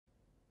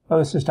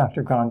Hello, this is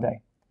Dr.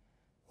 Grande.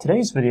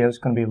 Today's video is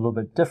going to be a little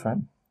bit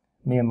different.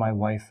 Me and my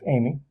wife,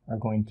 Amy, are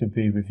going to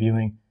be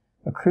reviewing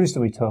a cruise that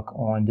we took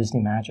on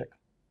Disney Magic.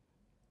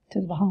 To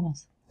the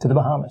Bahamas. To the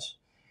Bahamas.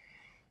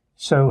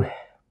 So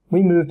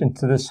we moved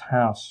into this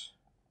house,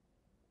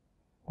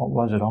 what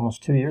was it,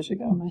 almost 2 years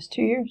ago? Almost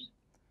 2 years.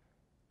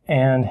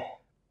 And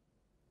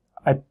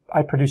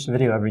I produce a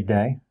video every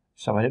day,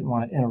 so I didn't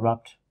want to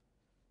interrupt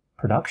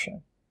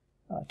production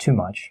too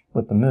much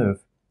with the move.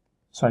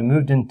 So I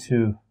moved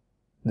into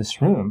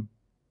this room,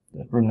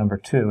 room number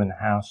 2 in the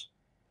house,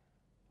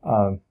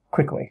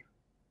 quickly.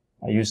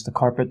 I used the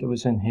carpet that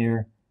was in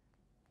here.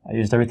 I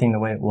used everything the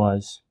way it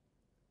was.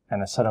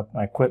 And I set up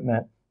my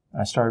equipment.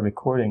 And I started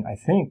recording, I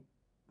think,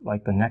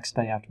 like the next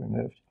day after we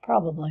moved.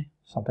 Probably.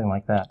 Something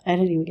like that. I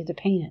didn't even get to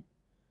paint it.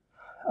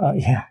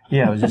 Yeah,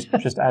 it was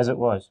just as it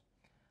was.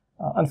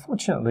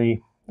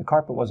 Unfortunately, the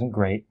carpet wasn't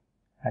great.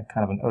 Had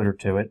kind of an odor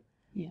to it.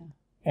 Yeah.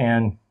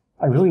 And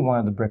I really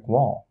wanted the brick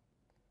wall.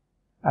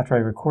 After I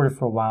recorded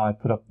for a while, I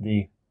put up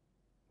the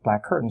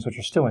black curtains, which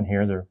are still in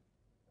here. They're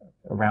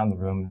around the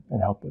room and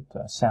help with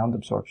sound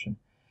absorption.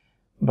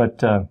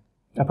 But I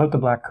put up the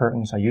black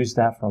curtains. I used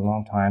that for a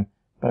long time.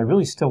 But I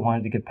really still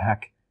wanted to get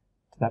back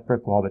to that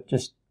brick wall, but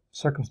just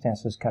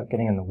circumstances kept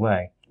getting in the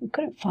way. We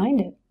couldn't find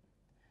it.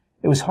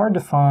 It was hard to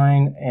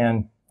find,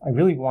 and I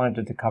really wanted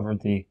it to cover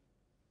the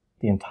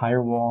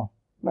entire wall.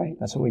 Right.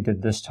 That's what we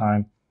did this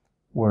time.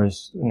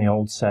 Whereas in the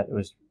old set, it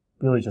was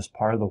really just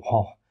part of the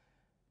wall.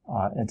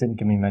 It didn't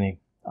give me many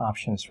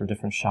options for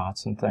different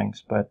shots and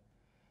things. But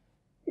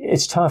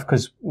it's tough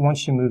because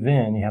once you move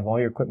in, you have all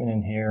your equipment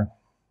in here,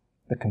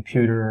 the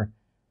computer,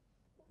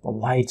 the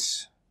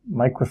lights,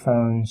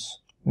 microphones,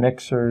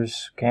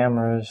 mixers,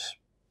 cameras,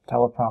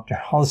 teleprompter,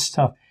 all this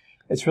stuff.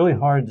 It's really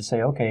hard to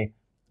say, okay,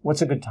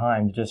 what's a good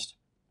time to just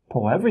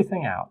pull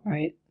everything out?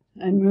 Right.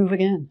 And move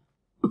again.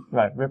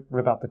 Right.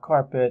 Rip out the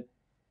carpet.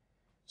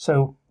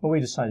 So what we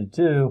decided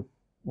to do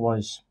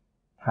was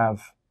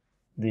have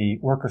the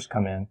workers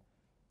come in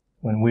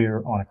when we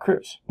were on a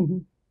cruise. Mm-hmm.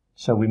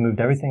 So we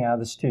moved everything out of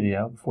the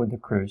studio before the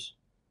cruise.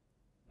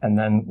 And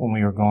then when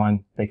we were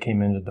gone, they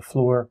came into the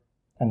floor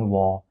and the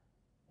wall.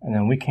 And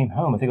then we came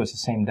home. I think it was the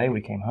same day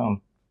we came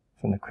home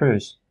from the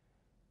cruise.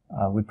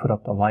 We put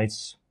up the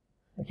lights,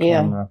 the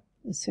camera.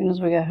 As soon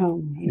as we got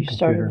home, you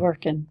started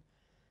working.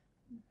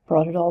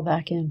 Brought it all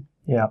back in.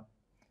 Yeah.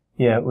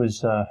 Yeah, it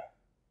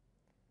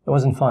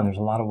wasn't fun. There's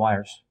a lot of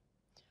wires.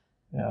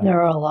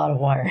 There are a lot of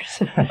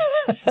wires.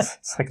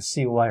 It's like a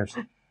sea of wires.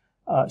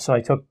 So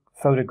I took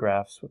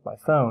photographs with my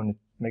phone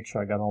to make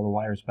sure I got all the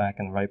wires back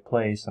in the right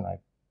place, and I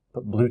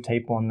put blue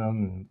tape on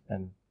them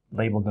and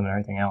labeled them and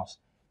everything else.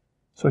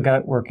 So we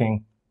got it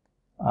working.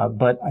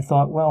 But I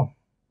thought, well,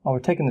 while we're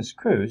taking this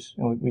cruise,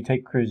 and we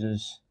take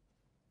cruises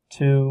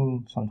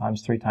 2,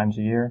 sometimes 3 times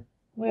a year.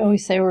 We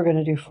always say we're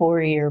going to do 4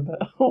 a year, but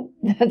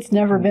that's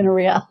never been a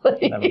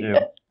reality. Never do.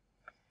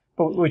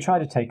 But we try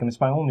to take them.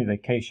 It's my only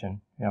vacation.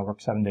 I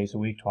work 7 days a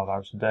week, 12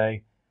 hours a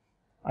day.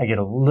 I get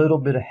a little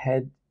bit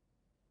ahead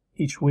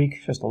each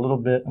week, just a little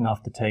bit,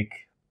 enough to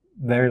take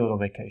very little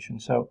vacation.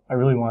 So I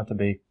really want it to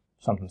be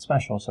something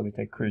special, so we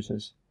take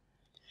cruises.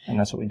 And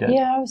that's what we did.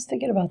 Yeah, I was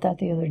thinking about that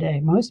the other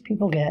day. Most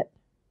people get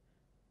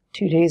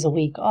 2 days a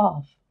week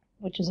off,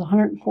 which is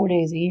 104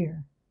 days a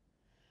year.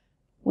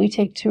 We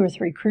take 2 or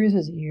 3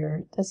 cruises a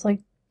year. That's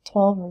like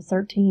 12 or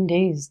 13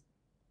 days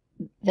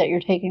that you're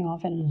taking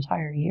off in an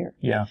entire year.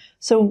 Yeah.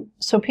 So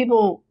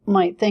people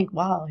might think,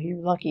 wow, you're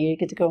lucky you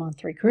get to go on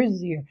 3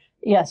 cruises a year.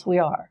 Yes, we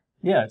are.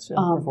 Yeah,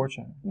 we're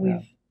fortunate.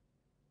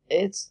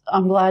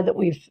 I'm glad that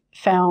we've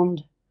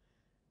found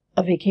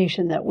a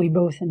vacation that we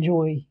both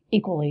enjoy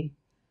equally.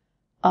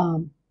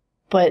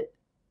 But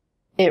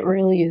it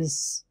really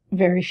is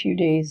very few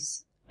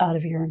days out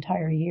of your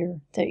entire year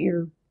that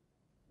you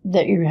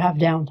have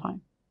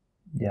downtime.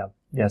 Yeah,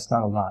 it's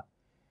not a lot.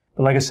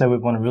 But like I said, we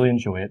want to really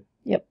enjoy it.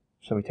 Yep.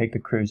 So we take the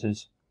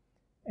cruises.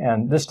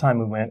 And this time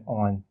we went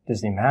on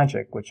Disney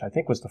Magic, which I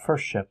think was the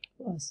first ship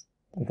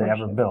that they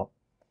ever built.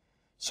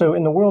 So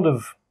in the world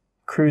of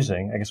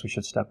cruising, I guess we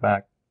should step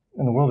back.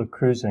 In the world of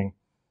cruising,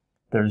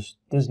 there's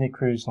Disney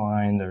Cruise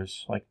Line,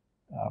 there's like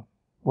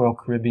Royal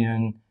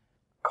Caribbean,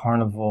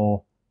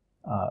 Carnival,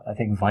 I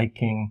think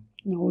Viking.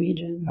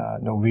 Norwegian.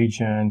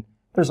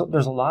 There's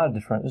a lot of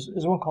different,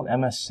 there's one called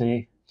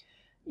MSC.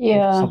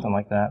 Yeah. Something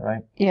like that,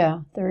 right?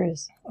 Yeah, there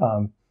is.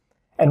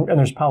 And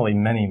there's probably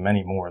many,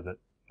 many more that,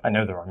 I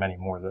know there are many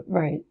more that.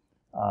 Right.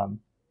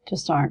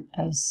 Just aren't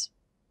as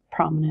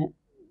prominent.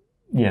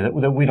 Yeah,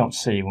 that we don't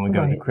see when we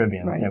go to the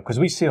Caribbean. Right. Because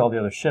we see all the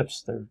other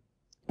ships,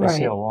 they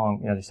sail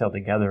along, they sail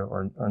together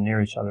or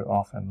near each other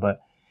often. But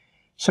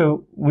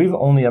so we've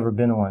only ever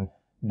been on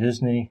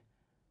Disney.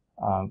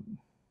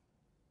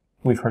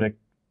 We've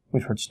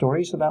heard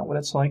stories about what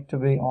it's like to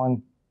be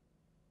on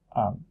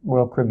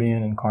Royal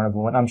Caribbean and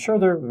Carnival, and I'm sure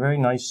they're very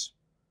nice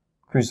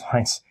cruise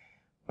lines,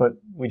 but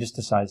we just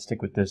decided to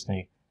stick with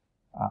Disney.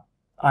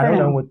 I don't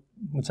know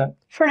what's that?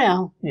 For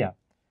now. Yeah.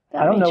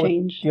 That I don't know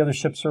change. what the other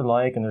ships are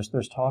like, and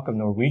there's talk of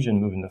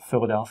Norwegian moving to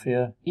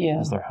Philadelphia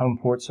as their home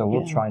port, so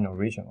we'll try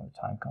Norwegian when the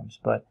time comes.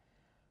 But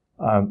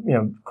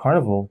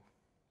Carnival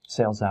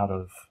sails out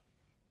of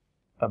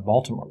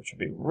Baltimore, which would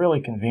be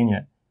really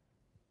convenient,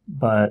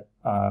 but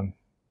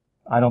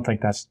I don't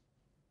think that's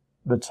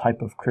the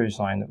type of cruise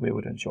line that we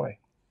would enjoy.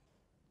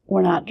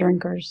 We're not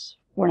drinkers.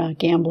 We're not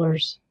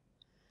gamblers.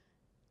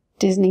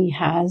 Disney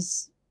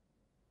has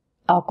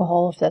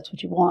alcohol if that's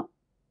what you want,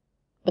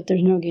 but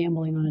there's no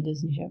gambling on a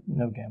Disney ship.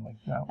 No gambling,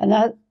 no.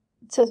 And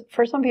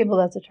for some people,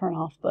 that's a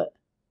turnoff, but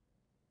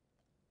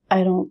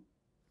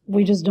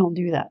we just don't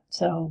do that.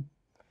 So,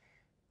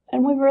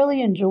 and we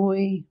really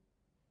enjoy,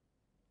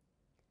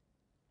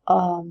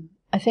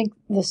 I think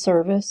the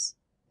service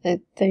that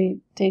they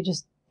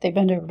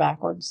bend over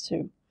backwards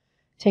to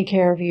take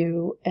care of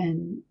you,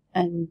 and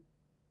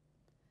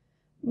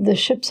the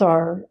ships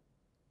are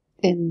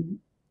in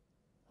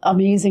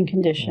amazing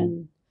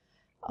condition.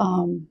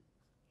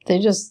 They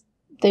just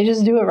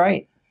do it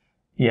right.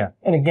 Yeah,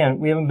 and again,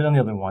 we haven't been on the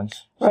other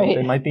ones, so right.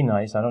 They might be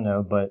nice. I don't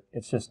know, but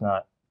it's just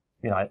not.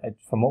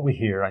 From what we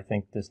hear, I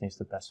think Disney's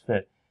the best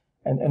fit,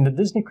 and the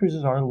Disney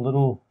cruises are a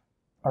little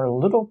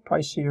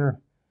pricier,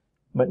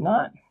 but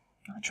not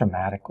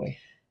dramatically.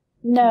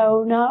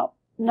 No,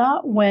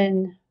 not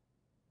when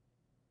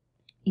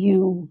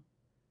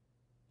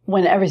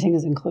everything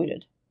is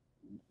included.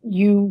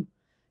 You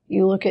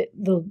look at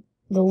the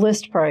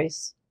list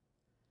price,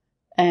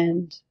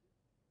 and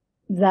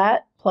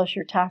that plus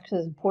your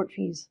taxes and port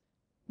fees,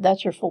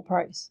 that's your full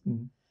price.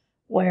 Mm-hmm.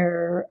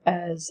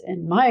 Whereas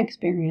in my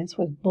experience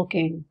with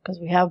booking, because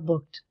we have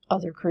booked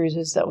other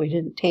cruises that we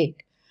didn't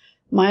take,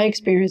 my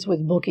experience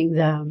with booking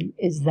them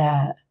is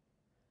that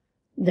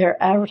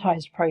their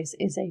advertised price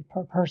is a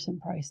per person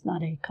price,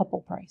 not a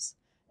couple price.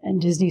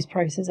 And Disney's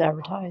price is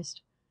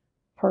advertised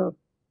per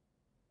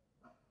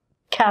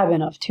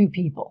cabin of 2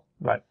 people.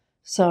 Right.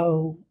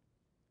 So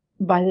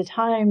by the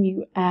time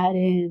you add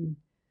in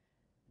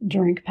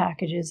drink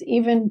packages,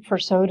 even for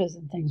sodas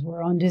and things,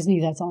 where on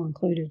Disney that's all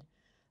included,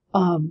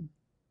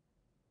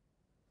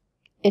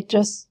 it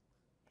just...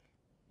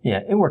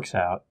 Yeah, it works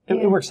out.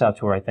 It works out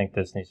to where I think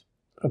Disney's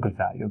a good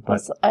value.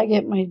 But I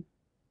get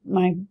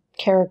my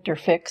character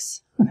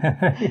fix.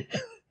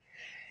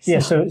 Yeah,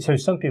 so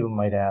some people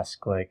might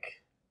ask,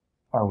 like,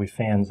 are we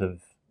fans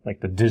of,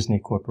 like, the Disney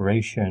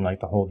Corporation,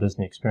 like the whole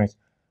Disney experience?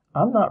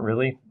 I'm not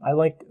really. I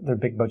like their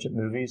big budget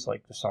movies,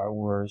 like the Star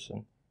Wars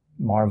and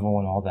Marvel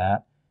and all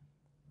that.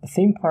 The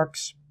theme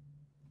parks,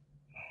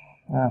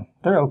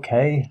 they're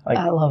okay. Like,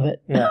 I love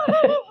it. Yeah,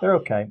 they're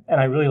okay. And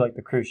I really like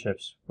the cruise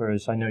ships,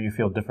 whereas I know you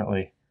feel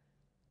differently.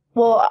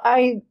 Well,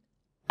 I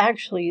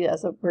actually,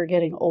 as we're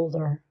getting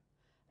older,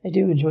 I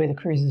do enjoy the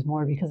cruises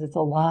more because it's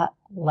a lot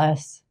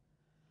less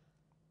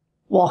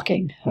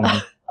walking.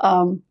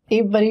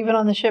 Mm-hmm. But even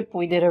on the ship,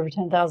 we did over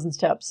 10,000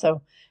 steps.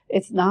 So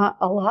it's not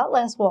a lot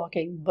less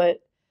walking,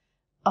 but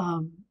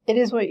it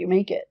is what you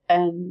make it.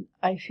 And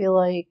I feel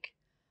like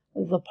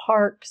the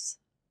parks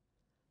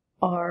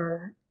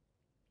are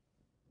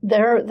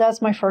there.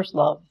 That's my first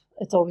love.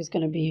 It's always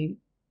going to be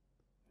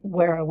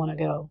where I want to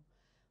go.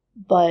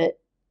 But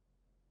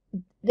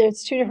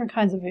there's 2 different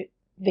kinds of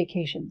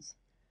vacations.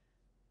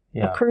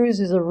 Yeah. A cruise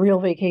is a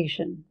real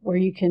vacation where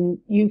you can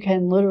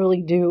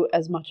literally do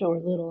as much or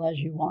little as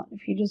you want.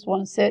 If you just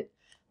want to sit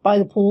by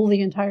the pool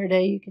the entire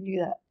day, you can do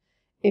that.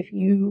 If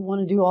you want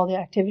to do all the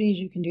activities,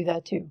 you can do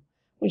that too,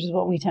 which is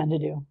what we tend to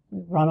do.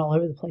 We run all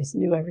over the place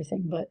and do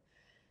everything.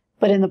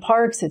 But in the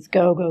parks, it's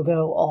go, go,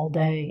 go all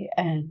day.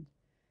 And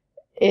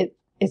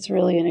it's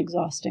really an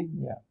exhausting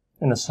Yeah.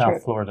 In the South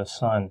trip. Florida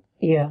sun.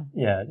 Yeah.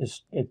 Yeah,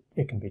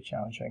 it can be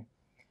challenging.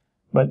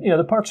 But,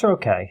 the parks are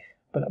okay.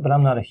 But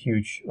I'm not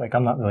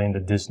I'm not really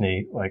into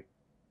Disney, like,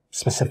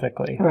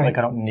 specifically. Right. Like,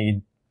 I don't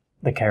need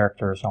the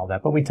characters and all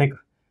that. But we take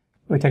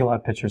a lot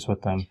of pictures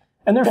with them.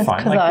 And they're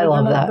fine. Because I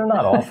love that. They're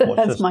not awful.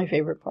 That's my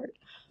favorite part.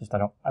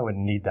 I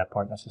wouldn't need that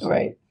part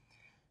necessarily. Right.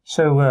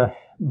 So,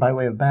 by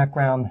way of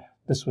background,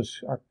 this was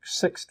our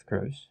 6th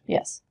cruise.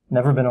 Yes.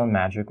 Never been on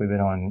Magic. We've been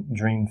on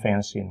Dream,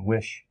 Fantasy, and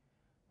Wish.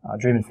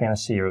 Dream and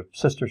Fantasy are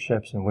sister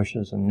ships, and Wish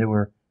is a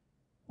newer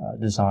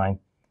design.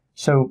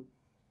 So,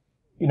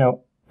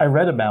 I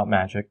read about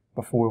Magic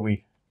before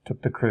we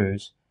took the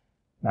cruise.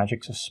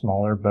 Magic's a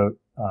smaller boat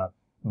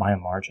by a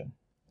margin.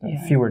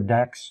 Yeah. Fewer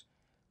decks,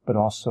 but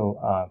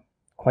also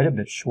quite a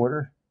bit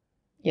shorter.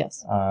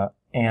 Yes.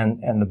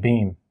 And the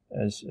beam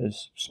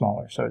is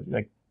smaller. So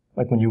like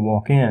when you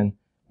walk in,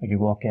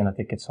 I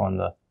think it's on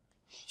the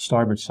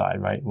starboard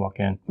side, right? You walk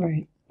in.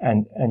 Right.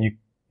 And you,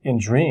 in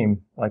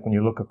Dream, like when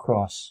you look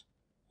across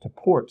to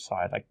port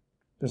side, like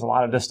there's a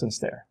lot of distance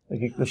there.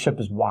 Like the ship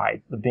is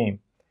wide, the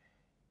beam.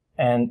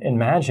 And in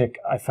Magic,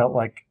 I felt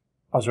like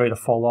I was ready to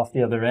fall off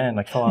the other end,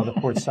 like fall out of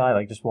the port side,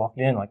 like just walked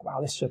in, like,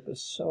 wow, this ship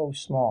is so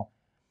small.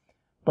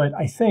 But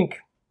I think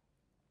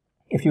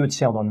if you had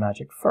sailed on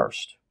Magic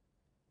first,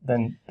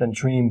 then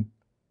Dream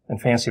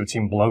and Fantasy would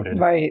seem bloated.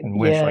 Right. And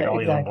Wish, yeah, like, these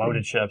are exactly.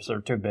 bloated ships,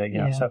 they're too big,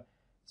 Yeah. So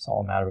it's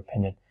all a matter of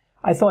opinion.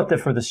 I thought that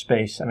for the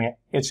space, I mean,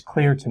 it's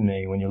clear to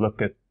me when you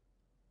look at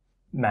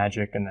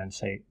Magic and then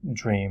say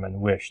Dream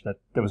and Wish that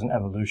there was an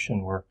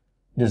evolution where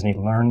Disney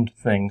learned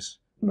things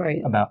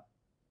Right. about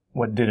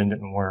what did and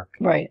didn't work.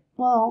 Right.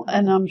 Well,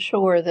 and I'm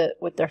sure that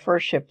with their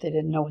first ship, they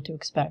didn't know what to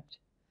expect.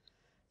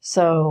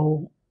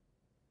 So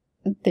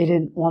they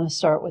didn't want to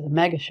start with a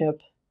mega ship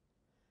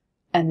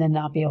and then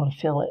not be able to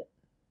fill it.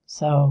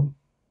 So,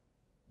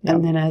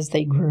 and then as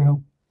they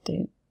grew,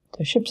 the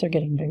ships are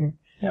getting bigger.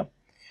 Yep.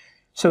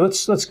 So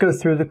let's go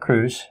through the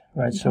cruise,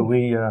 right? So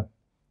we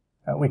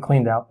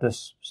cleaned out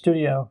this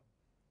studio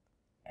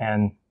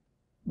and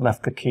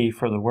left the key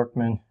for the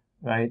workmen,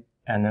 right?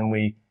 And then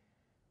we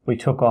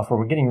took off, or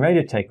we're getting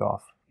ready to take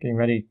off, getting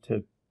ready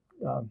to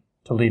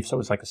leave. So it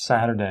was like a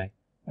Saturday,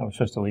 and we're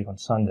supposed to leave on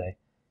Sunday.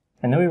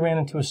 And then we ran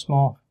into a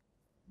small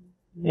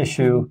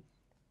issue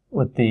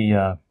with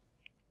the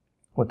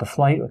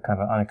flight, a kind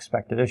of an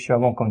unexpected issue. I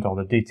won't go into all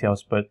the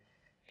details, but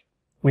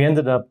we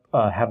ended up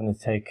having to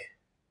take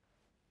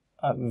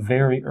a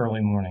very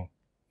early morning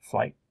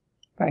flight.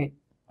 Right.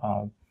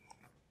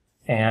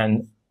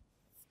 And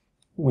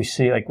we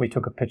see, like, we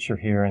took a picture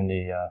here in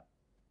the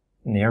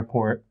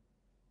airport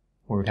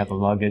where we had the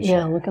luggage.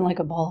 Yeah, looking like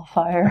a ball of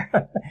fire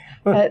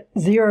at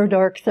 0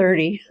 dark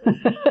 30.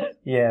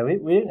 Yeah, we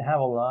didn't have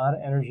a lot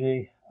of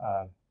energy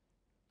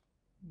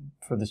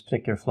for this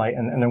particular flight,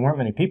 and there weren't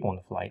many people in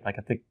the flight. Like,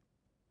 I think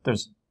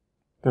there's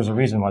a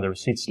reason why there were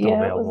seats still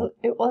available.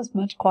 It was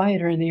much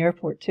quieter in the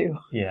airport too.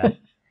 Yeah,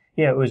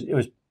 it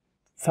was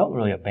felt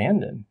really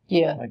abandoned.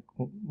 Yeah, like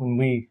when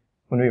we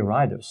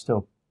arrived, it was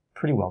still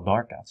pretty well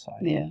dark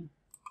outside. Yeah,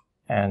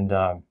 and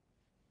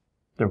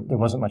there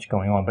wasn't much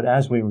going on. But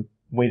as we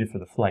waited for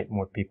the flight,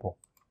 more people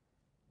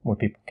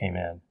came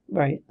in.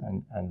 Right.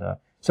 And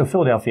so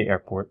Philadelphia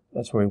Airport,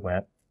 that's where we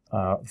went.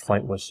 The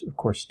flight was, of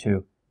course,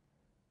 to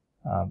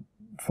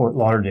Fort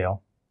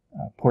Lauderdale.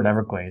 Port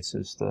Everglades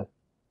is the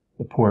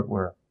port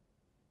where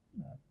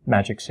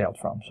Magic sailed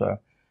from.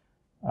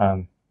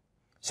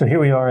 So here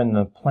we are in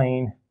the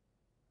plane.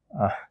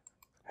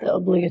 The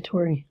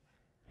obligatory.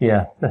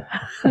 Yeah.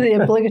 The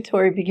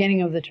obligatory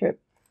beginning of the trip.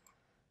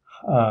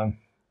 And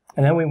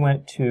then we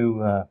went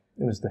to,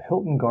 it was the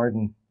Hilton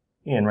Garden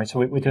Inn, right? So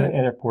we did an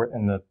airport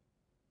and the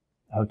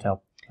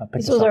hotel.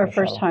 This was our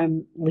first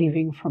time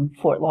leaving from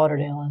Fort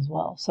Lauderdale as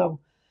well. So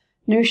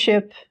new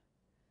ship,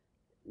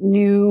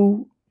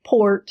 new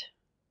port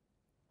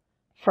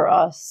for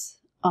us.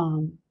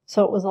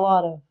 So it was a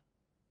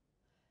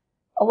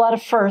lot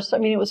of firsts. I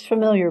mean, it was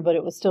familiar, but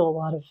it was still a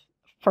lot of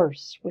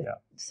firsts with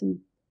some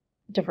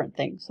different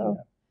things. So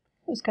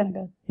it was kind of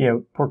good. Yeah,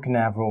 Port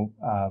Canaveral,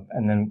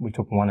 and then we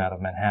took one out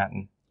of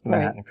Manhattan, the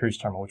Manhattan Cruise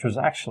Terminal, which was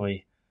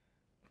actually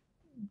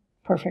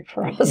perfect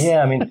for us.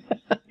 Yeah, I mean,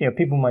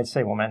 people might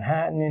say, well,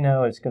 Manhattan,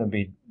 it's going to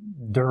be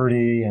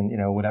dirty and,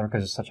 whatever,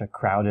 because it's such a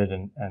crowded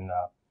and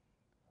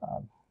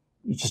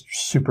just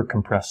super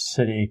compressed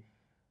city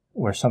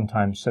where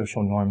sometimes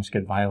social norms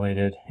get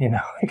violated.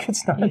 Like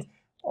it's not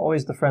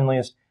always the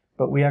friendliest,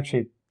 but we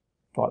actually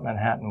thought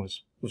Manhattan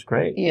was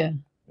great. Yeah.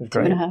 It was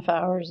great. 2.5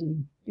 hours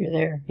and you're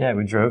there. Yeah,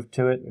 we drove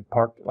to it. We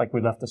parked, like we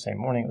left the same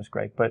morning. It was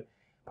great. But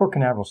Port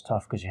Canaveral's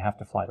tough because you have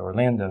to fly to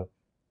Orlando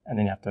and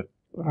then you have to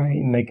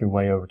make your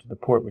way over to the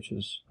port, which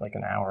is like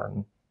an hour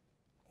and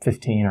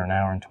 15 or an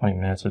hour and 20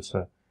 minutes. It's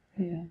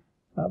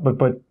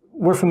but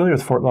we're familiar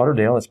with Fort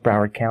Lauderdale. It's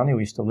Broward County.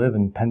 We used to live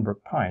in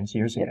Pembroke Pines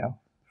years ago,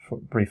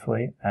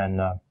 briefly, and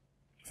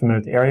familiar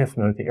with the area,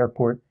 familiar with the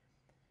airport.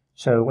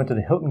 So went to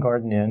the Hilton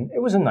Garden Inn. It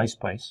was a nice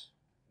place.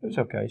 It was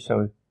okay.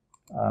 So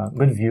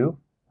good view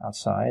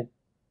outside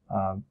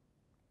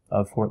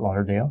of Fort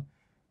Lauderdale.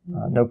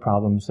 No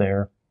problems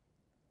there.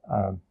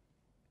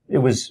 It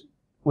was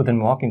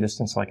within walking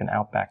distance, like an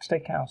Outback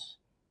Steakhouse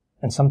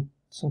and some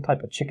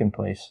type of chicken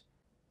place.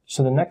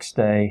 So the next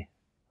day,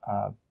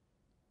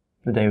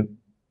 the day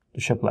the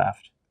ship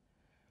left,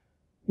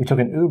 we took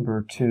an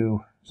Uber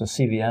to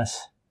CVS.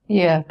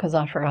 Yeah, because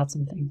I forgot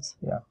some things.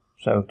 Yeah,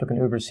 so took an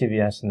Uber to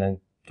CVS and then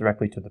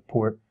directly to the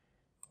port,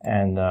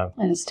 and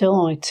it still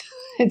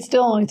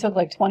only took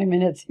like 20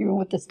 minutes, even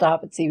with the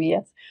stop at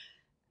CVS.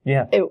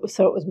 Yeah. It was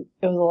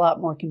a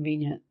lot more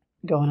convenient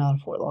going out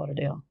of Fort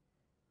Lauderdale.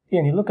 Yeah,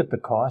 and you look at the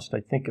cost.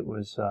 I think it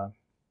was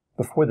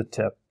before the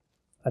tip.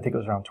 I think it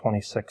was around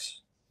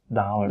 $26.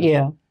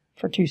 Yeah,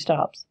 for 2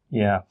 stops.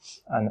 Yeah,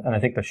 and I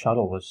think the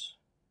shuttle was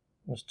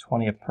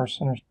 $20 a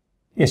person.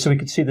 Yeah, so we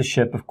could see the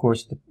ship, of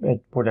course,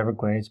 at Port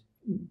Everglades.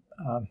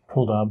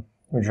 Pulled up,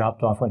 we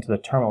dropped off, went to the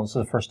terminal. This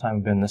is the first time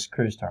we've been in this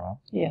cruise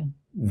terminal. Yeah,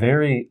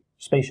 very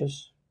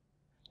spacious,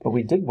 but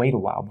we did wait a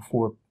while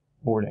before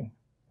boarding.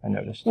 I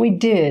noticed we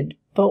did,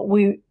 but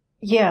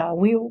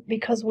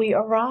because we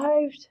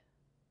arrived.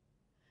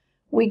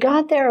 We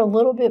got there a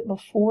little bit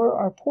before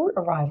our port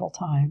arrival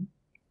time.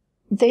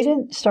 They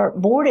didn't start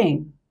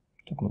boarding.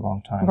 It took them a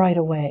long time. Right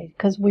away,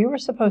 because we were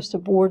supposed to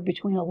board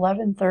between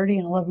 11:30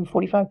 and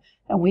 11:45,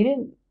 and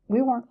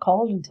we weren't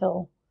called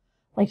until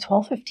like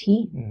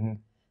 12:15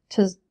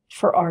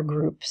 for our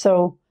group.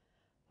 So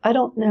I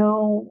don't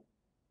know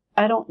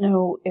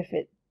if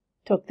it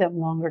took them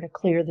longer to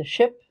clear the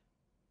ship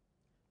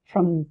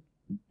from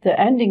the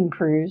ending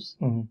cruise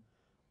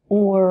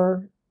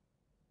or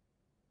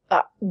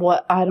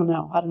what. I don't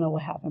know. I don't know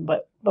what happened,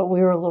 but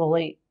we were a little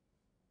late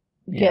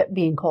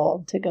being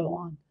called to go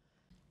on.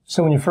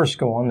 So when you first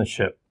go on the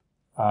ship,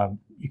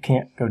 you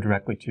can't go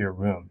directly to your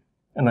room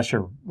unless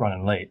you're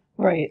running late.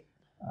 Right.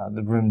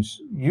 The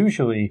rooms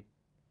usually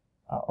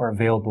are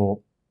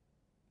available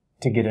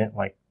to get in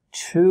like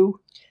 2.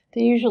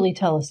 They usually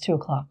tell us 2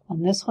 o'clock.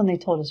 On this one, they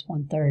told us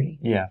 1:30.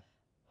 Yeah.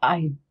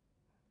 I'm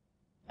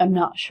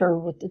not sure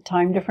what the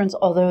time difference,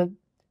 although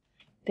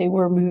they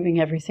were moving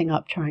everything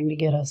up trying to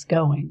get us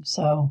going.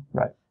 So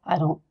Right.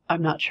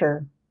 I'm not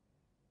sure,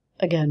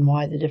 again,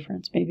 why the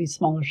difference. Maybe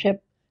smaller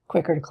ship,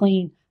 quicker to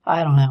clean.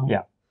 I don't know.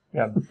 Yeah.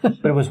 Yeah.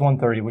 But it was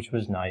 1:30, which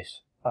was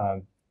nice.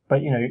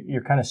 But, you know,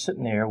 you're kind of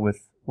sitting there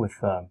with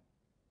the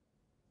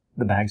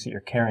bags that you're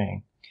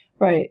carrying.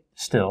 Right.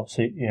 Still.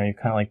 So, you know, you're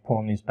kind of like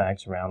pulling these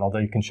bags around, although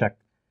you can check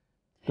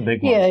the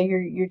big ones. Yeah,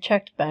 your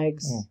checked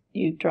bags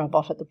you drop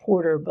off at the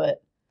porter,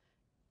 but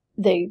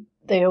they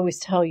always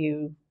tell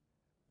you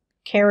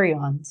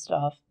carry-on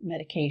stuff,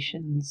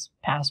 medications,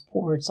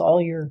 passports, all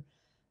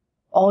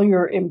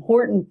your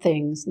important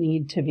things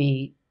need to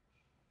be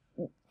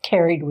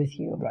carried with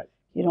you. Right.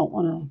 You don't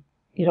want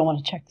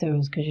to check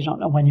those because you don't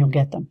know when you'll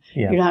get them.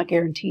 Yeah. You're not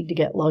guaranteed to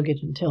get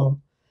luggage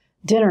until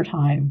dinner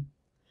time,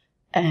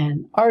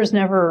 and ours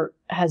never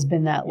has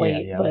been that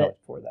late. Yeah,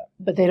 before that.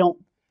 But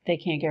they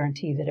can't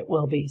guarantee that it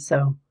will be.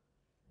 So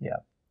yeah.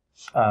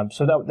 So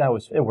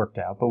it worked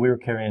out. But we were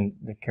carrying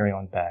the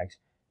carry-on bags,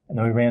 and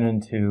then we ran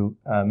into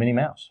Minnie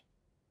Mouse,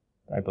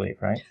 I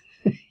believe, right?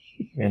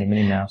 We had a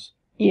Minnie Mouse.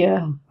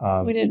 Yeah,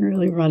 we didn't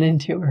really run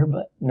into her,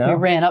 but no? We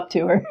ran up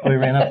to her. We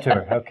ran up to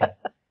her. Okay.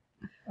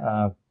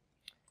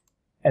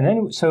 And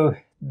then, so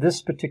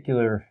this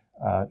particular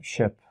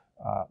ship,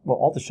 well,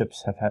 all the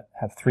ships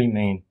have 3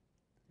 main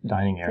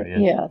dining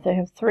areas. Yeah, they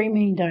have 3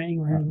 main dining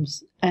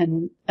rooms,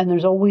 and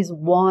there's always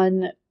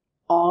one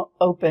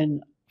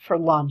open for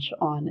lunch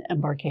on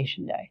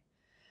embarkation day.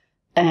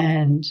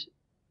 And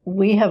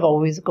we have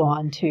always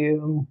gone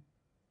to,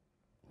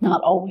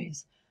 not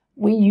always,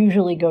 we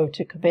usually go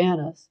to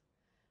Cabanas,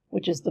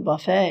 which is the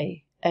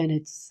buffet, and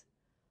it's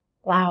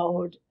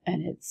loud,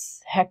 and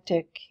it's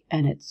hectic,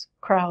 and it's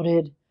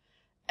crowded.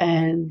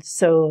 And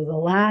so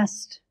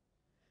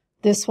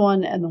this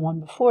one and the one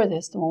before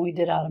this, the one we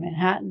did out of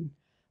Manhattan,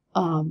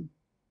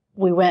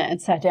 we went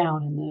and sat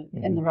down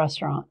in the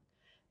restaurant,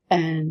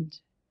 and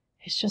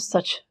it's just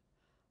such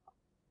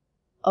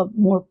a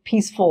more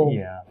peaceful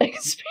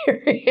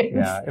experience.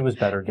 Yeah, it was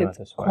better doing it this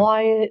way. It's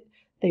quiet.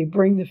 They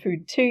bring the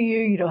food to you.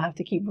 You don't have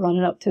to keep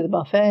running up to the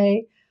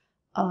buffet.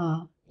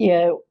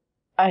 Yeah,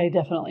 I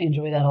definitely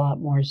enjoy that a lot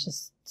more. It's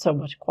just so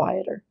much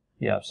quieter.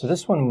 Yeah, so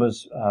this one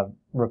was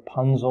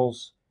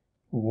Rapunzel's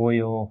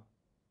Royal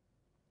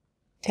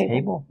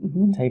Table.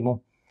 Mm-hmm.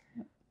 Table.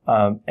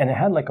 And it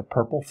had like a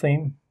purple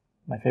theme,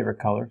 my favorite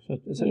color. So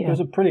it was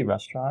a pretty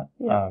restaurant.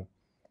 Yeah.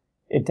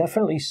 It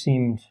definitely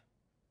seemed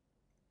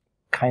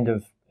kind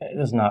of, it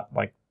is not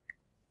like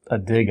a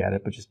dig at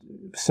it, but just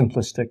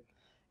simplistic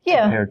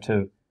compared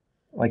to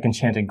like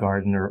Enchanted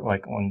Garden or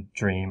like on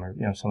Dream or,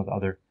 you know, some of the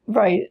other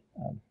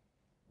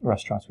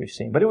restaurants we've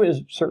seen. But it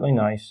was certainly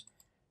nice.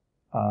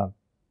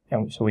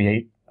 And so we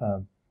ate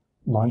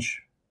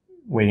lunch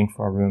waiting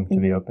for our room to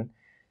be open.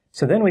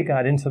 So then we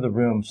got into the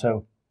room.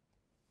 So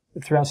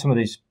throughout some of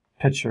these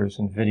pictures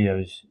and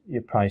videos,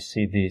 you probably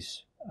see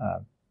these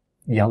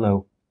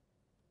yellow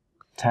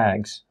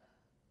tags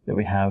that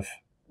we have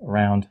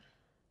around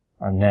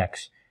our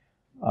necks.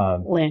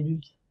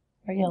 Lanyards.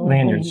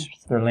 Lanyards.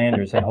 They're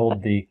lanyards. They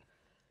hold the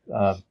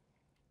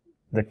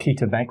key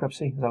to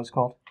bankruptcy. Is that what it's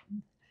called?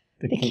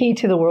 The key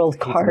to the world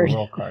card. To the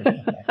world card.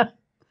 Okay.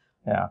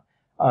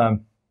 Yeah.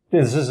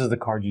 This is the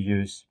card you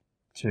use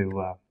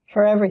to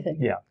for everything.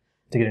 Yeah,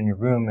 to get in your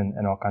room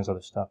and all kinds of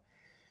other stuff.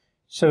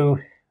 So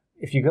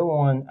if you go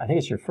on, I think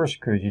it's your first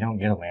cruise, you don't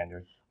get a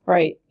lanyard.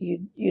 Right.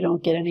 You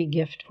don't get any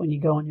gift when you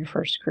go on your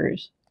first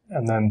cruise.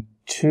 And then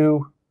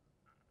 2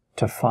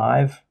 to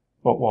 5,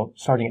 well,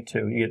 starting at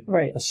 2, you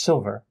get a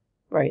silver.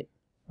 Right.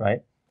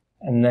 Right.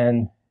 And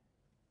then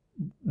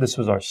this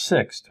was our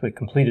 6th. We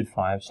completed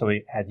 5, so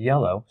we had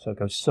yellow. So it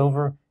goes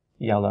silver,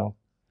 yellow,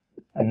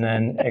 and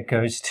then it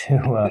goes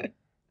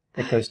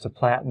to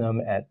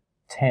platinum at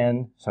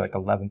 10. So like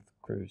 11th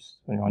cruise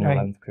when you're on your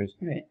 11th cruise.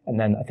 Right. And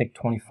then I think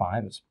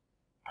 25 is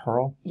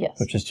pearl. Yes.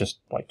 Which is just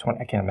like 20.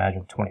 I can't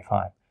imagine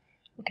 25.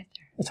 We'll get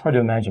there. It's hard to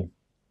imagine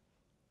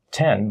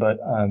 10, but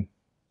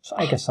so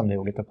I guess someday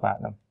we'll get to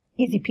platinum.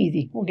 Easy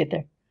peasy. We'll get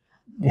there.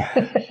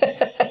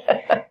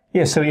 Yeah.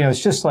 Yeah. So you know,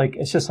 it's just like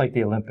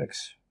the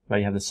Olympics, right?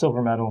 You have the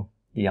silver medal,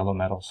 the yellow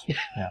medals.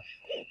 Yeah.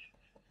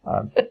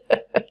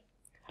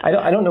 I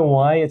don't know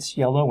why it's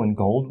yellow when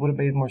gold would have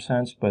made more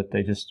sense, but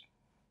they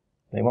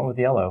went with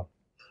yellow.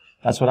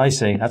 That's what I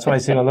see. That's what I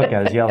see when I look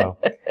at it, is yellow.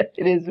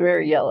 It is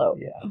very yellow.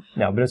 Yeah.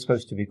 No, but it's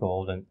supposed to be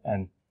gold,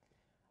 and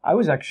I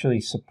was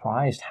actually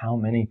surprised how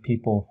many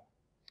people.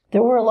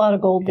 There were a lot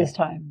of gold this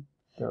time.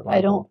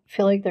 I don't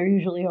feel like there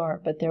usually are,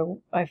 but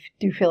I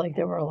do feel like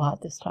there were a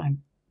lot this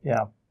time.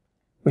 Yeah.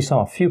 We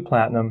saw a few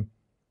platinum,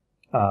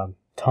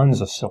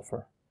 tons of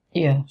silver.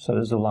 Yeah. So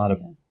there's a lot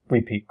of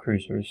repeat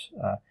cruisers.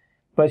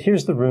 But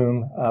here's the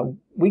room.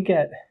 We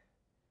get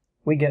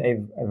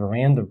a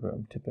veranda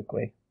room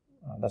typically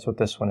That's what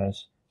this one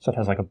is. So it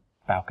has like a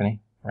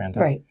balcony, veranda.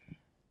 Right.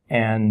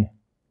 And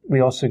we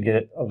also get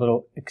it a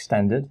little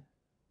extended.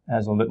 It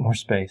has a little bit more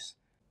space.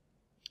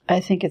 I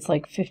think it's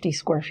like 50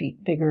 square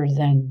feet bigger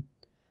than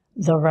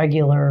the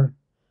regular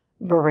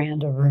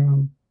veranda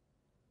room.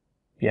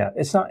 Yeah,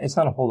 it's not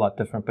a whole lot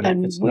different, but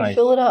And it's we nice.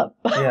 fill it up.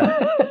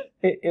 Yeah.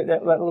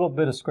 That little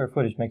bit of square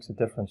footage makes a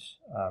difference.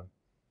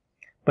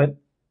 But,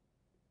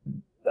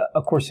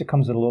 of course, it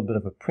comes at a little bit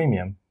of a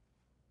premium.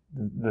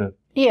 This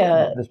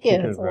it's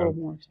particular a little room.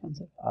 more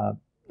expensive.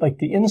 Like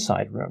the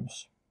inside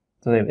rooms.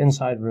 So they have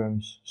inside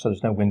rooms, so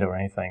there's no window or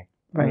anything.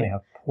 Right. And they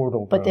have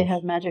portal But rooms. they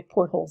have magic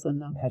portholes in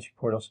them. Magic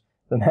portals.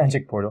 The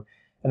magic portal.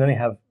 And then they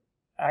have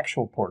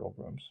actual portal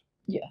rooms.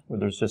 Yeah. Where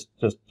there's just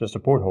a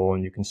porthole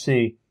and you can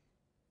see,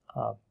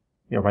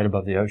 right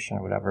above the ocean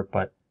or whatever,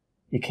 but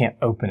you can't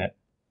open it.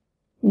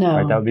 No.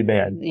 Right, that would be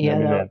bad. Yeah. That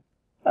would be bad.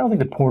 I don't think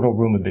the portal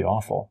room would be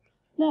awful.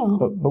 No.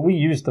 But we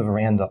use the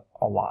veranda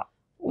a lot.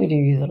 We do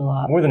use it a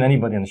lot. More than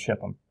anybody on the ship,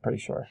 I'm pretty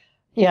sure.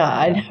 Yeah,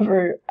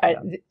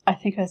 I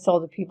think I saw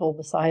the people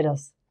beside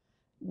us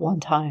one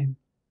time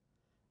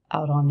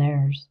out on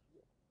theirs.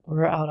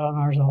 We're out on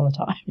ours all the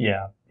time.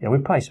 Yeah, we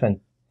probably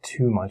spend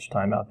too much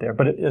time out there,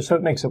 but so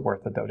it makes it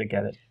worth it though to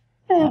get it.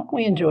 Yeah,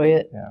 we enjoy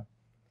it.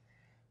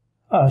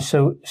 Yeah.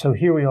 So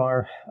here we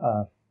are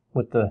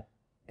with the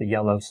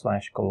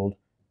yellow/gold,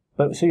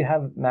 but so you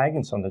have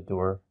magnets on the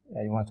door.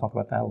 You want to talk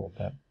about that a little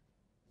bit?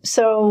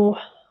 So,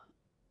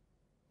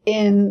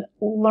 in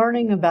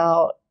learning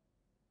about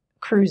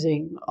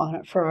cruising on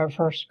it for our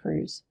first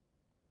cruise,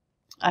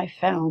 I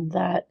found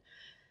that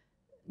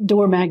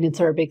door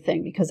magnets are a big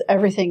thing because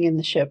everything in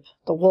the ship,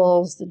 the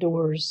walls, the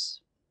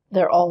doors,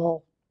 they're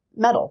all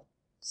metal.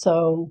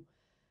 So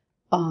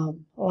a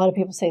lot of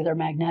people say they're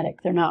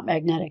magnetic. They're not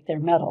magnetic, they're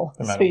metal.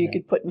 So you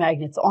could put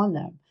magnets on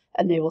them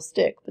and they will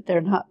stick, but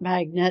they're not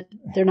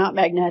they're not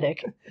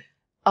magnetic.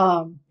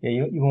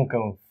 You won't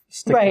go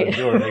stick right. to the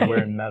door if you're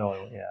wearing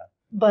metal. Yeah.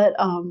 But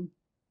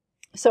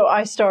so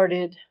I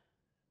started,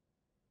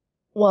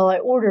 I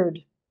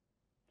ordered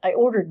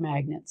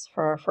magnets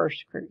for our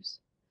first cruise.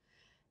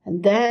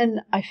 And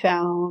then I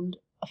found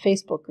a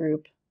Facebook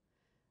group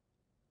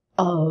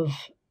of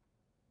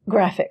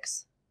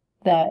graphics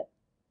that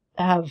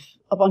have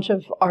a bunch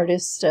of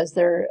artists as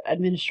their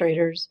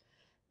administrators,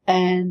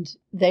 and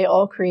they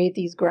all create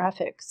these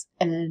graphics,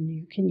 and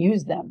you can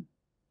use them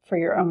for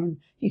your own.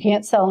 You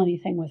can't sell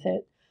anything with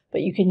it,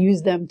 but you can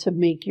use them to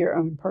make your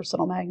own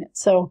personal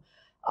magnets. So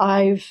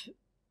I've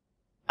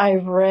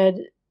read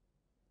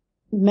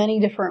many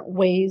different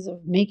ways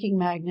of making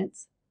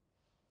magnets.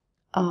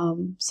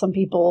 Some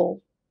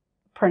people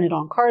print it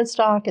on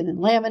cardstock and then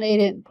laminate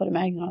it and put a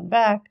magnet on the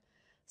back.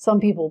 Some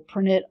people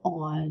print it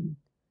on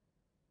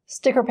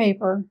sticker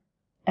paper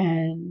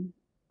and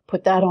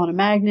put that on a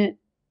magnet,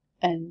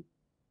 and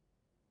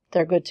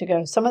they're good to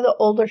go. Some of the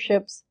older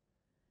ships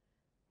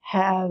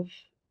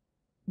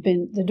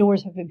the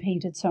doors have been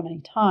painted so many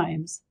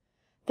times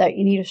that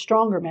you need a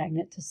stronger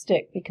magnet to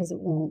stick because it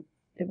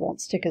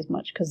won't stick as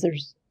much because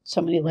there's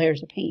so many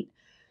layers of paint.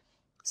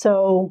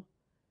 So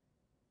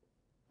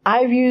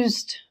I've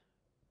used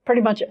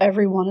pretty much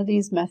every one of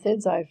these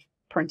methods. I've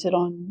printed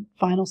on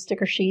vinyl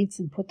sticker sheets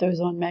and put those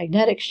on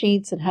magnetic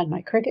sheets and had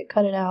my Cricut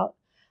cut it out.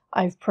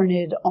 I've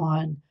printed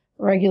on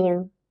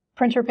regular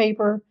printer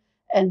paper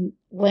and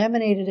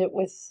laminated it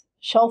with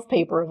shelf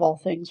paper of all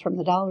things from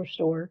the dollar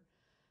store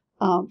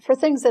for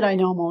things that I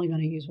know I'm only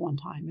going to use one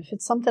time. If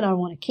it's something I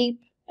want to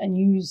keep and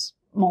use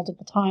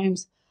multiple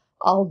times,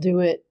 I'll do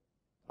it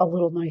a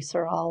little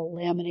nicer. I'll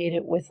laminate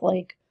it with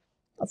like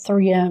a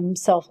 3M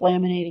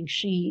self-laminating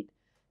sheet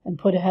and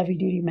put a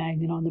heavy-duty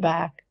magnet on the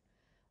back.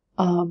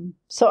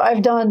 So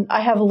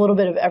I have a little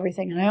bit of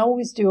everything, and I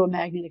always do a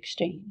magnet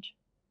exchange.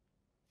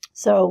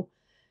 So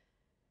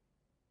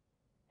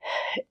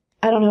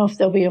I don't know if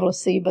they'll be able to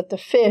see, but the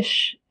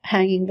fish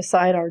hanging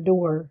beside our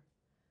door,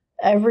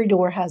 every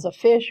door has a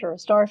fish or a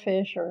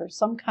starfish or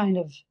some kind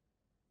of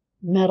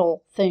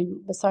metal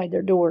thing beside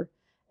their door.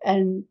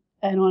 And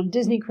on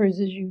Disney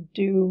cruises, you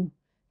do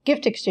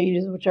gift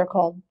exchanges, which are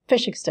called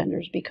fish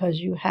extenders, because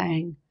you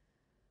hang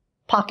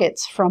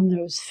pockets from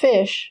those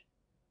fish,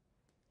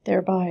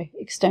 thereby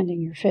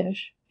extending your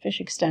fish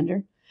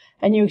extender.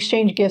 And you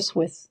exchange gifts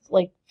with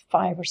like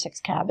 5 or 6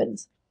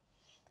 cabins.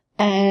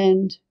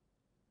 And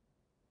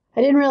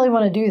I didn't really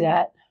want to do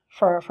that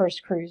for our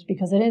first cruise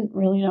because I didn't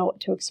really know what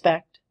to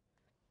expect.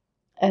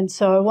 And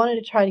so I wanted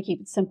to try to keep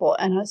it simple.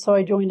 And so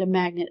I joined a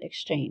magnet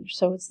exchange.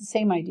 So it's the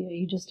same idea.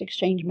 You just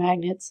exchange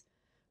magnets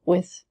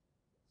with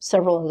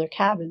several other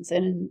cabins.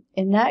 And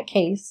in that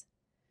case,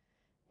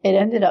 it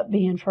ended up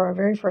being, for our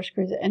very first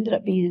cruise, it ended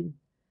up being,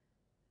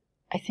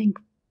 I think,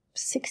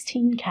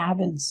 16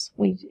 cabins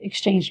we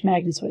exchanged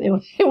magnets with.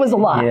 It was a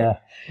lot. Yeah.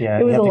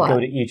 It was you have a to lot. go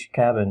to each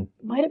cabin.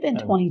 It might have been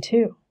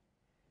 22.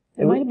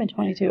 It might have been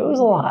 22. It was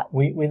a lot.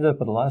 We ended up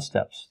with a lot of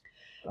steps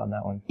on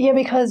that one. Yeah,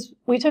 because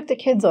we took the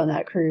kids on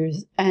that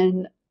cruise,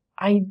 and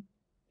I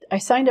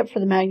signed up for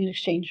the magnet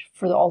exchange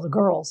for all the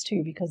girls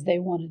too because they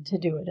wanted to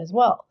do it as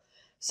well.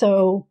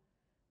 So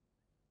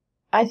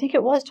I think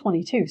it was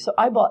 22. So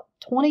I bought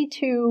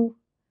 22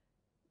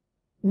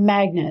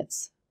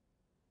 magnets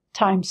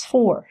times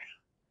 4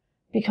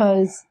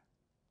 because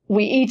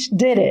we each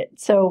did it.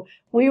 So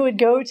we would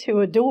go to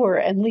a door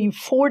and leave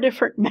 4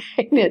 different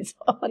magnets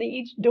on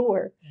each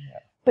door. Yeah.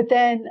 But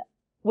then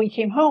we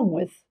came home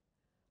with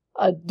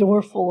a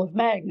door full of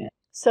magnets.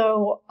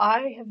 So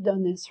I have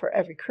done this for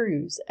every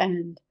cruise.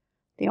 And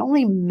the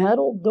only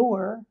metal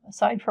door,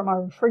 aside from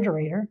our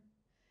refrigerator,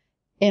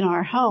 in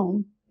our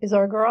home is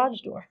our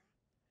garage door.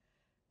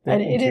 The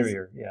and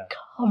interior, it is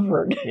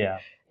covered. Yeah.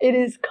 It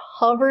is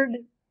covered.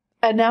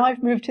 And now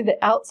I've moved to the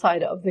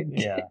outside of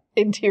the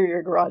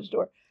interior garage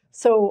door.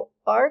 So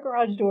our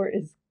garage door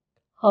is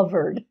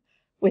covered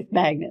with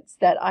magnets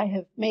that I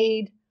have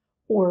made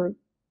or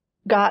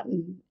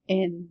gotten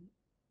in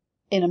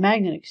a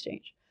magnet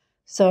exchange.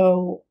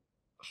 So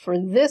for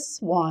this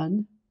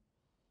one,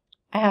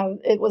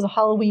 it was a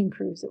Halloween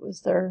cruise. It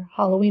was their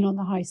Halloween on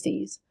the high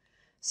seas.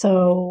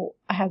 So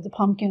I have the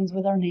pumpkins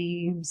with our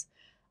names.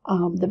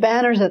 The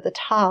banners at the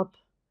top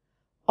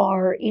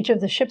are each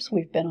of the ships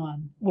we've been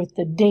on with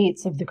the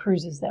dates of the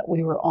cruises that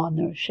we were on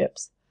those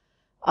ships.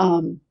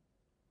 I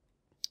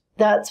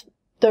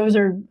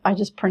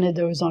just printed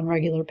those on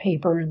regular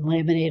paper and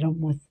laminate them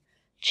with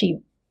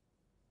cheap,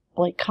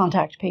 like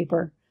contact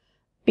paper,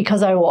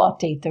 because I will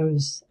update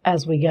those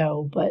as we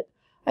go. But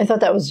I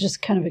thought that was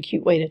just kind of a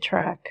cute way to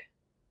track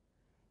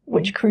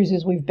which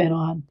cruises we've been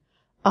on.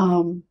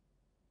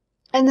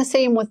 And the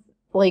same with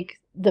like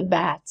the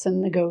bats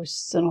and the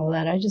ghosts and all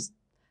that.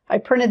 I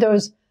printed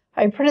those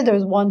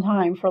one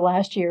time for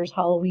last year's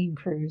Halloween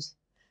cruise,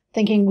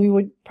 thinking we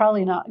would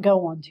probably not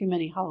go on too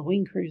many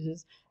Halloween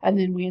cruises. And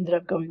then we ended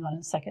up going on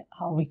a second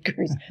Halloween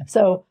cruise.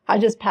 So I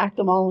just packed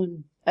them all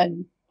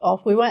and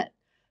off we went.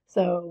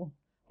 So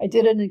I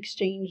did an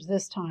exchange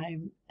this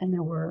time, and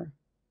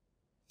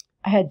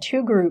I had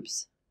 2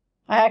 groups.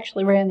 I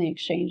actually ran the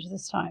exchange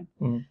this time.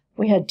 Mm-hmm.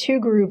 We had 2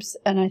 groups,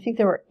 and I think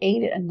there were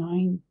 8 and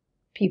 9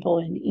 people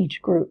in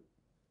each group.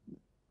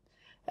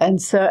 And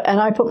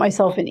I put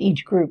myself in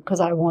each group because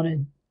I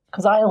like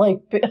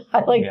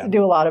to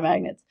do a lot of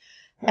magnets.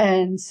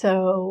 And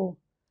so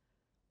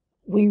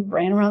we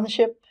ran around the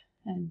ship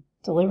and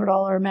delivered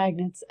all our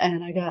magnets,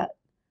 and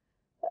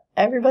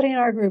everybody in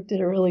our group did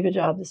a really good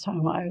job this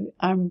time.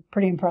 I'm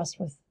pretty impressed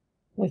with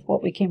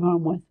what we came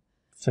home with.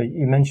 So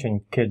you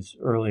mentioned kids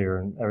earlier,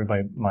 and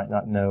everybody might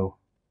not know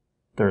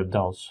they're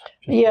adults.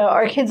 Yeah,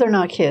 our kids are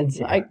not kids.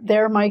 Yeah.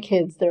 They're my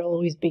kids. They'll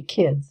always be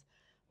kids,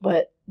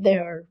 but they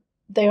are.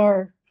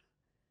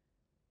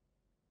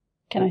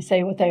 Can I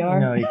say what they are?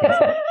 No, you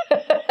can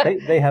say.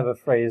 They have a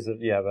phrase of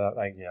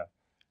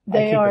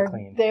They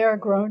are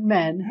grown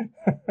men,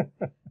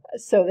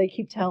 so they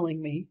keep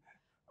telling me.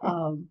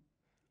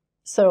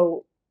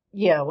 So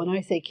yeah, when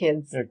I say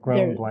kids, they're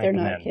grown blank they're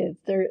not men. Kids.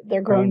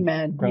 They're grown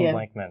men. Grown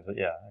blank men, but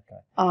yeah,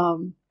 okay.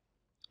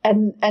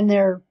 And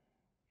their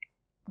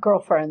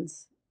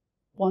girlfriends.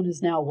 One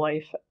is now a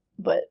wife,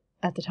 but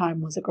at the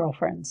time was a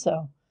girlfriend.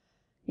 So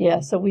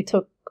yeah, so we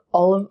took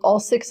all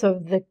 6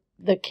 of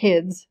the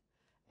kids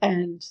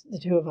and the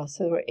 2 of us.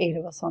 So there were 8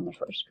 of us on the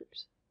first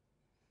cruise.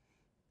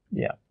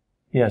 Yeah.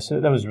 Yeah, so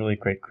that was a really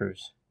great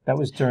cruise. That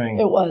was during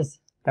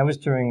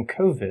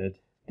COVID,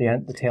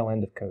 the tail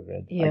end of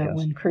COVID. Yeah,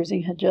 when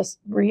cruising had just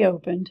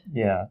reopened.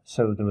 Yeah,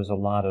 so there was a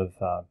lot of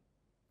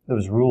there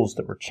was rules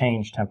that were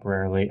changed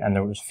temporarily, and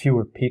there was much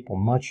fewer people.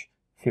 Much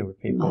fewer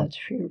people.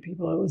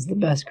 It was the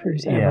best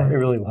cruise ever. Yeah, it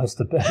really was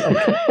the best.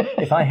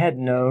 If I had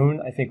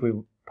known, I think we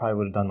probably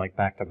would have done like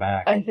back to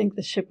back. I think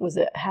the ship was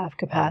at half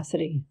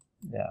capacity.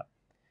 Yeah.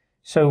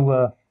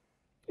 So,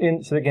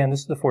 so again,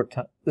 this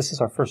is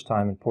our first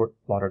time in Fort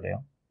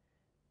Lauderdale,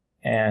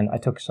 and I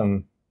took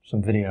some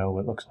video.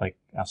 It looks like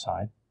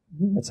outside.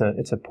 Mm-hmm.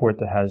 It's a port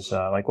that has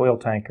like oil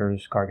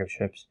tankers, cargo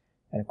ships,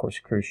 and of course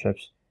cruise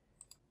ships.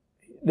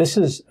 This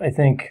is, I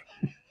think,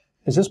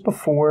 is this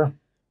before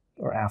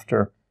or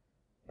after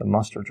the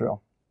muster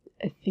drill?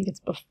 I think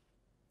it's before.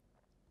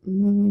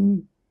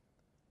 Because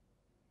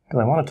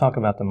I want to talk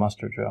about the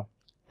muster drill.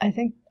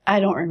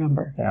 I don't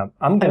remember. Yeah,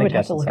 I would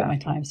have to look at my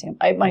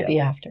timestamp. It might be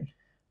after.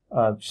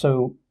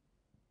 So,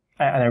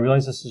 and I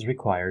realize this is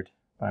required,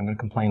 but I'm going to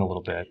complain a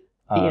little bit.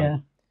 Yeah.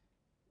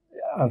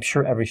 I'm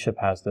sure every ship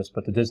has this,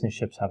 but the Disney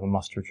ships have a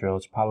muster drill.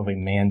 It's probably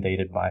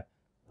mandated by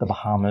the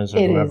Bahamas or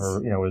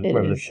whoever,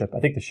 wherever the ship. I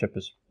think the ship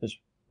is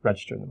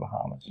registered in the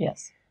Bahamas.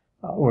 Yes.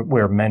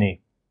 Where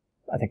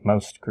I think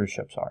most cruise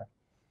ships are.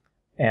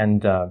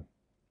 And the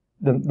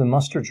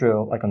muster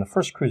drill, like on the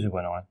first cruise we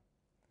went on,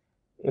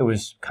 it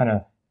was kind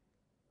of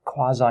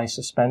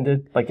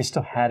quasi-suspended. Like you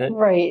still had it.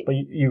 Right. But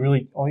you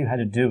really, all you had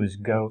to do is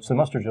go. So the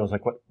muster drill is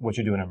like what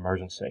you do in an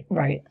emergency.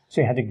 Right.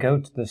 So you had to go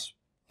to this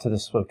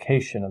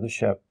location of the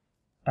ship.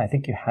 I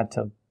think you had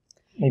to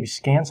maybe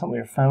scan something with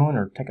your phone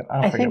or take a.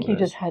 I think you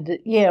just had to.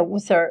 Yeah,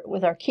 with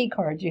our key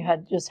cards, you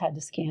just had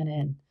to scan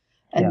in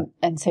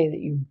and say that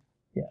you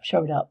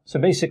showed up. So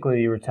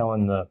basically, you were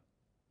telling the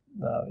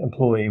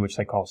employee, which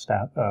they call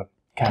staff,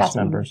 cast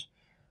members,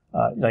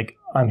 like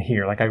I'm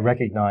here. Like I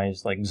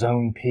recognize like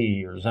Zone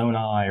P or Zone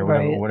I or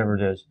whatever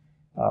it is.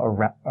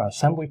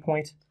 assembly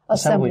point.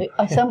 Assembly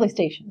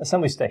station.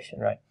 Assembly station,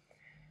 right.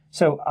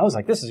 So I was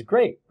like, this is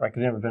great. Right, 'cause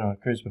I've never been on a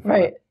cruise before.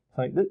 Right.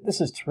 Like,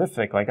 this is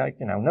terrific. Like,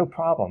 no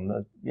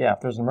problem. Yeah,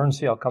 if there's an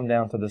emergency, I'll come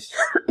down to this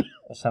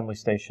assembly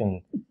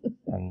station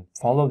and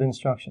follow the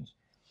instructions.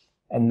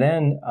 And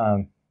then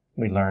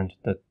we learned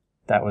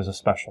that was a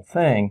special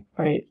thing.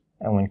 Right.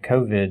 And when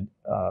COVID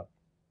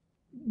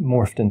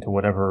morphed into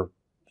whatever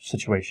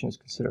situation is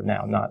considered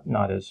now,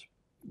 not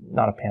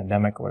a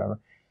pandemic or whatever,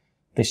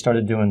 they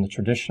started doing the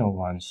traditional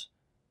ones,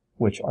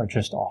 which are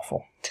just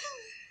awful.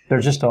 They're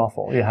just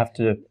awful. You have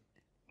to,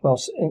 well,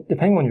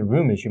 depending on your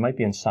room is, you might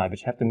be inside, but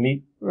you have to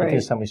meet at the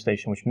assembly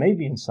station, which may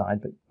be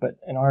inside, but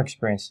in our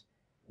experience,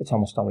 it's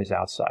almost always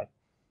outside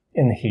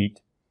in the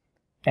heat.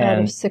 And out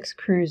of 6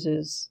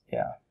 cruises,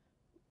 yeah,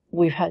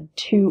 we've had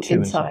two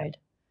inside.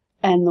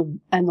 And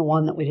the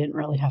one that we didn't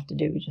really have to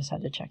do, we just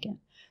had to check in.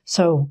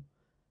 So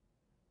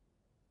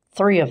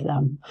 3 of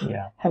them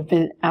have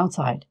been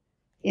outside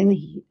in the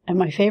heat. And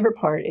my favorite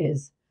part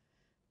is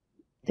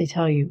they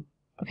tell you,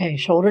 okay,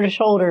 shoulder to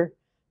shoulder,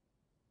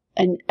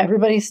 and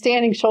everybody's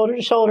standing shoulder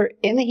to shoulder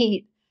in the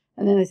heat.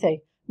 And then they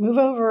say, move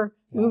over,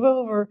 move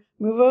over,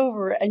 move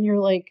over. And you're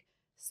like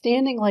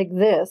standing like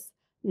this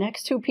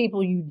next to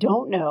people you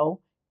don't know,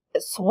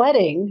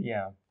 sweating.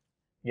 Yeah.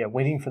 Yeah,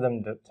 waiting for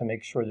them to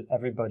make sure that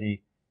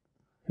everybody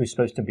who's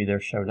supposed to be there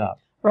showed up.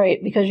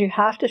 Right, because you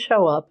have to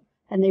show up,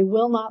 and they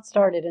will not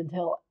start it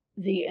until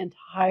the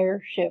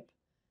entire ship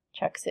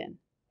checks in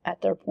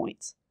at their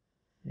points.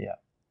 Yeah.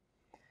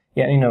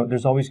 Yeah,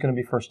 there's always going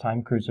to be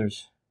first-time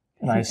cruisers.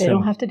 And I assume they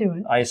don't have to do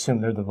it. I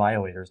assume they're the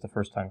violators, the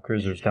first-time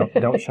cruisers.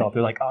 Don't show up.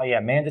 They're like, oh, yeah,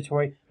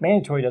 mandatory.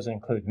 Mandatory doesn't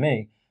include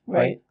me.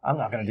 Right? I'm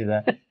not going to do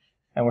that.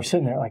 And we're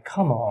sitting there like,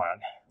 come on.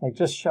 Like,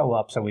 just show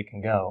up so we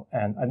can go.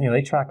 And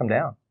they track them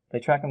down. They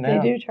track them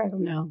down. They do track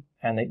them down.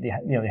 And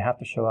they have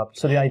to show up.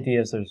 So the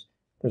idea is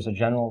there's a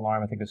general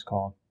alarm, I think it's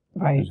called.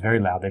 Right. It's very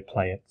loud. They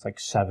play it. It's like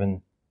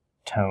 7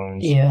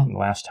 tones. Yeah. And the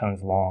last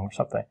tone's long or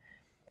something.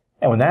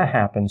 And when that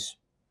happens,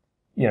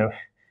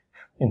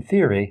 in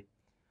theory,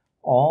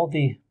 all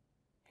the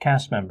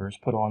cast members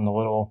put on the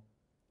little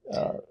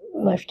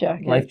life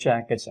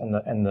jackets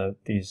and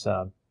these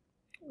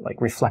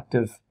like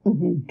reflective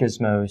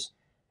gizmos,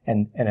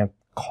 and in a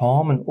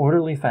calm and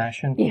orderly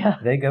fashion,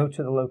 they go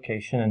to the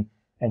location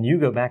and you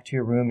go back to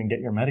your room and get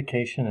your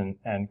medication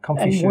and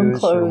comfy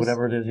shoes or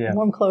whatever it is. Yeah.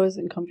 Warm clothes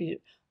and comfy.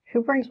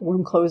 Who brings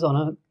warm clothes on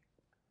a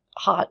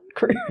hot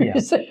cruise? Yeah.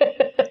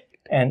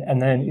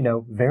 And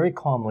then, very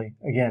calmly,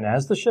 again,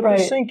 as the ship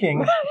is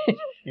sinking,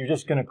 you're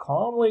just going to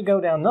calmly go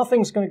down.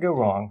 Nothing's going to go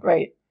wrong.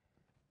 Right.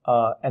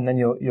 And then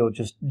you'll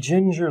just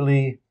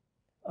gingerly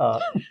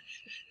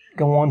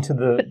go on to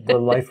the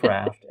life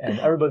raft, and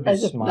everybody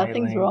will be smiling.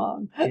 Nothing's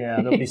wrong.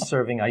 Yeah, they'll be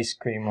serving ice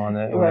cream on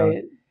it.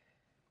 Right.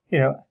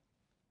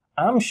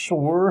 I'm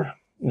sure,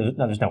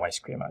 there's no ice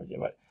cream out of it,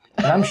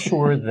 but I'm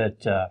sure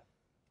that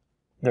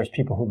there's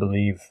people who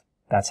believe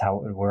that's how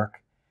it would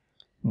work.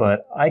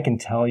 But I can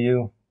tell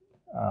you,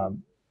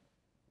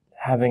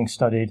 having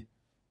studied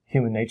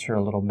human nature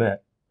a little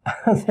bit,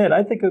 that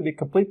I think it would be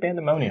complete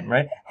pandemonium,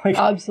 right? Like,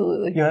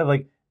 absolutely. You have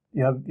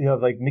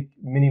like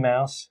Minnie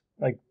Mouse,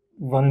 like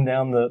running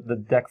down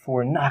the deck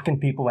floor, knocking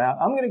people out.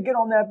 I'm going to get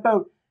on that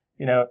boat.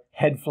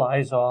 Head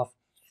flies off.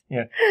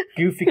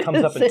 Goofy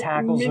comes up and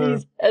tackles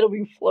Minnie's her. Head will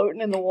be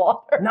floating in the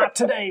water. Not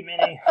today,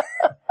 Minnie.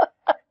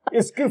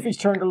 It's Goofy's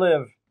turn to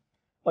live.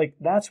 Like,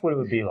 that's what it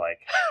would be like.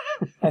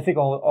 I think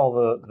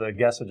all the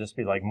guests would just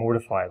be like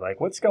mortified, like,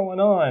 what's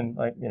going on?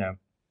 Like,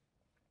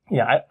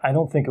 Yeah, I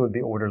don't think it would be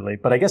orderly,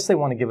 but I guess they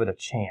want to give it a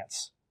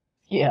chance.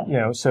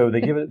 Yeah. So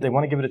they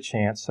want to give it a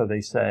chance. So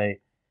they say,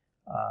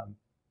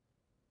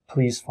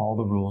 please follow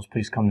the rules.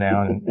 Please come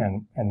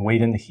down and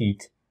wait in the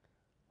heat.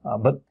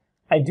 But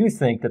I do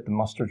think that the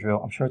muster drill,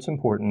 I'm sure it's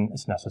important,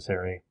 it's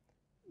necessary.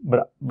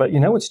 But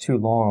it's too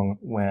long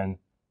when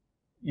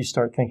you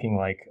start thinking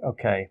like,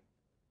 okay,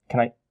 can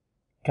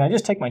I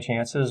just take my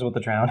chances with the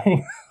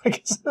drowning?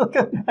 like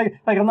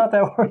I'm not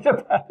that worried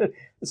about it.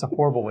 It's a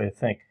horrible way to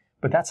think.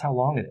 But that's how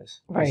long it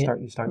is. Right.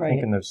 You start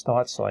thinking those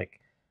thoughts like,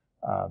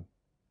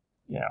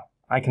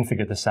 I can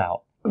figure this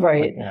out.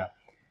 Right.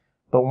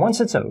 But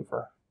once it's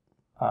over,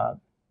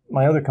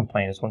 my other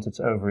complaint is once it's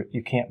over,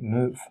 you can't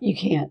move. You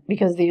can't,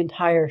 because the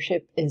entire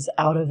ship is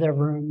out of their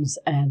rooms,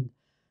 and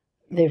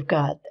they've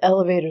got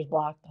elevators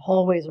blocked, the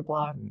hallways are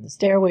blocked, the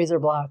stairways are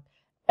blocked,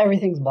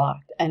 everything's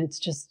blocked, and it's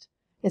just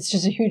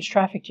a huge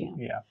traffic jam.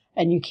 Yeah.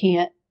 And you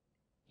can't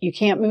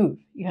move.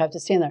 You have to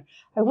stand there.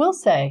 I will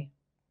say,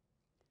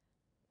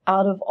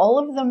 out of all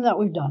of them that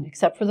we've done,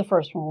 except for the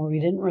first one where we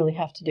didn't really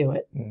have to do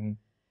it,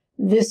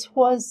 this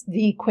was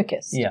the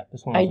quickest. Yeah,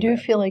 this one. I do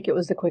feel like it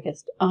was the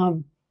quickest.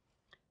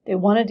 They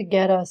wanted to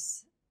get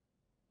us,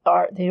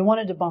 they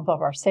wanted to bump up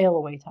our sail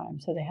away time,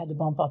 so they had to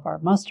bump up our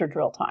muster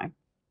drill time,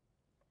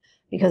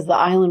 because the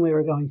island we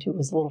were going to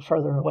was a little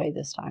further away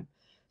this time.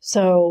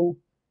 So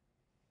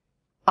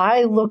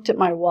I looked at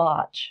my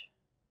watch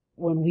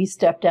when we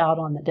stepped out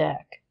on the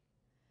deck,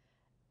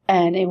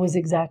 and it was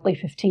exactly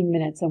 15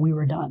 minutes and we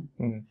were done.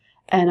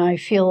 And I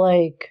feel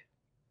like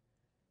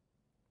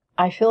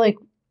I feel like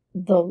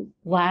the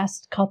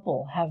last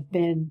couple have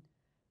been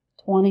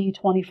 20,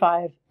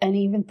 25, and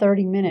even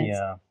 30 minutes.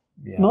 Yeah.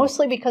 Yeah.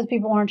 Mostly because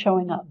people aren't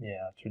showing up.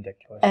 Yeah, it's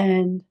ridiculous.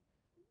 And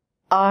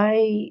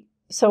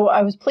so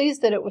I was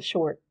pleased that it was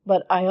short,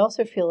 but I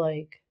also feel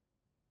like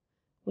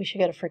we should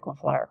get a frequent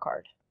flyer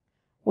card.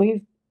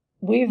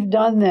 We've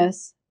done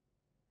this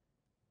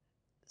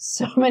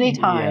so many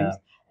times,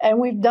 and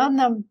we've done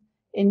them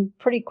in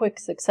pretty quick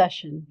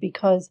succession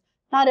because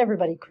not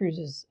everybody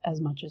cruises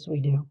as much as we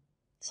do.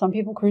 Some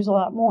people cruise a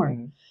lot more.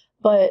 Mm-hmm.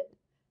 But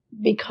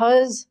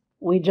because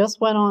we just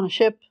went on a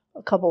ship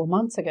a couple of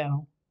months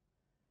ago,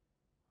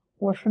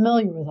 we're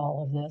familiar with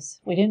all of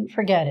this. We didn't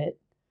forget it.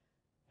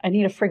 I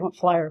need a frequent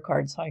flyer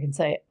card so I can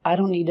say, I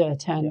don't need to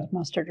attend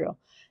muster drill.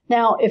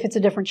 Now, if it's a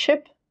different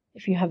ship,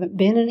 if you haven't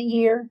been in a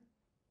year,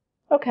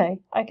 okay,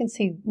 I can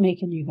see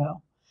making you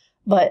go.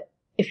 But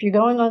if you're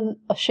going on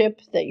a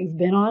ship that you've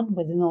been on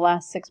within the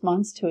last 6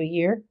 months to a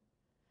year,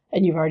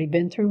 and you've already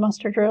been through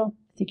muster drill,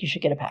 I think you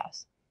should get a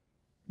pass.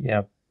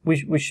 Yeah,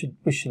 we should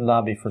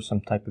lobby for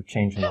some type of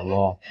change in the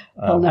law.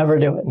 They'll never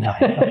do it. No.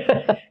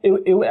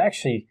 It would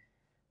actually,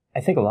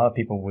 I think a lot of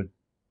people would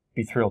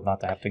be thrilled not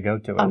to have to go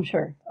to it. I'm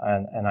sure.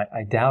 And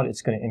I doubt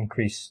it's going to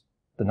increase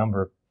the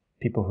number of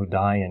people who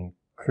die in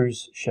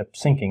cruise ship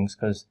sinkings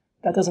because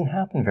that doesn't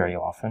happen very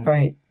often.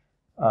 Right.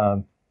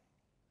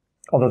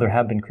 Although there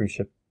have been cruise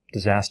ship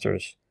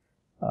disasters.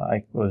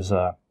 It was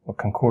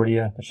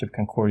Concordia, the ship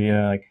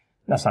Concordia. Like,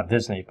 that's not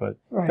Disney, but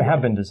there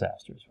have been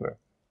disasters where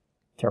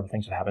terrible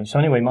things have happened. So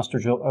anyway, muster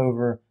drill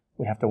over.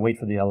 We have to wait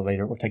for the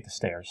elevator or take the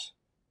stairs.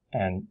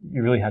 And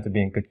you really have to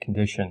be in good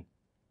condition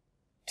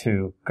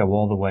to go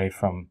all the way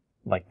from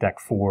like deck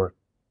 4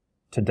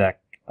 to deck,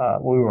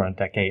 we were on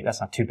deck 8.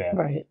 That's not too bad.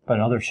 Right. But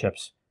in other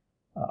ships,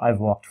 I've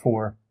walked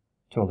 4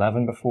 to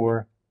 11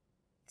 before,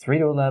 3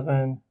 to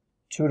 11,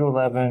 2 to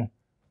 11,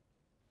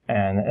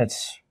 and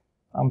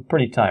I'm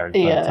pretty tired by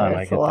the time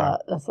I get there.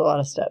 That's a lot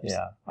of steps.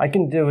 Yeah. I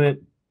can do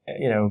it,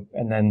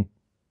 and then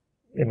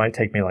it might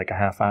take me like a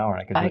half hour.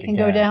 And I can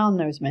go down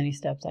those many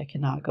steps. I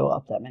cannot go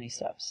up that many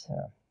steps.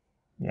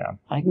 Yeah.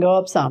 I can go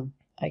up some.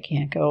 I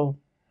can't go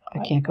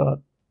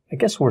up. I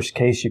guess worst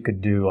case, you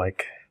could do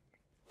like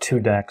 2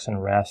 decks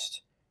and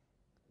rest,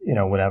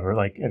 whatever.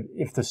 Like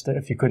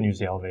if you couldn't use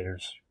the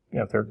elevators,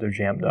 if they're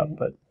jammed up,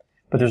 but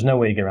there's no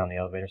way to get around the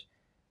elevators.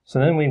 So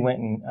then we went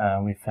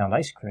and we found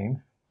ice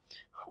cream.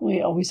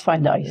 We always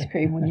find ice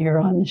cream when you're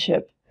on the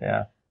ship.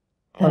 Yeah.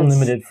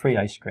 Unlimited free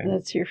ice cream.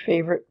 That's your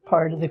favorite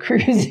part of the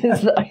cruise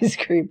is the ice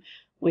cream.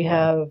 We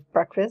have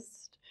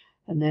breakfast,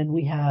 and then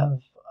we have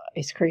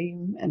ice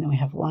cream, and then we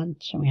have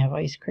lunch, and we have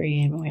ice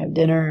cream, and we have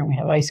dinner, and we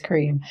have ice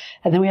cream.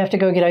 And then we have to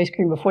go get ice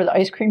cream before the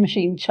ice cream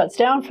machine shuts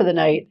down for the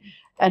night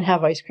and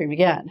have ice cream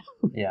again.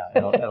 Yeah,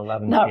 at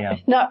 11 p.m.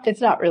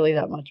 It's not really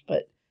that much,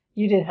 but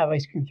you did have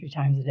ice cream 3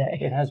 times a day.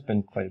 It has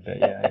been quite a bit,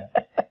 yeah.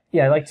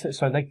 Yeah,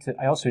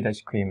 I also eat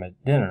ice cream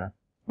at dinner.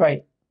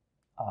 Right.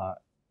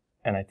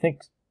 And I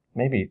think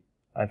maybe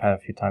I've had a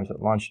few times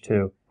at lunch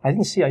too. I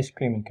didn't see ice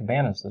cream in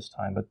cabanas this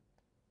time, but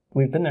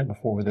we've been there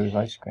before where there was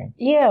ice cream.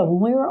 Yeah,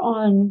 when we were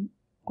on,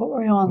 what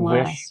were we on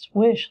last?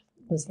 Wish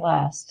was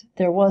last.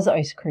 There was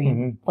ice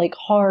cream, like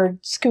hard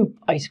scoop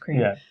ice cream.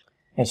 Yeah.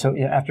 And so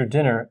after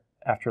dinner,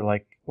 after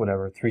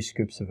 3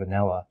 scoops of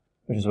vanilla,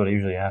 which is what I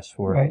usually ask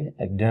for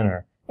at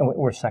dinner, and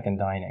we're second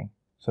dining,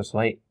 so it's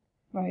late.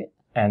 Right.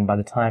 And by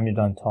the time you're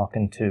done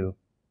talking to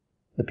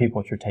the people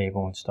at your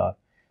table and stuff.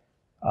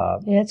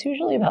 It's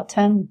usually about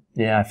 10.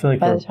 Yeah, I feel like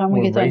by the time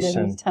we get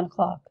done, it's 10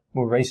 o'clock.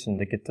 We're racing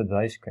to get to the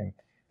ice cream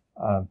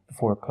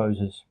before it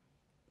closes.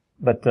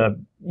 But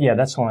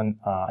that's on,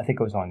 I think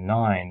it was on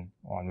 9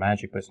 on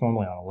Magic, but it's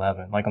normally on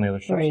 11, like on the other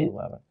ships at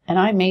 11. And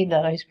I made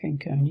that ice cream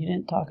cone. You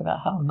didn't talk about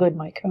how good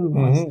my cone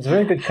was. It's a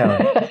very good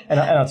cone. and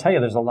I'll tell you,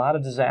 there's a lot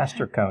of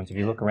disaster cones. If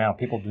you look around,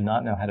 people do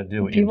not know how to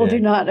do it. People do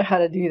not know how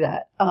to do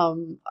that.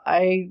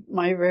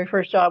 My very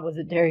first job was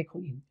at Dairy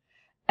Queen.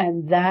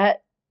 And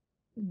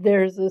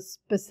there's a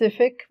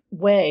specific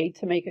way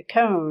to make a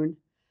cone,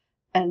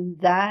 and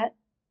that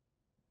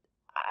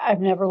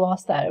I've never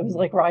lost that. It was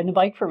like riding a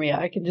bike for me.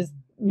 I could just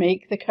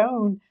make the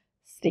cone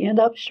stand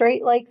up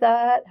straight like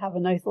that, have a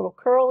nice little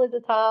curl at the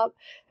top,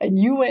 and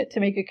you went to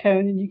make a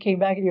cone and you came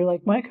back and you're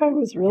like, my cone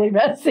was really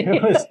messy.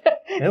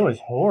 It was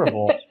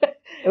horrible.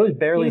 It was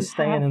barely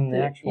staying in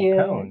the actual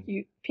cone.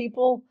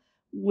 People,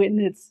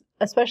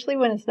 especially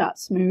when it's not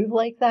smooth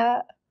like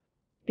that,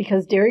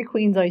 because Dairy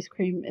Queen's ice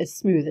cream is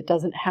smooth. It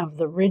doesn't have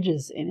the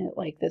ridges in it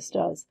like this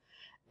does.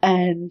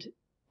 And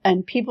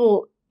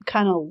people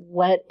kind of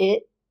let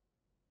it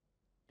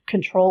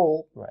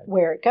control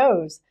where it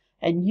goes,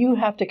 and you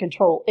have to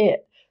control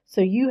it.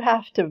 So you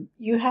have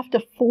to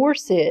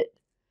force it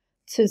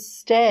to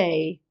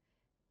stay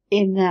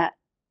in that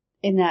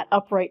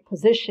upright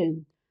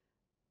position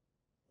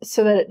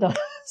so that it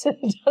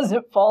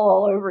doesn't fall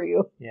all over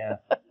you. Yeah.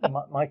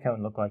 My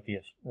cone looked like the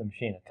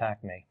machine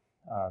attacked me.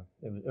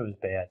 It was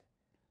bad.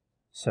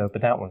 So,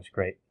 but that one's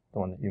great. The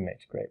one that you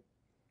made's great.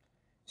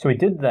 So we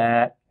did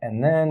that,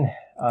 and then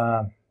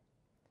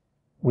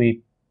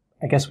we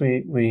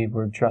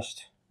were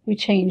just. We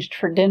changed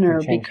for dinner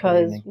We changed for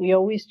because evening. we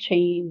always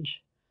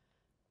change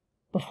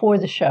before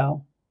the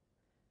show.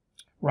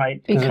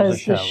 Right.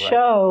 Because there's a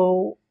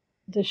show,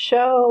 the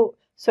show,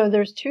 so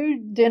there's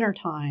 2 dinner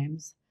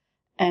times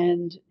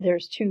and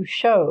there's 2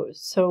 shows.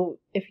 So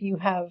if you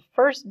have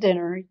first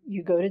dinner,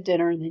 you go to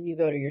dinner and then you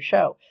go to your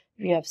show.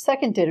 If you have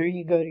second dinner,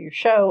 you go to your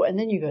show and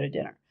then you go to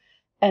dinner.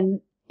 And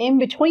in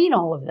between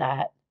all of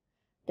that,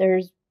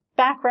 there's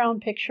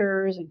background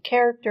pictures and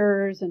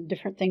characters and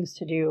different things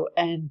to do.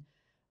 And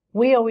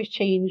we always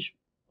change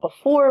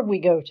before we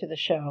go to the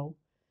show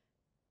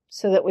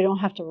so that we don't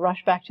have to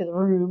rush back to the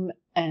room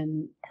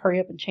and hurry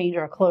up and change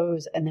our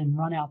clothes and then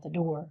run out the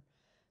door.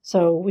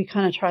 So we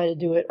kind of try to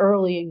do it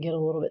early and get a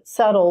little bit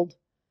settled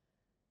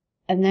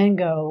and then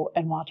go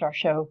and watch our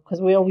show, because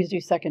we always do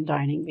second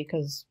dining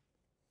because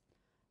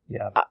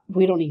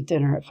we don't eat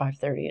dinner at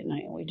 5:30 at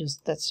night.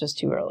 That's just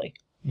too early.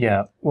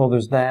 Yeah. Well,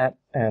 there's that.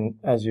 And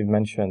as you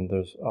mentioned,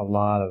 there's a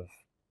lot of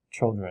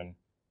children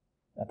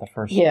at the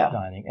first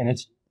dining, and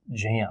it's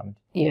jammed.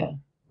 Yeah.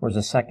 Whereas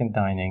the second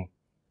dining,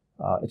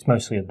 it's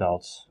mostly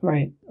adults.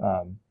 Right.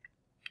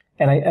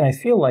 And I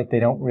feel like they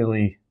don't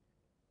really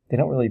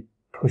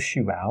push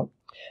you out.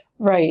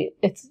 Right.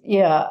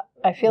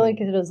 I feel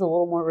like it is a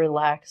little more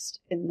relaxed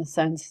in the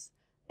sense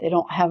they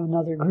don't have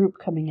another group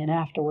coming in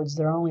afterwards.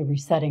 They're only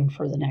resetting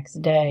for the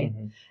next day.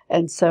 Mm-hmm.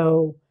 And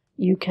so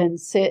you can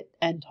sit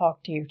and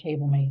talk to your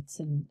table mates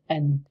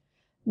and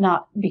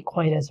not be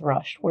quite as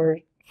rushed. Where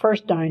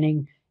first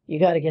dining, you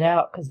got to get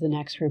out because the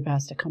next group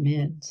has to come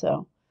in.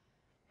 So.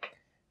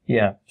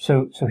 Yeah.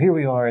 So here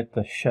we are at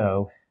the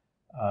show.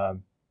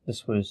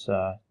 This was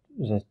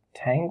it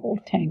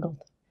Tangled?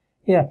 Tangled.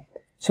 Yeah.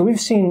 So we've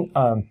seen,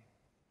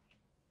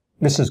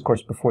 this is, of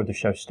course, before the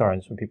show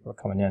started, so people are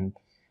coming in.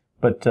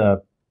 But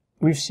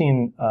we've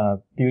seen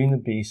Beauty and the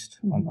Beast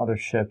on other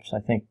ships, I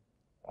think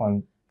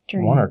on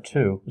Dream. 1 or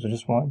 2. Was it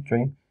just 1?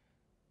 Dream?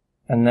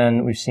 And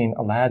then we've seen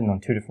Aladdin on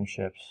 2 different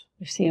ships.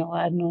 We've seen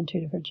Aladdin on 2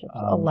 different ships.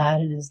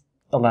 Aladdin is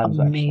Aladdin's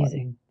amazing.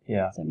 Excellent.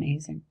 Yeah. It's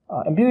amazing.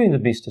 And Beauty and the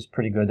Beast is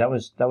pretty good. That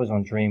was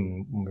on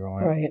Dream when we were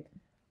on it.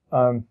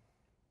 Right.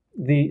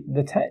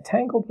 The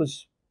Tangled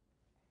was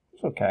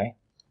okay.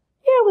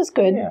 Yeah, it was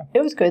good. Yeah.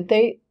 It was good.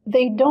 They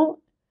don't,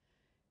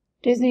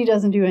 Disney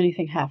doesn't do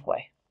anything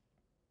halfway.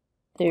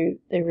 They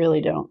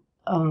really don't.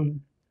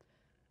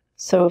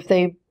 So if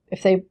they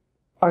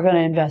are going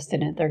to invest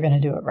in it, they're going to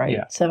do it right.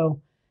 Yeah.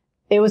 So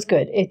it was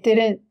good. It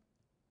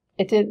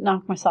didn't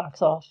knock my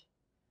socks off.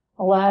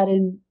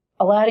 Aladdin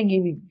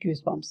gave me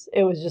goosebumps.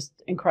 It was just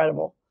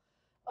incredible.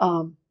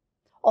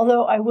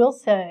 Although I will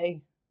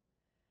say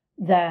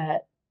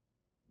that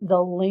the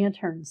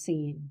lantern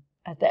scene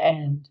at the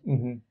end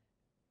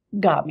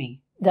got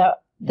me.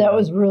 That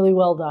was really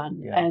well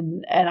done. Yeah.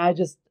 And I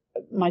just,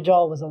 my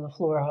jaw was on the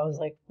floor. I was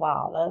like,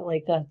 wow,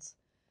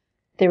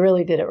 they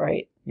really did it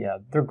right. Yeah,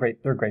 they're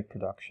great. They're great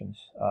productions.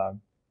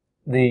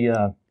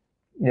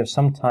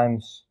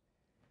 Sometimes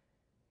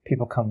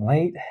people come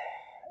late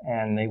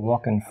and they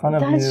walk in front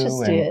of you. That's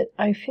just it.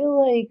 I feel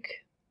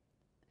like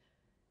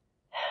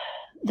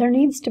there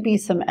needs to be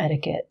some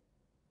etiquette.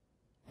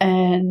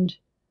 And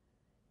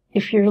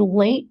if you're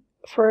late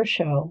for a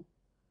show,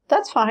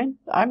 that's fine.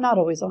 I'm not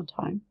always on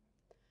time.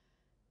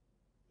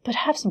 But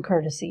have some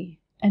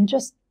courtesy and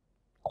just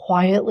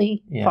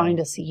quietly find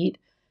a seat.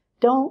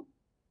 Don't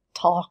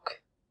talk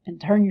and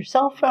turn your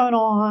cell phone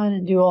on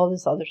and do all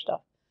this other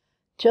stuff.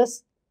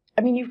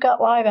 You've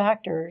got live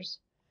actors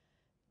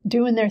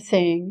doing their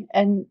thing,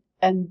 and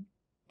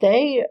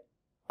they,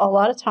 a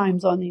lot of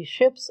times on these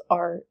ships,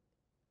 are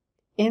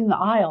in the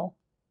aisle.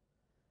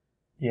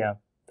 Yeah,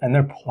 and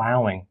they're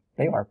plowing.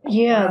 They are plowing.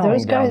 Yeah,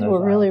 those guys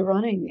were really aisles.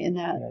 running in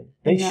that. Yeah.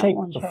 They shake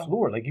one the show.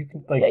 floor like you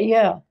can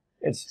Yeah.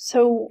 It's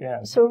so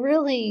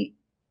really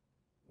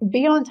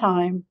be on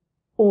time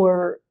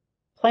or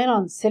plan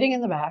on sitting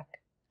in the back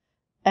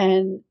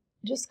and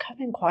just come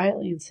in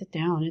quietly and sit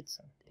down.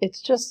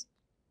 It's just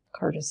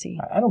courtesy.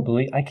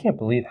 I can't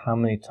believe how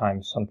many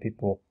times some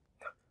people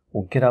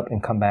will get up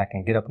and come back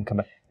and get up and come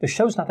back. The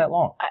show's not that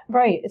long.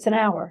 Right. It's an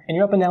hour. And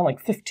you're up and down like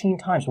 15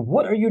 times.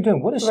 What are you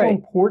doing? What is so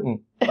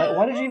important?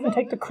 Why did you even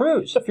take the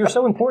cruise? If you're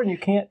so important, you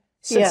can't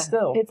sit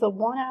still. It's a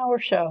 1-hour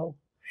show.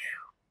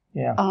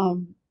 Yeah.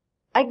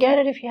 I get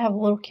it if you have a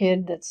little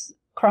kid that's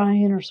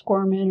crying or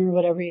squirming or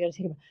whatever, you got to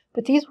think about.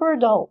 But these were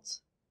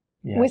adults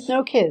with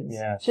no kids.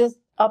 Yes. Just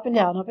up and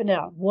down, up and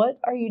down. What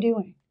are you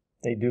doing?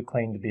 They do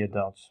claim to be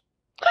adults.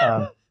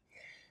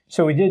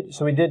 So we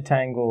did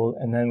Tangled,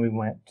 and then we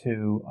went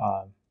to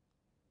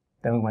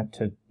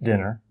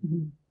dinner.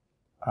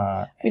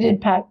 Mm-hmm. We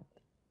did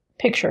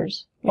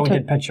pictures. We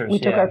did pictures. We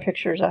took our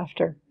pictures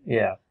after.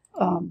 Yeah.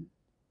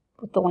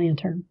 With the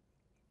lantern.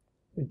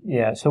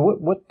 Yeah. So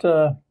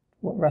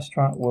what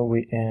restaurant were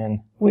we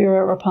in? We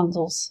were at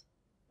Rapunzel's.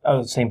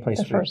 Oh, the same place.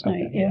 The first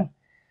night. Yeah.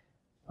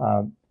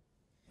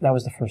 That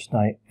was the first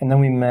night, and then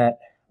we met.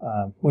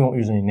 We won't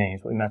use any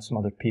names, but we met some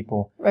other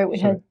people. Right, we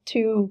had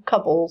 2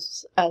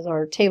 couples as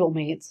our table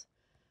mates.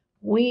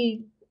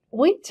 We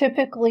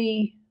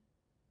typically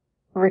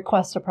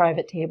request a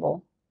private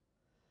table.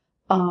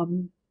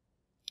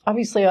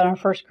 obviously on our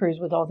first cruise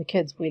with all the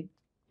kids,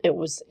 it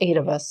was 8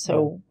 of us,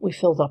 so we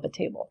filled up a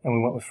table. And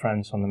we went with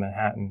friends on the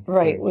Manhattan.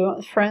 Right. cruise. We went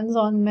with friends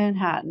on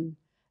Manhattan,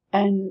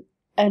 and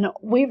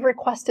we've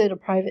requested a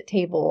private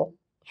table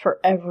for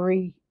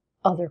every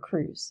other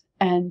cruise.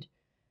 And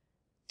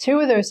 2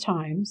 of those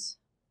times,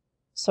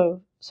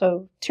 so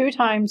 2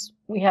 times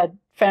we had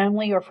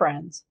family or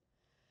friends.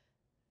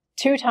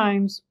 2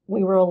 times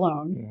we were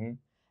alone. Mm-hmm.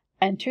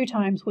 And 2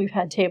 times we've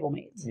had table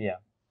mates. Yeah.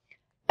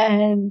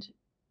 And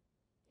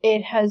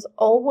it has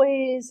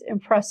always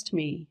impressed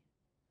me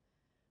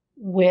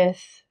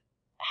with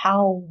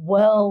how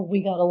well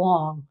we got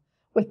along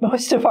with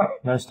most of our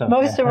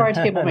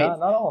table mates.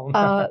 not all of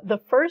them. The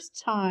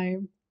first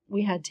time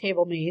we had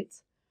table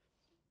mates,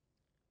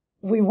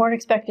 we weren't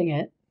expecting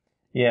it.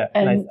 Yeah,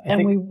 and I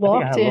think, we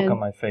walked I had a in. look on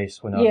my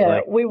face when I was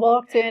like, we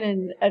walked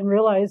in and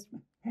realized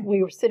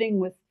we were sitting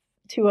with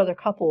 2 other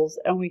couples,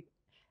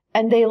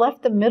 and they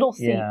left the middle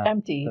seat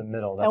empty. The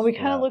middle. And we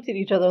kind of looked at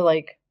each other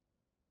like,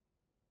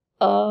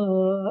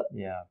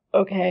 yeah,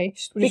 okay,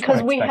 we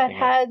because we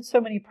had so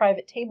many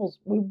private tables.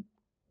 We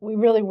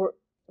really were.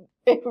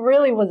 It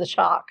really was a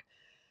shock.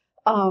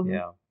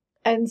 Yeah.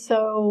 And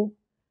so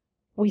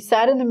we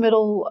sat in the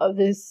middle of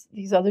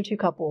these other 2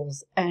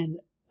 couples and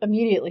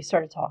immediately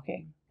started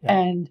talking. Yeah.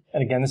 And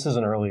again, this is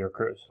an earlier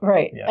cruise.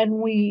 Right. Yeah. And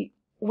we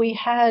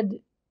had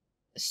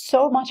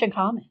so much in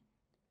common.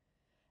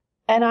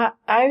 And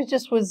I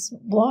just was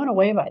blown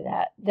away by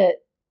that,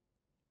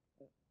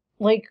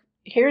 like,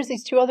 here's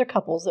these 2 other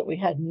couples that we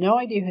had no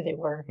idea who they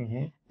were,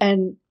 mm-hmm.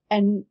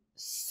 and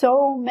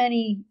so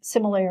many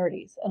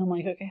similarities. And I'm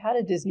like, okay, how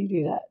did Disney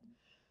do that?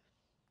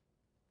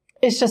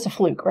 It's just a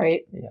fluke,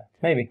 right? Yeah,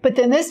 maybe. But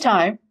then this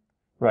time,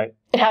 right,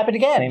 it happened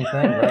again. Same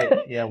thing,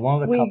 right? Yeah,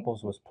 one of the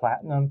couples was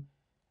platinum,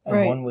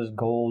 and one was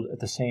gold at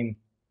the same.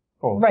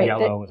 Oh, right.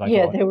 Yellow, as I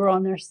call it. They were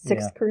on their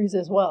 6th cruise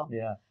as well.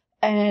 Yeah.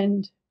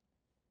 And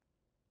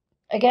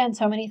again,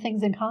 so many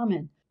things in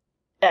common.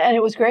 And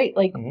it was great.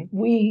 Like mm-hmm.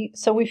 we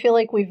feel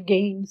like we've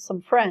gained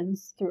some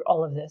friends through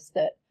all of this,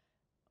 that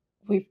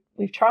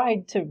we've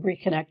tried to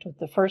reconnect with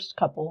the first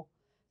couple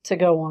to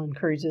go on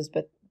cruises,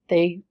 but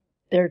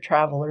they're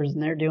travelers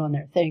and they're doing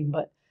their thing.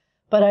 But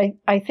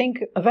I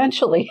think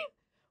eventually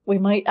we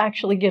might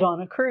actually get on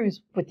a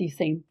cruise with these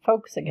same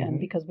folks again,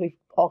 mm-hmm. because we've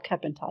all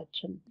kept in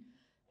touch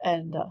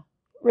and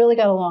really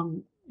got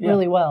along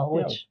really well,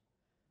 which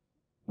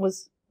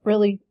was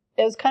really,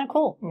 it was kind of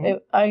cool. Mm-hmm.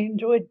 I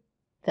enjoyed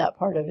that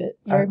part of it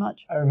very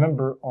much. I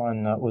remember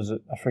on,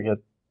 I forget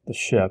the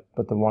ship,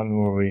 but the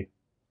one where we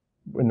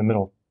were in the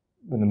middle.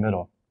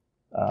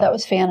 That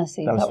was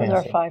Fantasy. That was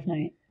our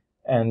 5-night.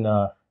 And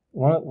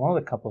one of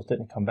the couples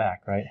didn't come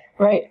back, right?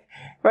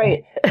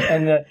 Right.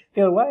 And the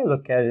way I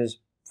look at it is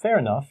fair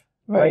enough,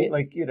 right?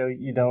 Like, you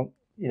don't,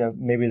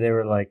 maybe they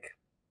were like,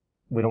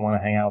 we don't want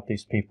to hang out with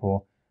these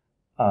people.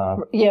 I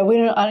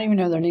don't even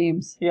know their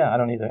names. Yeah, I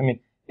don't either. I mean,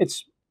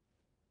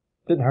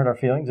 didn't hurt our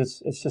feelings.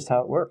 It's just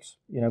how it works,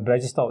 But I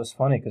just thought it was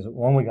funny because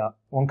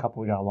one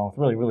couple we got along with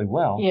really, really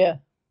well. Yeah.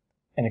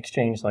 And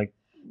exchanged like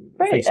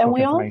right, Facebook and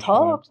we all information.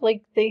 talked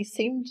like they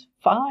seemed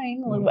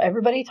fine. Mm-hmm.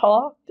 Everybody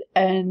talked,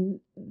 and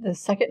the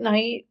second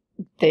night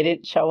they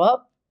didn't show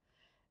up,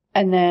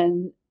 and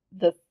then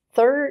the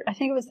third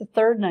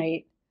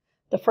night,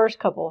 the first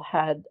couple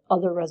had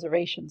other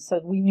reservations, so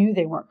we knew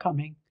they weren't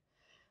coming.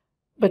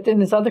 But then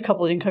this other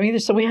couple didn't come either,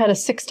 so we had a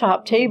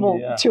 6-top table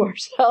to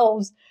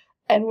ourselves.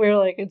 And we were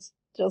like, it's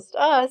just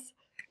us.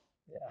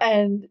 Yeah.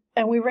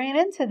 And we ran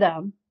into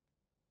them.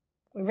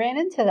 We ran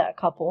into that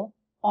couple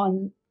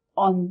on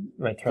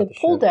the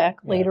pool deck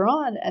later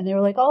on. And they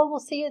were like, oh, we'll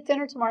see you at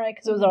dinner tomorrow night,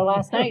 because it was our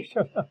last night.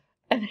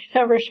 And they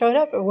never showed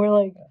up. And we're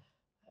like,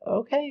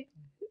 okay.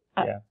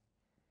 Yeah.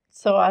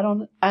 So I don't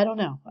know.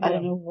 Yeah. I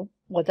don't know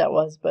what that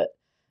was. But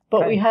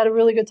we had a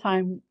really good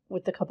time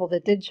with the couple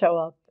that did show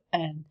up,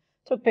 and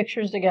took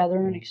pictures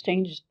together and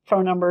exchanged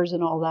phone numbers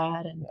and all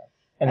that.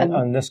 And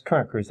on this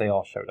current cruise, they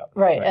all showed up.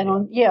 Right. And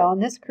on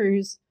this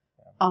cruise,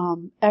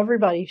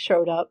 everybody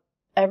showed up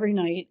every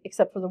night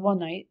except for the one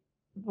night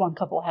one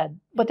couple had,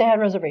 but they had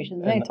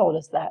reservations. And they told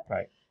us that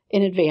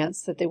in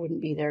advance that they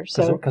wouldn't be there.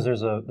 So because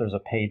there's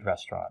a paid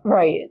restaurant.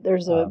 Right.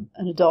 There's an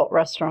adult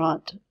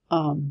restaurant.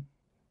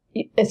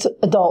 It's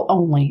adult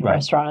only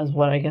restaurant is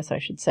what I guess I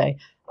should say.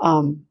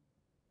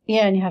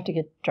 Yeah, and you have to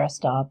get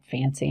dressed up,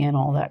 fancy, and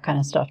all that kind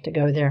of stuff to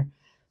go there.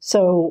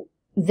 So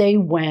they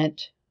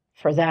went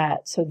for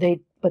that.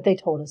 But they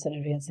told us in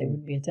advance they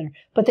wouldn't be at dinner.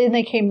 But then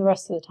they came the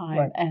rest of the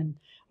time, and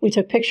we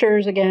took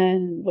pictures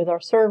again with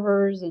our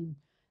servers, and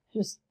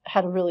just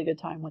had a really good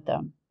time with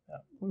them. Yeah.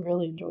 We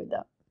really enjoyed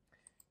that.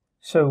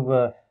 So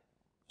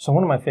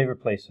one of my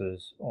favorite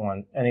places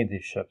on any of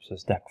these ships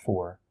is deck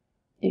 4.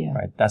 Yeah.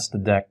 Right. That's the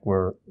deck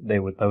where they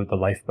would load the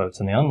lifeboats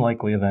in the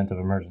unlikely event of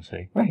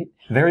emergency. Right.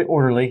 Very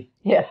orderly.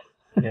 Yeah.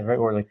 Yeah, very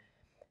orderly.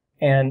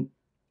 And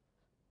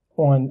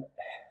on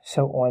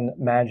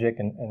Magic,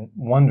 and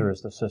Wonder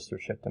is the sister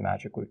ship to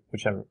Magic,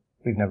 whichever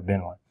we've never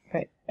been on.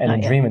 Right. And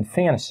in Dream and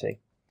Fantasy,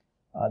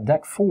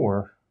 deck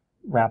 4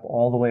 wrap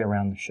all the way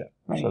around the ship.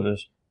 Right. So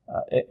there's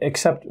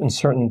except in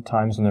certain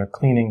times when they're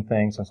cleaning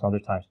things and some other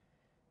times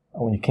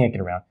when you can't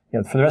get around.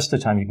 For the rest of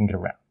the time, you can get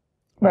around.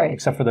 Right.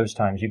 Except for those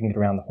times, you can get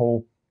around the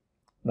whole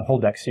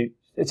deck. So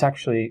it's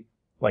actually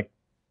like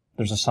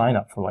there's a sign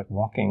up for like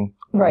walking,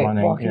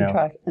 running. Walking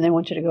track. And they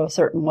want you to go a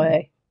certain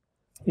way.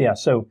 Yeah,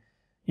 so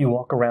you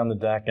walk around the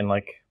deck and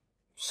like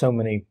so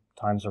many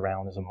times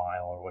around is a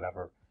mile or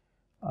whatever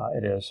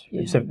it is.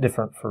 Yeah. It's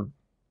different for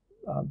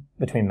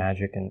between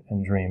Magic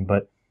and Dream.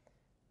 But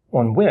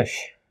on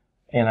Wish,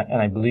 and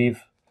I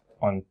believe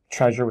on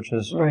Treasure, which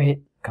is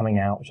coming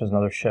out, which is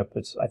another ship,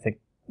 it's, I think,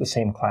 the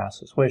same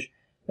class as Wish.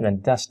 And then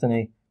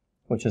Destiny,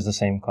 which is the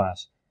same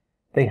class.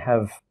 They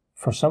have,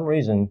 for some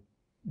reason,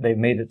 they've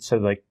made it so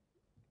like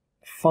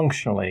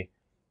functionally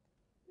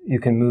you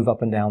can move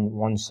up and down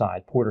one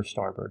side, port or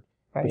starboard,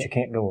 but you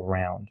can't go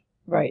around.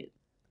 Right.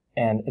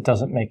 And it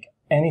doesn't make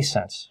any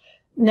sense.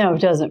 No,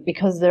 it doesn't,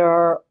 because there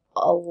are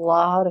a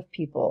lot of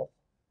people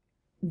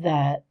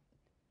that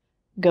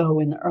go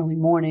in the early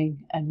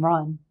morning and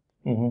run,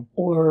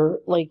 or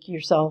like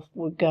yourself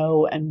would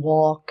go and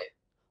walk.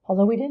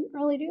 Although we didn't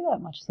really do that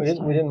much this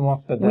time. We didn't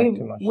walk the deck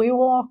too much. We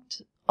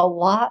walked a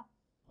lot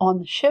on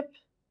the ship,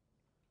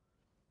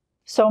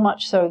 so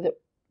much so that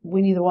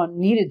we neither one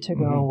needed to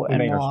go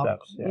and walk. Our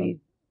steps,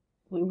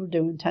 we were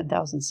doing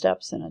 10,000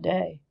 steps in a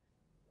day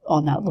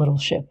on that little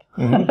ship.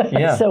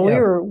 Yeah, so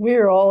we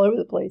were all over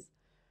the place.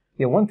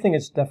 Yeah, one thing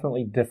that's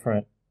definitely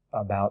different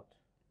about,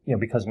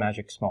 because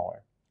Magic's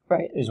smaller,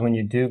 is when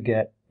you do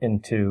get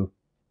into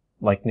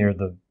like near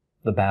the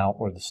bow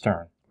or the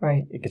stern.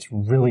 Right. It gets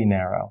really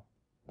narrow.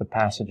 The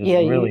passage is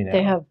really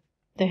narrow.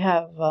 They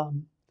have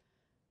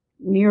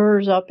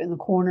mirrors up in the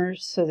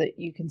corners so that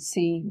you can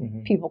see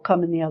people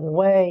coming the other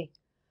way.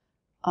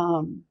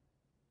 And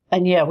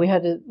yeah, we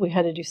had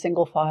to do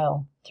single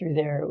file through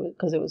there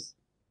because it was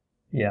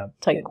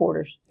tight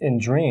quarters. In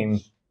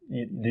Dream,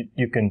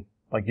 you can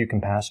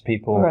pass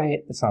people.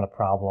 Right. It's not a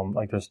problem.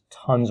 Like there's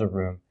tons of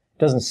room. It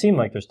doesn't seem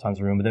like there's tons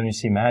of room, but then when you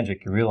see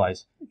Magic, you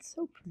realize it's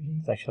so pretty.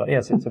 It's actually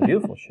it's a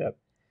beautiful ship,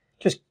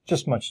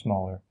 just much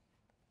smaller.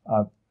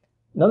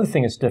 Another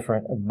thing that's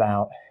different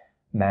about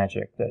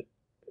Magic that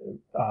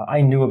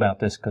I knew about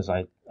this because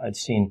I'd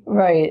seen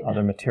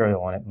other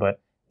material on it,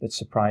 but it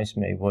surprised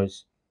me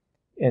was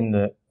at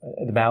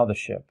the bow of the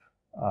ship.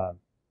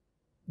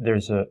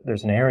 There's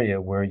an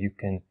area where you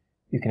can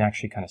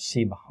actually kind of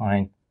see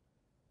behind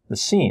the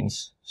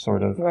scenes,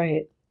 sort of,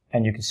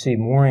 and you can see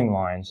mooring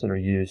lines that are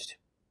used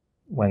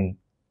when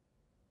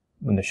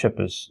the ship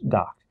is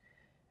docked.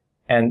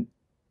 And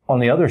on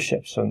the other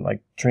ships, so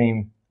like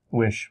Dream,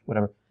 Wish,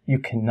 whatever, you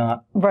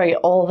cannot. Right,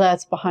 all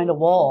that's behind a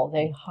wall.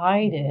 They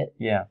hide it.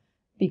 Yeah.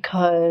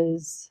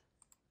 Because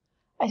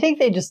I think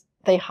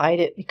they hide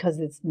it because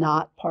it's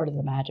not part of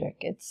the magic.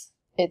 It's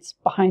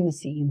behind the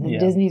scenes. And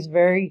Disney's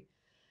very,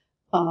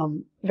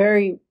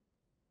 very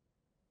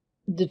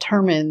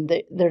determined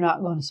that they're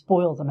not going to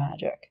spoil the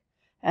magic.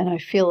 And I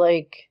feel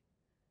like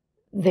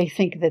they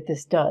think that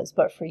this does.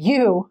 But for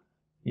you,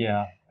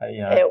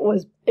 it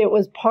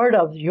was part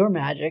of your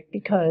magic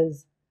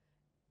because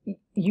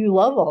you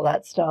love all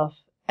that stuff.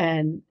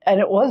 And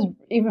it was,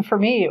 even for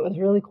me, it was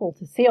really cool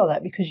to see all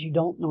that because you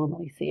don't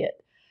normally see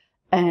it.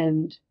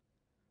 And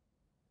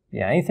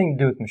anything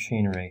to do with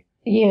machinery.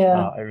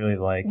 I really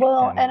like.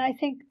 Well, and I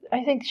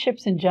think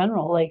ships in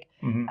general, like,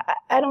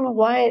 I don't know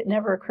why it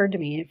never occurred to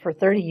me for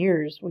 30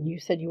 years when you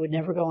said you would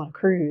never go on a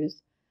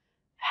cruise,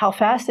 how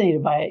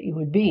fascinated by it you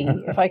would be.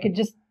 If I could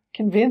just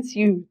convince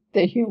you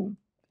that you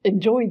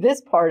enjoy this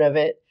part of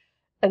it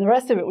and the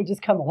rest of it would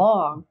just come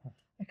along,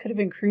 I could have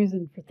been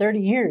cruising for 30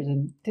 years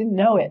and didn't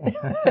know it.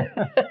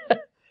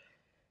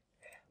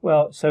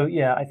 Well, so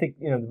I think,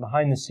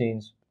 behind the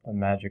scenes on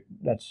Magic,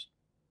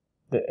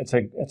 it's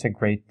a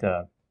great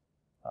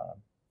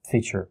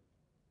feature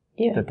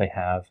that they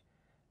have.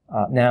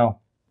 Now,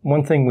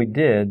 one thing we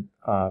did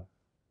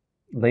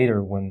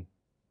later when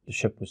the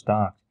ship was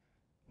docked,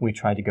 we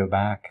tried to go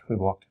back. We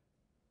walked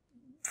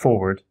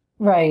forward,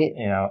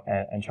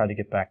 and tried to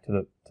get back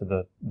to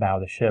the bow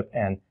of the ship,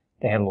 and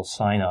they had a little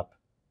sign up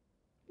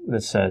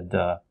that said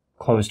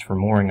closed for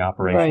mooring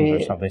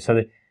operations or something, so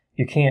that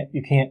you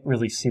can't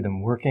really see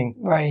them working.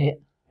 Right.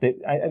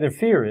 Their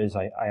fear is,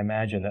 I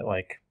imagine, that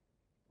like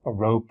a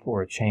rope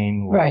or a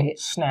chain will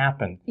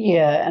snap and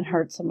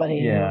hurt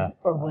somebody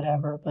or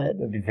whatever. But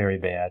that'd be very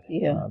bad.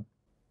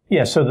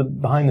 So the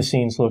behind the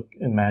scenes look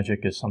in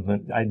Magic is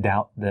something I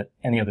doubt that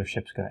any other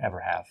ship's going to ever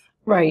have.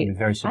 Right. I'd be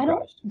very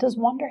surprised. Does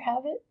Wonder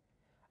have it?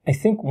 I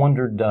think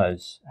Wonder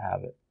does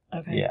have it.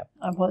 Okay. Yeah.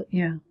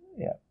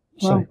 Yeah.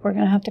 Well, we're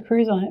going to have to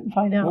cruise on it and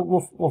find out.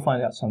 We'll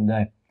find out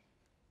someday.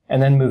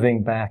 And then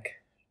moving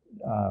back,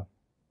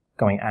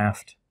 going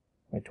aft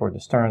toward the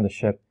stern of the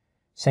ship,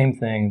 same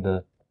thing,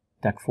 the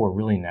Deck 4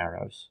 really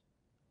narrows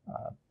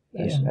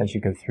as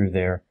you go through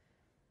there.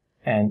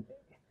 And,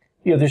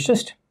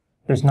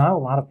 there's not a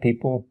lot of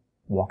people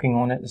walking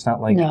on it. It's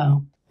not like...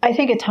 No. I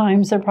think at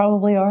times there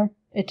probably are.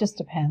 It just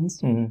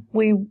depends.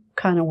 We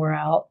kind of were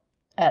out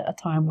at a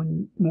time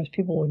when most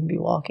people wouldn't be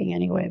walking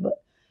anyway,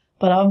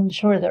 but I'm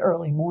sure the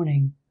early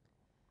morning,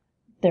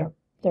 there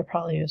there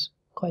probably is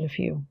quite a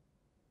few.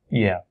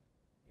 Yeah.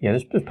 Yeah,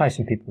 there's probably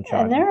some people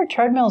driving. And there are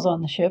treadmills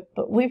on the ship,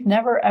 but we've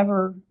never,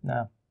 ever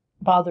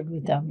bothered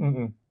with them.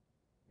 Mm-mm.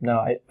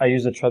 No, I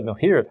use a treadmill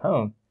here at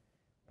home,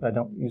 but I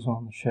don't use one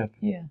on the ship.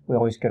 Yeah. We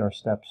always get our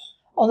steps.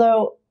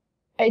 Although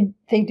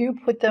they do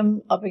put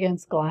them up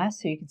against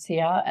glass so you can see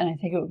out, and I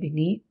think it would be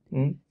neat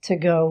to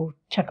go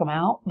check them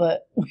out,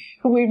 but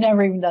we've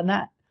never even done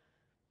that.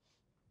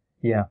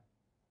 Yeah.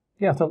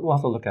 Yeah, we'll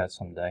have to look at it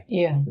someday.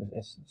 Yeah.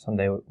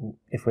 Someday,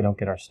 if we don't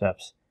get our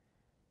steps,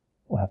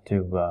 we'll have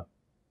to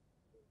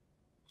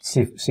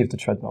see if the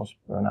treadmills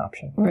are an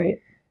option. Right.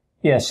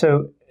 Yeah,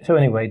 so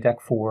anyway, Deck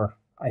 4,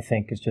 I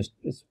think,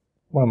 it's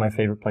one of my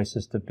favorite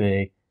places to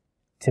be.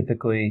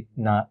 Typically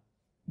not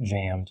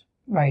jammed.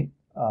 Right.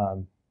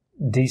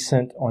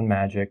 Decent on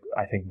Magic,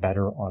 I think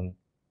better on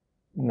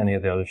many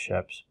of the other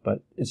ships,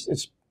 but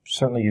it's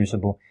certainly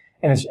usable.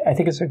 And I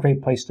think it's a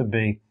great place to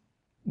be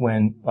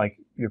when, like,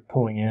 you're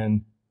pulling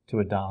in to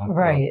a dock,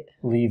 right,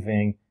 or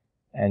leaving,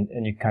 and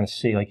you kind of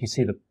see, like, you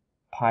see the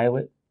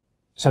pilot.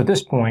 So at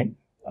this point,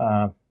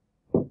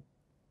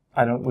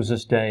 was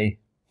this day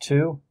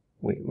 2?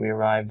 We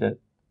arrived at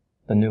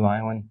the new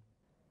island.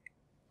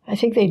 I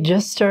think they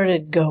just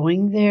started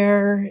going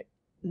there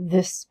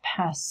this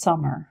past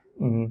summer.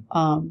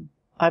 Mm-hmm.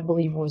 I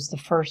believe it was the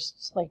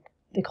first, like,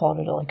 they called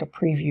it a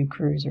preview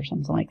cruise or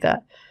something like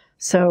that.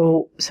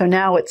 So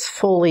now it's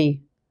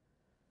fully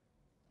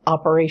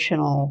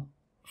operational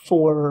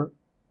for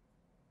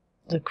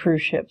the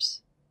cruise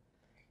ships.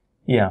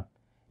 Yeah.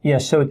 Yeah.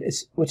 So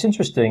what's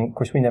interesting, of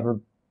course, we'd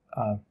never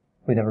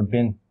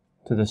been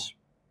to this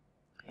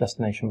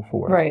destination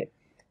before. Right.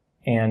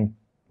 And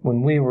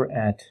when we were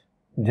at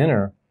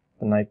dinner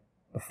the night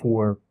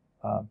before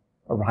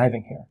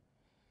arriving here,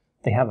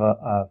 they have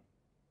a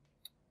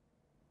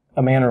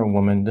man or a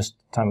woman, this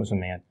time it was a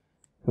man,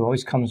 who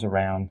always comes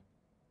around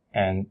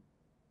and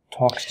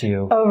talks to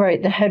you. Oh,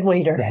 right, the head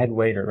waiter. The head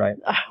waiter, right.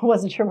 I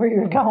wasn't sure where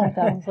you were going with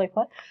that. I was like,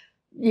 what?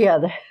 Yeah,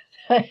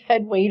 the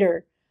head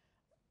waiter.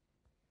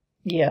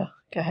 Yeah,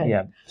 go ahead.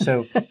 Yeah,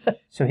 so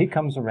he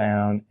comes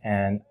around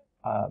and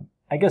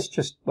I guess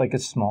just like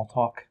it's small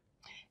talk.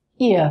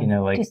 Yeah. You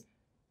know, like,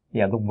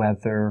 the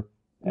weather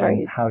and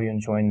right, how you're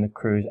enjoying the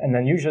cruise. And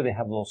then usually they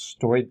have a little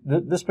story.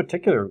 This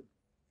particular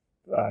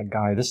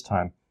guy this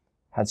time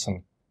had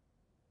some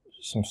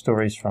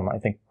stories from, I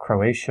think,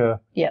 Croatia.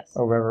 Yes.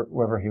 Or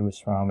wherever he was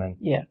from. And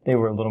yeah, they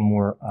were a little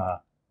more,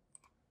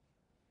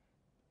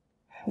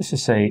 let's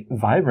just say,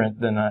 vibrant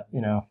than,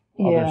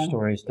 other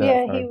stories that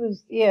I've heard. He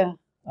was, yeah.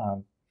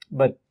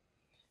 But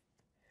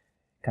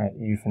kind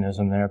of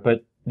euphemism there.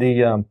 But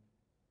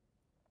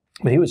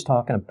but he was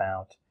talking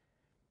about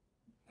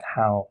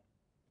how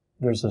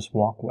there's this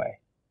walkway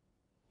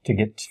to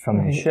get from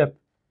right, the ship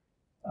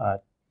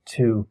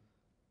to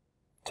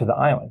the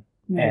island.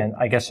 Right. And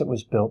I guess it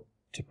was built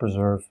to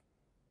preserve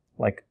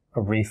like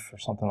a reef or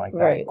something like that,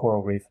 right,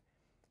 coral reef,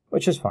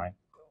 which is fine.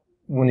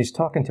 When he's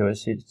talking to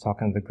us, he's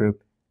talking to the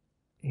group,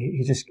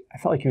 I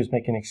felt like he was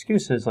making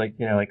excuses, like,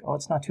 oh,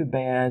 it's not too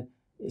bad.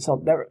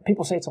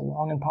 People say it's a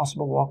long,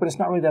 impossible walk, but it's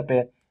not really that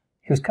bad.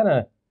 He was kind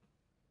of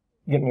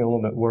getting me a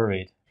little bit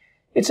worried.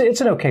 It's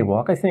an okay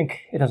walk. I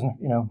think it doesn't,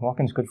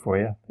 walking's good for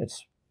you.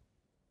 It's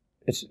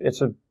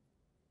a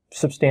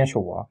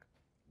substantial walk,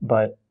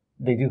 but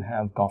they do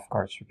have golf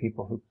carts for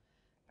people who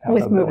have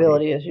with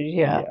mobility issues.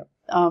 Yeah.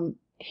 Yeah.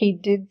 He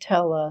did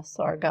tell us,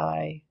 our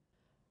guy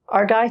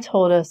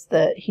told us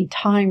that he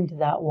timed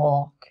that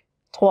walk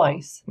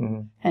twice,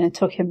 mm-hmm, and it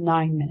took him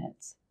 9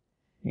 minutes.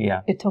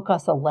 Yeah. It took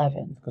us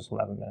 11. It took us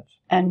 11 minutes.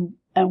 And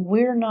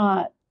we're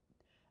not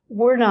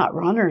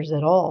runners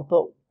at all,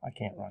 but I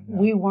can't run. No.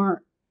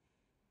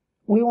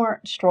 We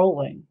weren't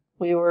strolling.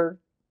 We were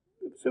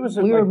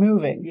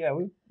moving. Yeah,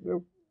 we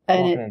were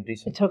and walking at a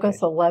decent it took pace.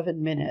 us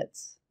 11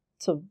 minutes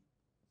to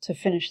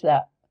finish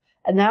that.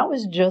 And that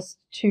was just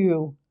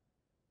to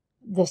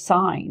the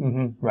sign,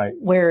 mm-hmm, right,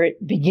 where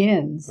it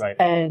begins. Right.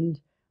 And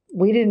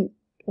we didn't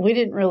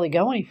really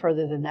go any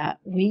further than that.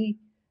 We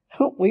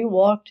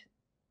walked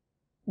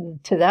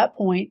to that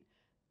point,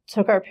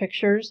 took our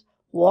pictures,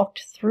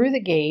 walked through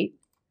the gate,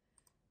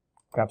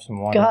 grabbed some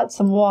water, got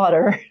some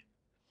water,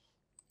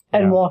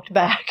 and walked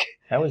back.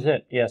 That was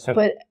it. Yeah. So,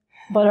 but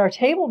our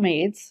table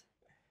mates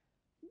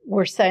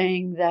were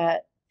saying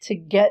that to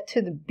get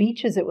to the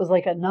beaches, it was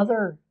like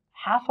another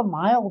half a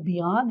mile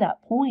beyond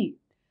that point.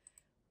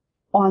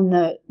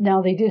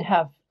 Now they did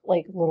have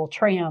like a little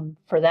tram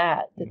for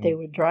that mm-hmm, they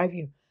would drive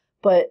you,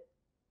 but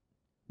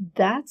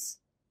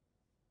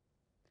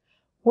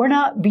we're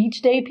not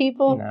beach day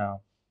people.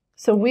 No.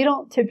 So we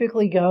don't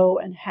typically go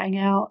and hang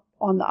out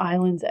on the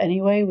islands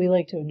anyway. We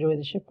like to enjoy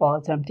the ship while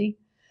it's empty.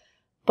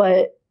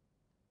 But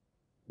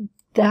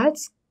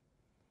that's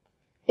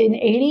in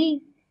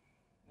 88,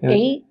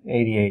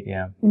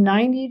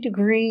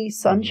 90-degree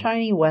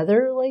sunshiny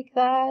weather like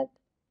that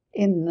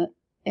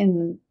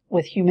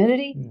with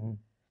humidity. Mm-hmm.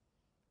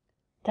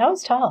 That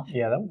was tough.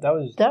 Yeah, that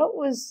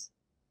was.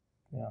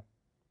 Yeah.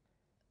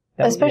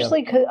 That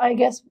Especially because I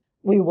guess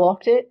we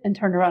walked it and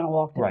turned around and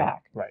walked it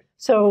back. Right.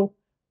 So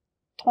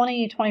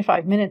 20,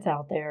 25 minutes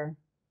out there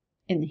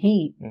in the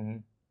heat,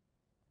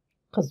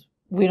 because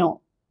we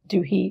don't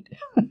do heat,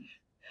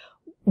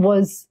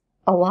 was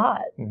a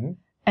lot.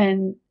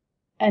 And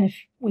if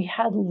we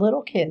had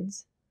little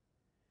kids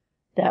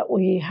that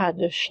we had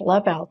to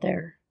schlep out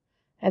there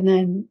and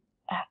then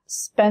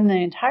spend the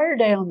entire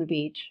day on the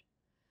beach,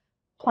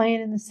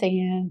 playing in the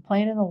sand,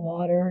 playing in the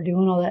water,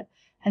 doing all that,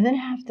 and then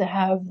have to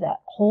have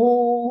that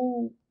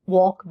whole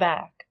walk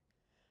back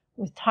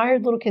with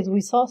tired little kids.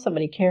 We saw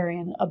somebody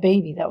carrying a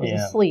baby that was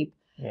asleep.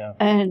 Yeah.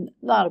 And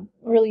not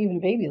really even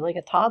a baby, like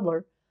a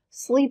toddler,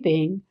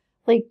 sleeping.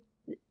 Like,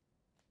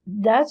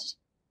 that's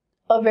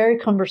a very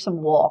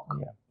cumbersome walk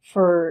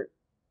for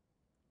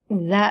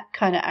that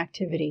kind of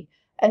activity.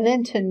 And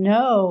then to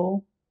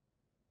know,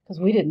 because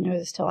we didn't know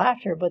this till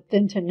after, but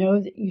then to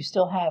know that you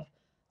still have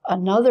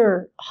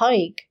another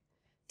hike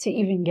to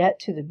even get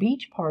to the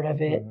beach part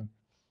of it.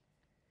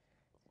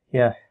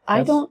 Yeah.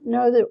 I don't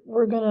know that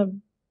we're going to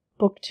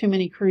book too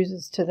many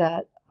cruises to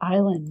that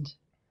island.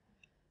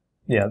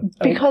 Yeah.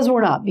 Because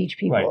we're not beach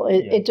people.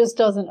 Right, it just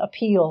doesn't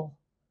appeal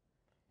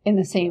in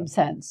the same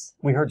sense.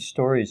 We heard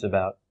stories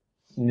about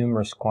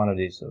numerous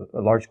quantities, a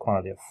large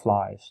quantity of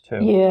flies too.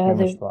 Yeah,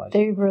 flies.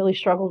 They really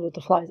struggled with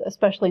the flies,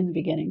 especially in the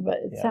beginning. But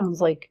it sounds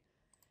like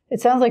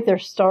they're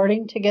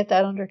starting to get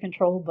that under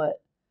control,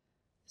 but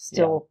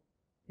still,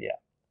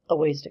 a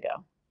ways to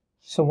go.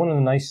 So one of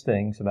the nice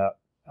things about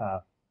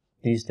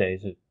these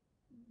days,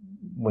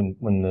 when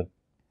the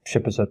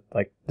ship is at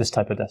like this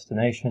type of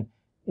destination,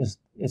 is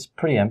it's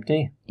pretty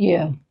empty.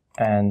 Yeah.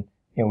 And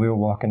we were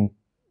walking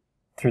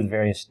through the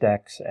various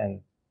decks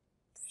and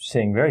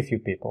seeing very few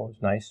people. It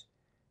was nice.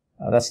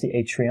 That's the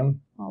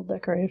atrium. All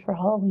decorated for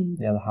Halloween.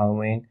 Yeah, the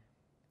Halloween.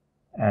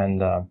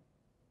 And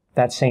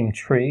that same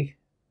tree,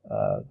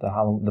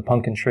 the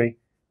pumpkin tree,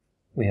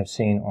 we have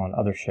seen on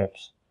other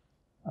ships.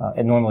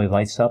 It normally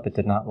lights up. It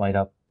did not light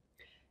up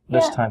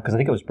this time because I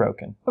think it was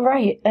broken.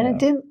 Right. And it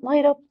didn't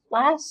light up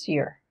last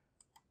year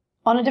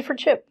on a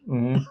different ship.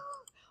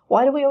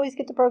 Why do we always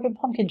get the broken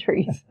pumpkin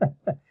trees?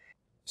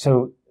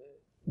 So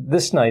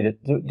this night,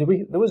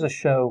 there was a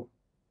show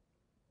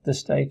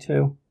this day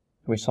too.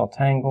 We saw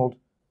Tangled.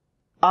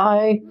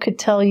 I could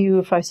tell you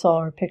if I saw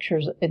our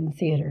pictures in the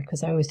theater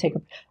because I always take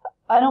them.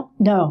 I don't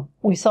know.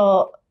 We did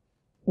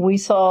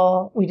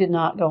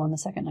not go on the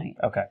second night.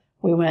 Okay.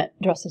 We went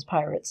dressed as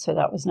pirates, so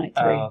that was night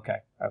 3. Oh, okay.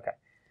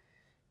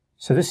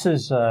 So this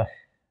is,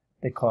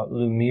 they call it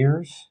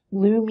Lumieres.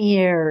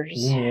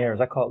 Lumieres.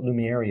 I call it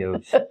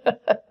Lumierarios.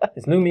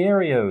 It's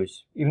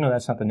Lumierarios, even though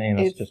that's not the name.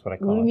 That's just what I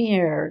call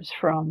Lumieres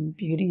from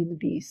Beauty and the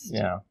Beast.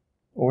 Yeah,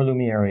 or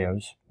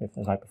Lumierarios,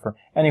 as I prefer.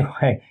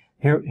 Anyway,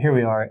 here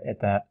we are at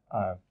that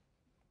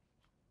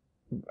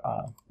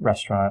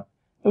restaurant.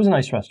 It was a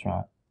nice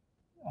restaurant.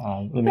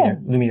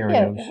 Lumierarios.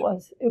 Yeah, it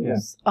was. It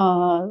was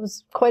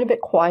quite a bit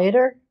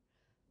quieter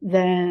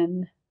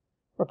than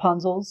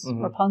Rapunzel's.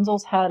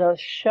 Rapunzel's had a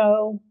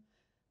show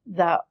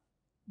that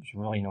it was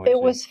really noisy. It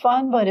was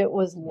fun, but it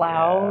was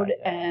loud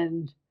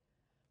and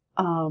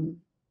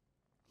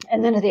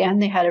then at the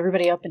end they had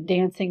everybody up and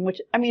dancing,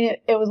 which I mean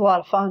it was a lot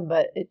of fun,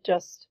 but it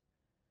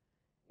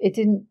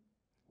didn't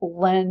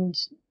lend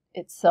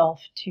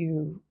itself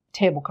to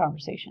table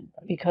conversation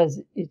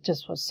because it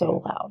just was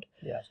so loud.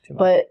 Yeah, it's too much.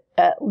 But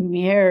at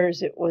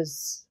Lumiere's it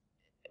was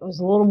a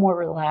little more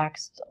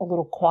relaxed, a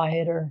little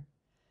quieter,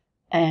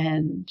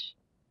 and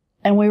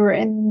we were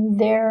in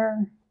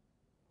there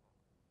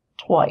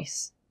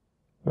twice.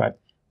 Right.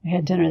 We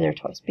had dinner there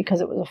twice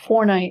because it was a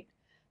 4-night.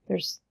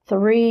 There's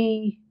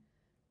 3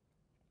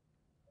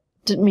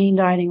 main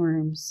dining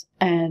rooms,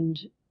 and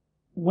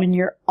when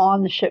you're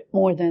on the ship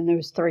more than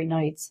those 3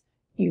 nights,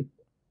 you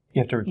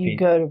have to repeat.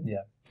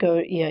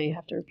 You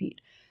have to repeat.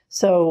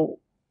 So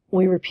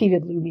we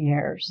repeated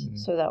Lumiere's.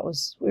 So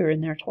we were in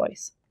there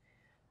twice.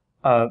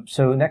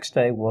 So the next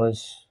day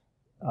was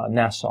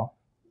Nassau,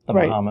 the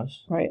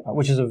Bahamas,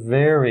 which is a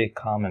very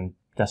common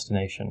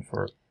destination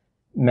for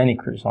many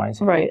cruise lines.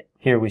 Right.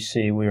 Here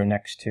we were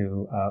next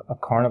to a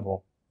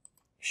Carnival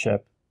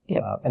ship.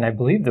 Yep. And I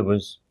believe there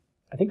was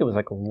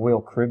like a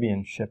Royal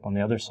Caribbean ship on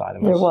the other side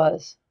of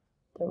us.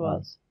 There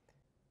was.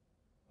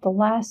 The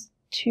last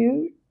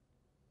 2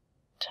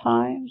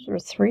 times or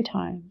 3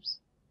 times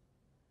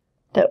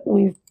that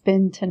we've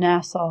been to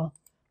Nassau,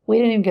 we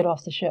didn't even get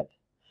off the ship.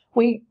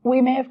 We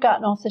may have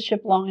gotten off the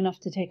ship long enough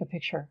to take a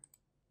picture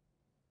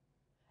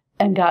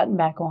and gotten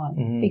back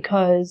on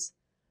because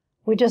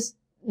we just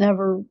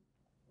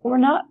we're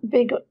not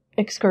big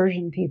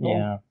excursion people.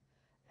 Yeah.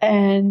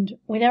 And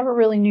we never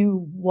really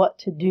knew what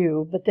to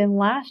do. But then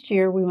last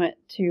year we went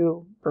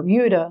to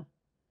Bermuda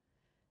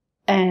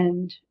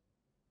and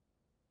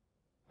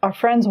our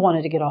friends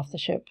wanted to get off the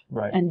ship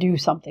and do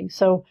something.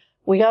 So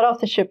we got off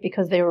the ship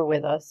because they were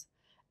with us.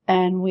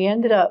 And we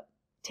ended up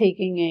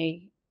taking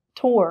a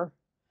tour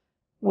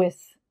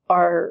with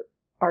our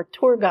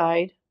tour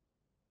guide.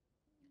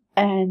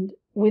 And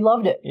we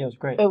loved it. Yeah, it was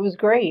great. It was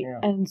great. Yeah.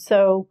 And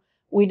so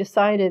we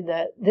decided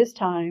that this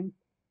time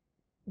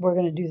we're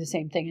going to do the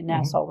same thing in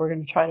Nassau. We're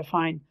going to try to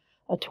find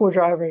a tour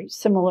driver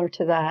similar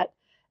to that.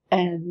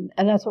 And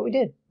that's what we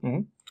did.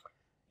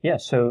 Yeah,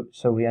 so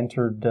we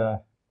entered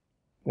the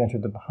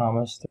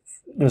Bahamas.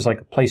 There's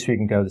like a place where you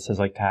can go that says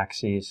like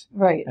taxis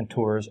Right. and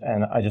tours,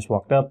 and I just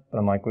walked up and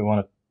I'm like, we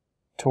want a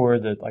tour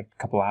that like a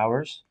couple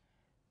hours,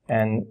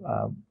 and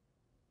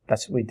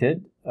that's what we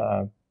did.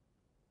 Our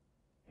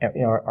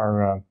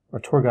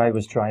tour guide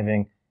was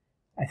driving,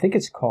 I think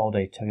it's called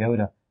a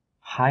Toyota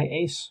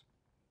Hi-Ace.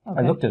 Okay.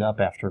 I looked it up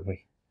after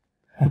we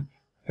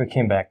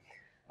came back,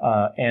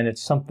 and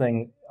it's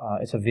something.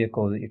 It's a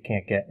vehicle that you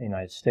can't get in the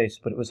United States,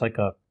 but it was like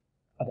an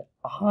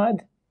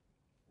odd,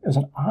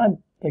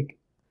 like,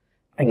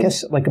 I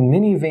guess like a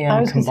minivan I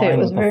was going to say it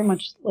combined was with very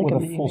much like with a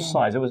a full minivan.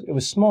 size. It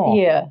was small,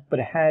 Yeah. but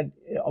it had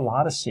a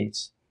lot of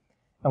seats.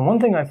 And one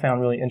thing I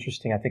found really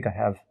interesting, I think I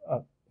have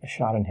a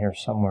shot in here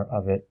somewhere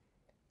of it,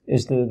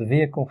 is the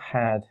vehicle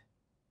had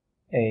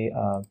a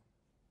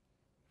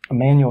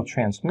manual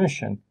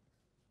transmission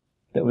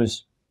that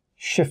was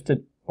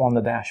shifted on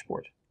the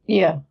dashboard.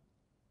 Yeah.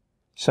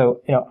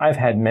 So, I've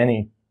had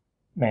many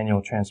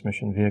manual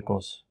transmission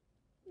vehicles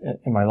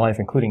in my life,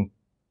 including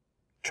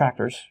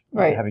tractors,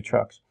 Right. heavy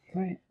trucks,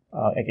 Right.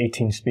 like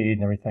 18 speed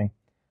and everything.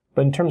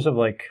 But in terms of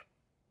like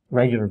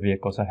regular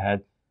vehicles, I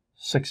had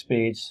 6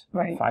 speeds,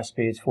 Right. 5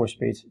 speeds, 4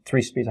 speeds,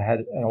 3 speeds. I had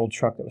an old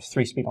truck that was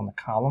 3 speed on the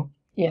column,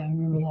 Yeah, I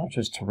remember that. which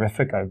was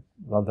terrific. I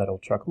love that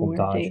old truck, When old we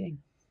were Dodge dating.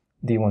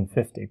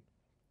 D150.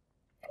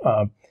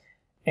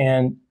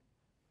 And,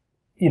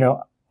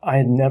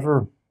 I've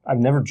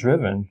never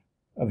driven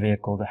a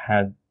vehicle that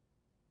had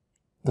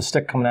the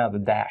stick coming out of the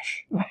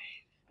dash. Right.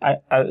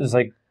 I was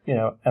like,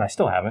 and I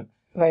still haven't,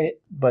 Right.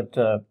 but,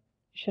 You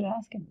should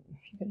ask him.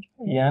 If you could.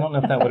 yeah, I don't know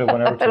if that would have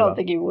went over too I well. don't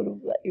think he would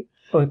have let you.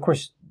 Well, of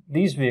course,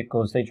 these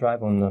vehicles, they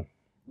drive on the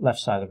left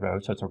side of the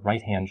road, so it's a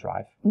right-hand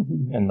drive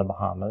Mm-hmm. in the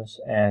Bahamas.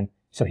 And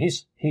so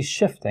he's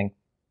shifting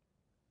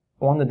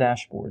on the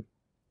dashboard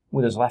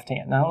with his left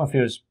hand. Now, I don't know if he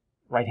was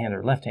right-handed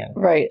or left-handed.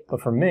 Right.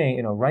 But for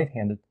me,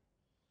 right-handed,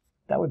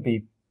 that would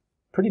be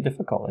pretty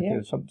difficult. Like, Yeah.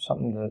 it was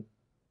something to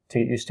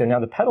get used to. Now,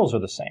 the pedals are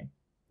the same.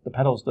 The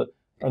pedals that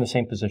are in the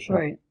same position,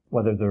 Right.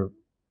 whether they're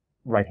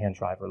right-hand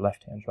drive or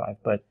left-hand drive.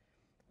 But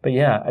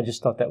yeah, I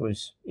just thought that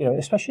was,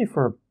 especially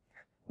for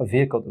a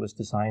vehicle that was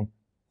designed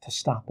to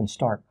stop and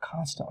start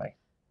constantly.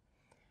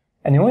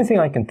 And the only thing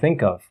I can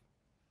think of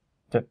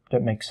that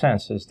makes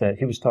sense is that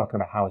he was talking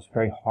about how it's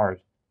very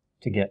hard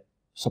to get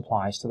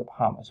supplies to the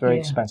Bahamas. Very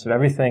Yeah. expensive.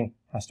 Everything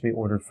has to be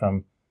ordered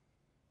from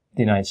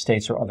the United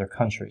States or other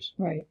countries,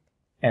 Right.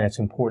 and it's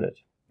imported.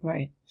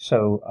 Right.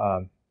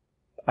 So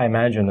I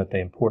imagine that they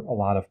import a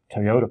lot of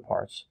Toyota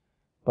parts,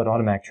 but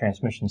automatic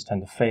transmissions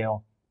tend to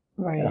fail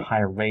at a Right.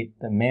 higher rate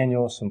than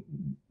manuals.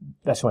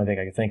 That's the only thing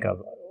I can think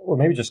of. Or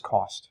maybe just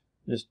cost.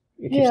 It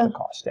keeps Yeah. the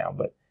cost down,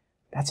 but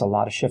that's a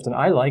lot of shift. And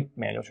I like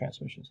manual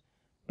transmissions,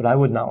 but I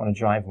would not want to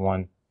drive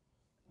one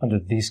under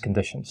these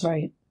conditions.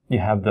 Right. You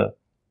have the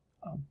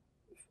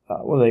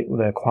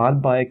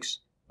quad bikes,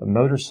 the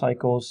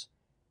motorcycles,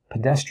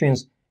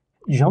 pedestrians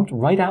jumped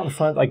right out in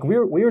front. Like we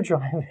were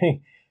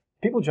driving,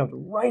 people jumped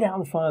right out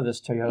in front of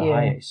this Toyota Yeah.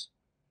 Hi-Ace,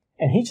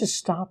 and he just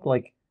stopped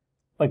like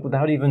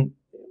without even.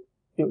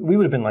 We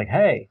would have been like,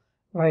 hey,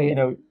 Right.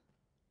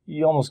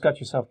 you almost got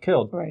yourself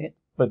killed. Right.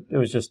 But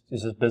it's just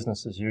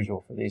business as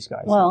usual for these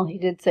guys. Well, he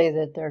did say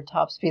that their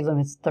top speed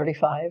limit's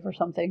 35 or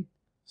something.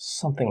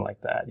 Something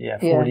like that. Yeah,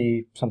 Yeah.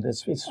 40 something.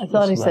 It's I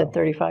thought he low. said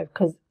 35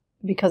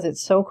 because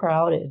it's so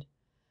crowded,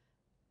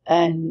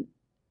 and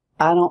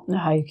I don't know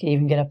how you can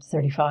even get up to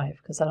 35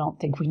 because I don't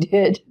think we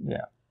did.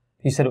 Yeah.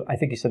 I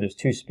think he said there's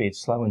 2 speeds,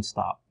 slow and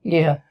stop.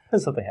 Yeah.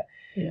 That's what they had.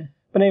 Yeah.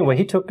 But anyway,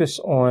 he took us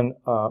on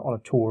a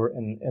tour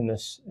in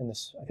this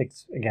I think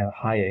it's, again, a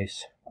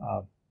Hi-Ace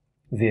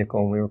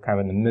vehicle, and we were kind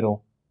of in the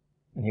middle,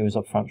 and he was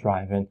up front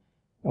driving,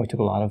 and we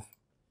took a lot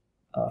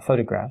of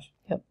photographs.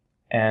 Yep.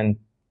 And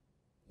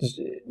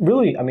just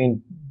really, I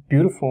mean,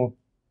 beautiful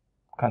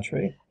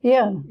country.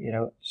 Yeah.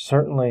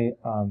 Certainly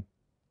a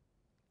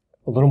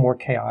little more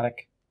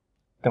chaotic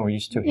than we're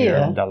used to here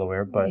Yeah. in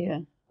Delaware, but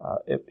Yeah.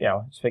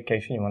 it's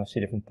vacation. You want to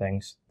see different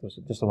things. There's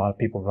just a lot of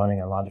people running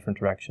in a lot of different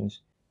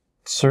directions.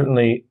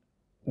 Certainly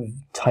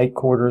tight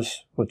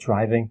quarters with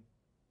driving.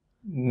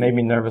 Made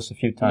me nervous a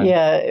few times.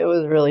 Yeah, it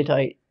was really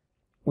tight.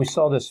 We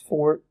saw this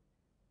fort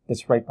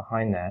that's right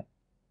behind that,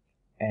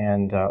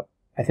 and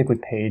I think we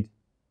paid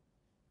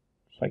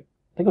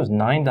I think it was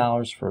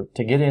 $9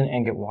 to get in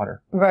and get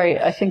water.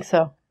 Right, I think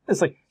so.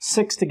 It's like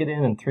 $6 to get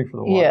in and $3 for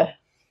the water. Yeah.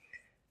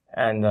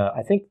 And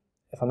I think,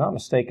 if I'm not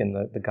mistaken,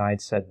 the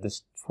guide said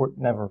this fort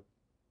never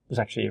was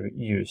actually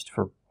used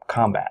for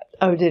combat.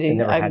 Oh, did They he?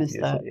 never I had to missed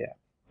use that. it, yeah.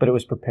 But it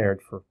was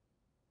prepared for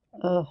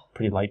Ugh.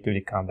 pretty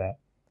light-duty combat,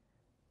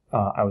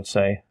 I would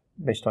say,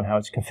 based on how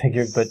it's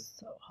configured. But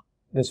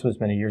this was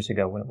many years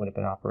ago when it would have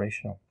been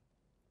operational.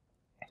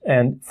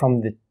 And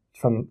from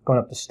going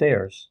up the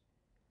stairs,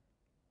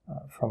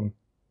 from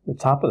the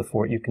top of the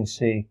fort, you can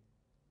see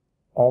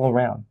all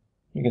around.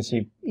 You can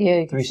see,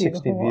 Yeah, you can see the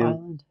 360 whole view.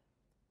 island.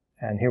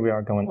 and here we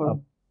are going Or up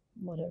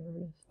whatever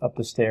it is. up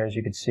the stairs.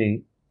 You can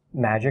see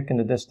Magic in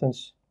the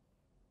distance,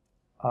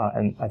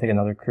 and I think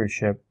another cruise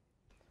ship.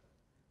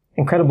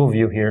 Incredible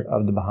view here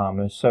of the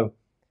Bahamas. So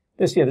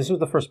this was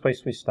the first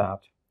place we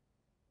stopped.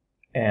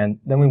 And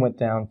then we went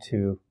down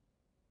to,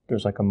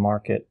 there's like a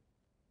market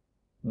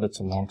that's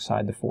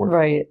alongside the fort.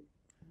 Right.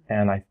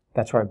 And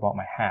that's where I bought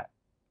my hat.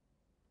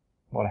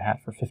 Bought a hat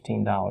for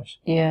 $15.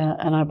 Yeah,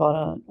 and I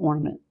bought an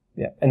ornament.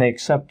 Yeah, and they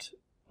accept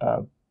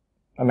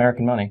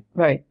American money,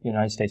 Right.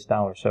 United States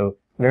dollar, so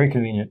very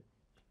convenient.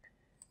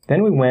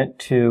 Then we went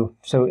to,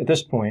 so at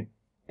this point,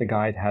 the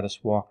guide had us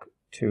walk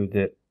to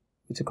the,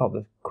 what's it called,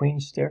 the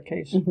Queen's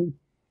Staircase?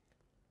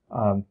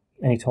 And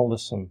he told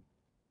us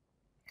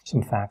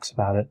some facts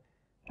about it.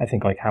 I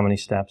think like how many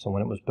steps and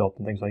when it was built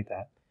and things like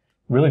that.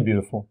 Really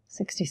beautiful.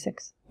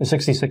 66.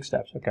 66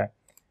 steps, okay.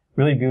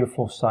 Really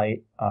beautiful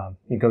site.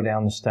 You go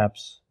down the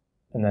steps,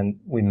 and then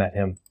we met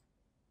him,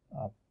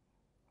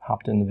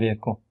 hopped in the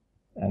vehicle,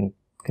 and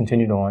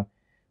continued on.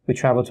 We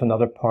traveled to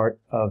another part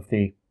of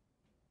the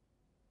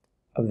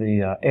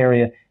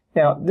area.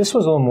 Now, this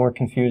was a little more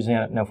confusing. I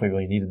don't know if we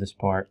really needed this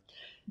part.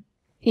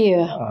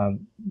 Yeah.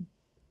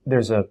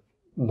 There's a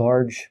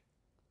large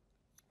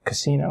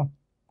casino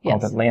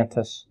called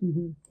Atlantis.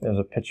 There's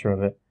a picture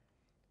of it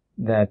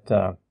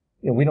that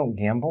we don't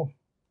gamble.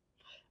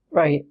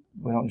 Right.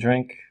 We don't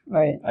drink.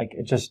 Right. Like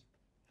it just.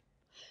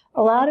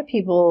 A lot of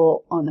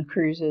people on the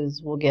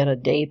cruises will get a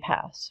day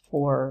pass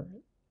for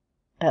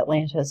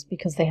Atlantis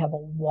because they have a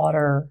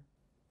water.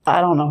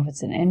 I don't know if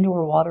it's an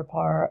indoor water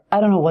park.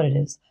 I don't know what it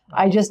is.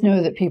 I just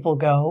know that people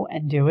go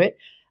and do it.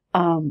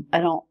 I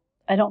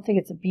don't think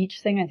it's a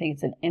beach thing. I think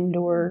it's an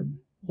indoor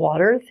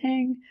water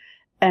thing.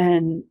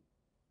 And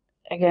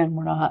again,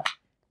 we're not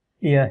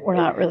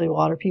really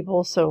water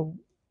people, so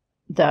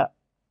that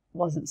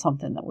wasn't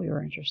something that we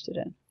were interested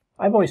in.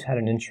 I've always had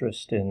an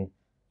interest in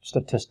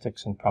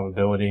statistics and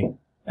probability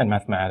and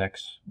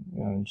mathematics,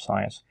 and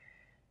science.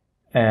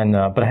 And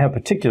but I have a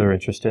particular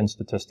interest in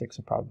statistics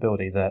and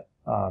probability that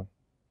I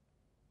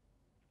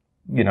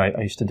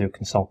used to do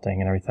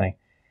consulting and everything.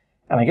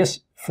 And I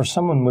guess for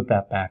someone with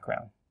that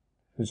background,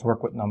 who's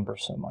worked with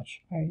numbers so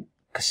much, right,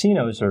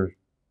 casinos are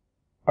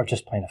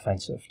just plain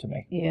offensive to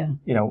me. Yeah.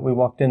 We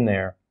walked in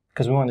there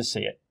because we wanted to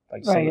see it,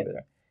 like sit over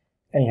there,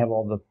 and you have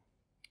all the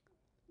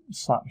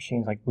slot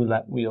machines, like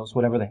roulette wheels,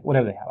 whatever they have. I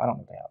don't know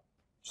what they have,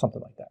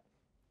 something like that.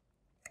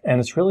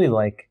 And it's really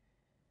like,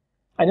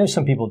 I know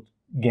some people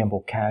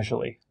gamble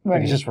casually,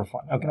 like it's just for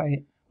fun. Okay.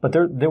 Right. But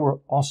there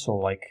were also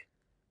like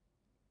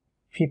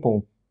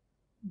people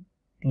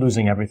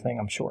losing everything,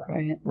 I'm sure.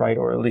 Right.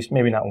 Or at least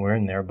maybe not when we're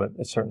in there, but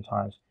at certain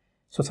times.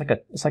 So it's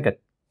like a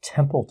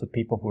temple to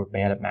people who are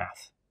bad at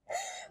math.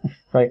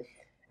 Right.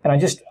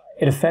 And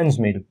it offends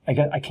me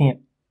I can't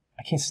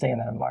stay in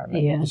that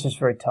environment. Yeah. It's just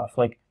very tough.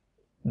 Like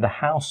the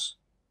house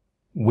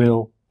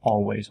will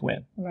always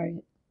win.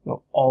 Right.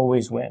 Will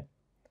always win.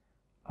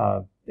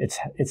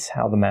 It's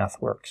how the math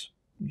works.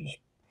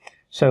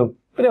 But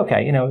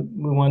okay,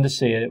 we wanted to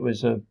see it. It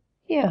was it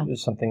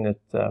was something that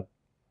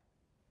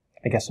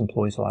I guess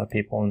employs a lot of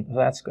people, and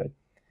that's good.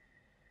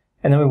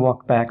 And then we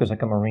walked back. It was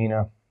like a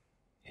marina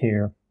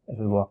here. As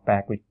we walked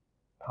back, we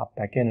hopped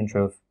back in and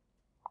drove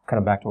kind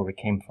of back to where we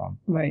came from,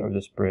 over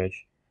this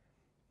bridge.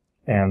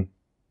 And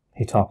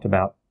he talked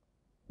about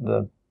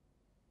the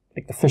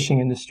fishing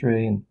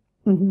industry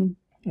and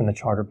the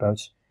charter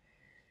boats.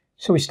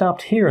 So we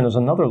stopped here, and there's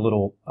another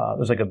little,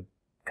 there's like a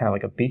kind of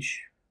like a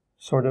beach,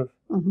 sort of,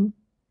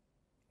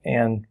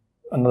 and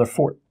another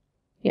fort.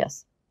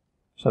 Yes.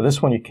 So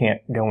this one you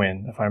can't go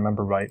in, if I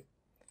remember right,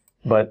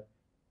 but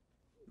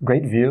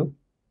great view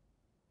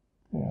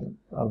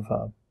of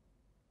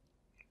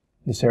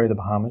this area of the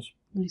Bahamas.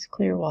 Nice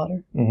clear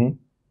water.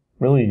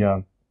 Really,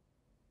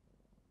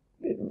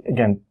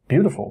 again,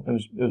 beautiful. It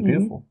was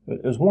beautiful.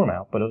 It was warm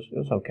out, but it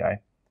was okay.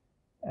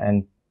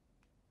 And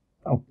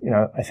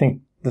I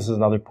think this is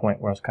another point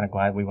where I was kind of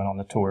glad we went on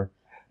the tour.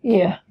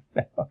 Yeah.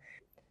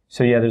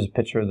 So yeah, there's a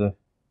picture of the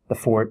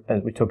fort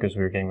that we took as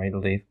we were getting ready to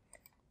leave.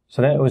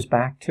 So then it was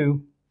back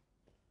to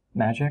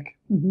Magic.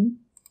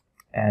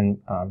 And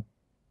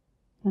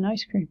an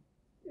ice cream.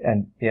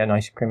 And yeah, an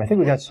ice cream. I think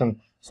we got some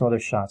other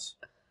shots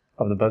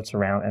of the boats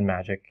around and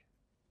Magic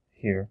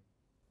here.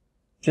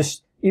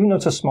 Just, even though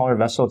it's a smaller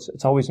vessel,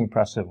 it's always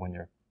impressive when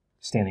you're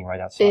standing right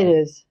outside. It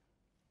is.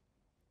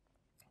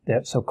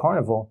 Yeah, so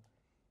Carnival,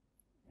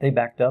 they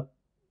backed up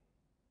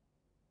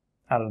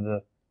out of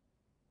the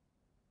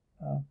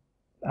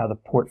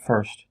port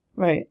first.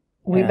 Right.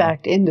 We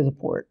backed into the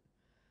port.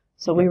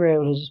 So we were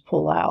able to just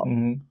pull out.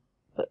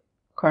 But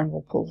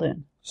Carnival pulled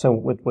in. So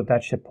with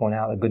that ship pulling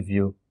out, a good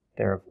view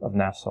there of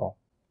Nassau.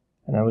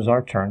 And it was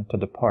our turn to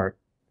depart.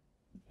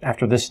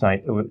 After this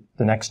night,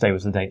 the next day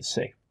was the day at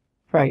sea.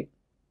 Right.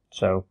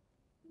 So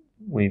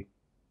we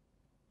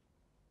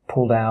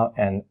pulled out,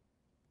 and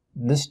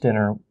this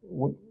dinner,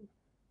 where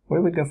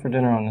did we go for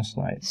dinner on this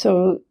night?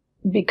 So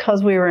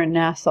because we were in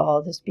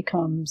Nassau, this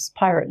becomes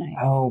Pirate Night.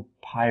 Oh,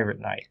 Pirate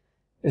Night.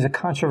 It's a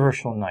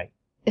controversial night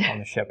on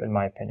the ship, in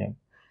my opinion.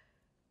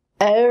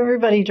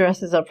 Everybody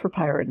dresses up for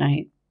Pirate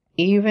Night,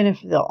 even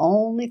if the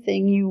only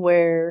thing you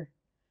wear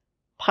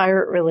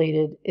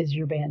pirate-related is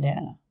your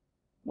bandana,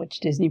 which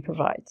Disney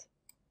provides.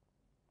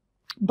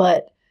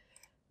 But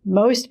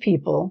most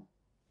people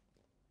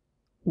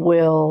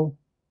will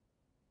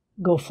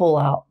go full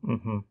out,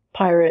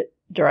 pirate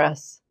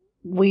dress.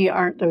 We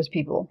aren't those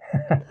people.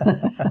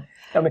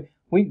 I mean,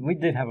 we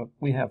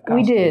have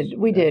costumes.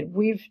 We did.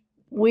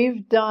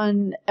 We've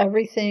done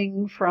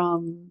everything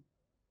from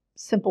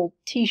simple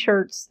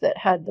T-shirts that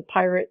had the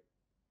pirate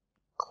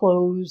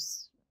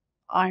clothes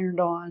ironed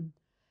on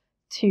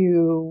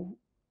to,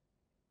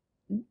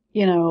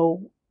 you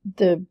know,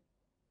 the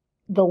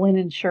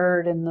linen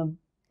shirt and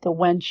the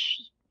wench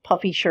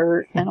puffy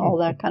shirt and all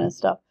that kind of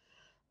stuff.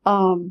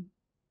 Kind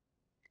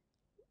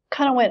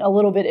of went a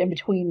little bit in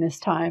between this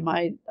time.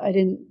 I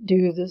didn't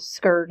do the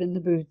skirt and the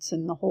boots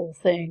and the whole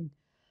thing,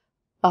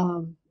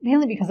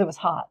 mainly because it was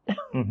hot,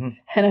 and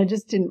I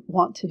just didn't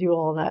want to do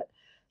all that.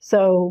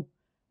 So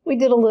we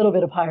did a little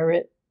bit of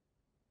pirate.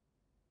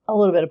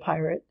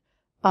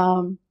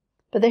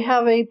 But they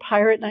have a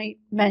pirate night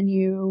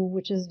menu,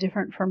 which is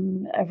different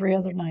from every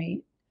other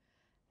night.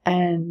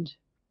 And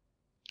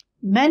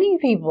many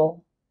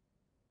people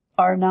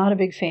are not a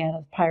big fan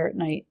of pirate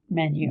night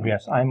menu.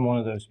 Yes, I'm one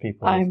of those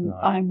people.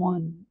 I'm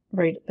one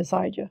right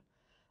beside you.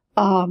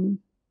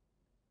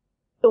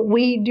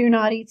 We do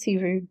not eat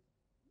seafood.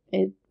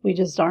 We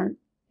just aren't.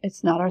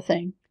 It's not our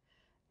thing.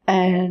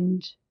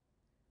 And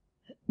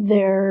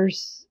there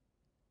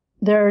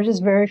are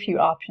just very few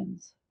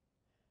options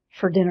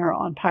for dinner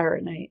on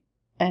pirate night.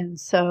 And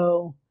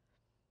so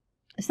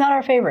it's not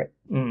our favorite.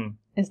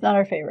 It's not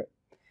our favorite.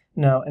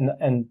 No,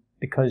 and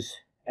because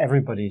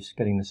everybody's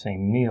getting the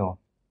same meal,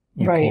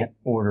 you can't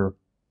order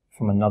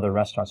from another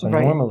restaurant. So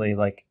normally,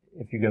 like,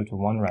 if you go to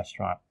one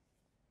restaurant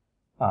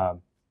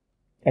and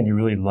you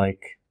really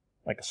like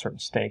a certain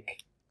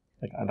steak,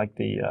 like I like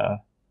the,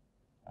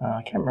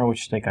 I can't remember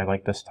which steak I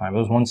liked this time.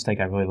 There was one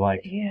steak I really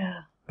liked.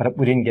 Yeah. But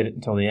we didn't get it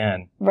until the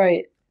end.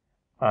 Right.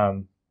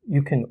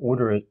 You can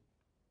order it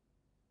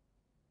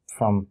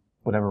from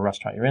whatever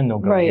restaurant you're in. They'll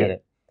go get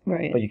it.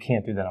 Right. But you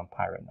can't do that on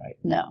pirate night.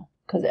 No,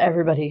 because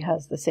everybody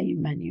has the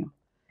same menu.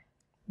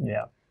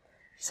 Yeah.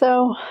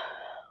 So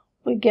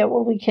we get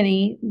what we can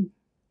eat and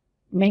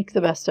make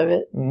the best of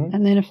it.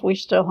 And then if we're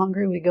still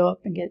hungry, we go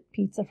up and get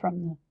pizza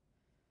from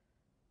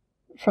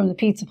the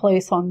pizza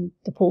place on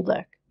the pool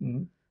deck.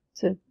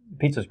 So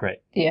pizza's great.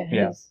 Yeah,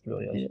 it is. It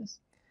really is. It is.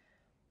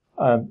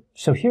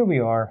 So here we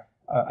are.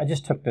 I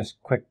just took this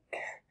quick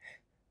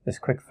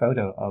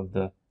photo of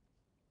the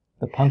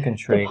pumpkin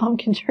tree. The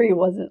pumpkin tree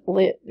wasn't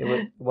lit.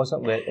 It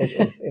wasn't lit.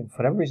 For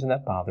whatever reason,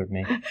 that bothered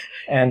me.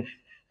 And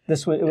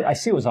I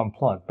see it was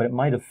unplugged, but it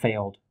might have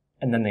failed,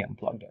 and then they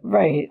unplugged it.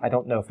 Right. I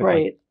don't know if it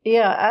Right.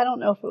 Yeah, I don't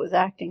know if it was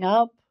acting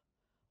up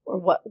or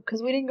what,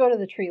 because we didn't go to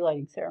the tree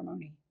lighting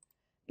ceremony.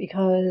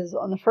 Because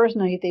on the first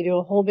night, they do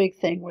a whole big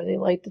thing where they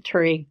light the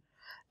tree.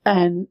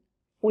 And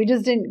we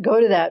just didn't go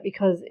to that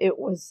because it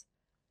was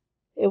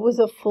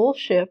a full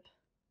ship,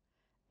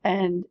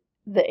 and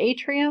the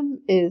atrium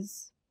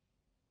is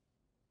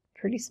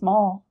pretty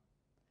small.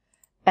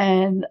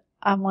 And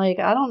I'm like,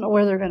 I don't know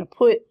where they're going to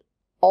put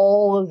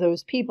all of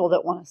those people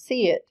that want to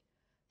see it.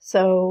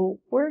 So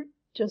we're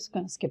just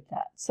going to skip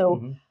that.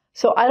 So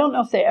I don't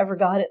know if they ever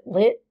got it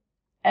lit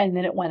and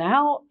then it went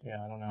out.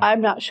 Yeah, I don't know. I'm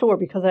not sure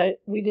because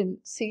we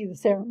didn't see the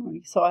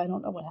ceremony, so I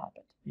don't know what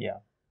happened. Yeah.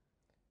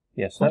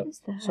 Yeah, what is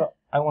that? So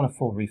I want a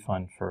full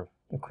refund for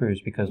the cruise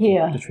because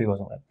the tree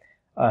wasn't lit.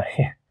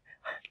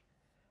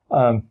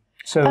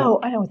 So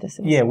I know what this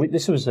is. Yeah,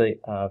 this was a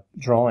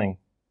drawing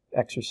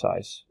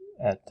exercise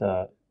at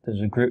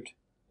there's a Groot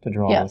to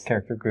draw the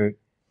character Groot.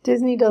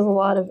 Disney does a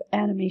lot of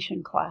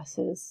animation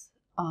classes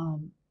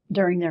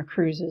during their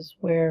cruises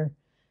where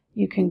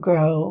you can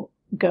go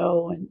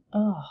and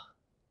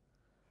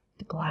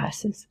the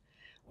glasses,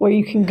 where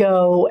you can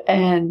go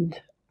and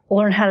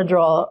learn how to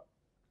draw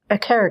a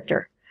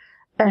character,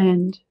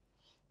 and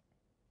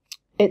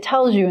it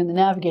tells you in the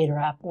Navigator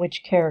app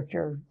which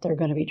character they're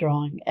going to be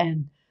drawing,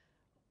 and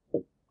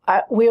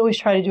we always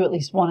try to do at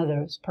least one of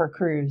those per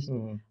cruise.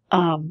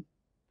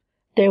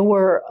 There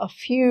were a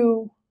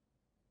few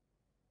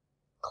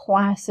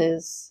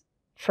classes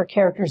for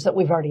characters that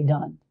we've already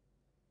done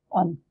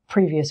on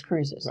previous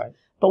cruises,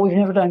 but we've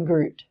never done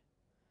Groot.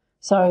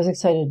 So I was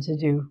excited to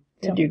do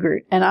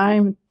Groot, and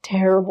I'm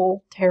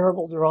terrible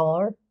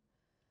drawer.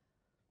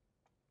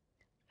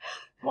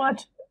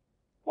 What?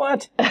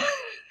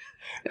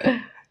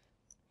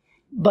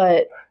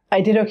 But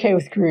I did okay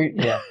with Groot.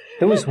 Yeah,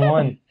 there was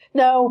one.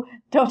 No,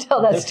 don't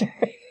tell that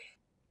story.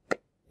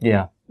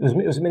 Yeah, it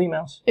was Minnie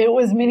Mouse. It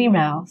was Minnie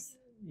Mouse.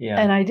 Yeah,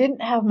 and I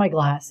didn't have my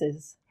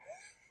glasses,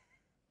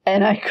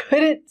 and I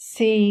couldn't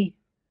see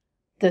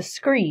the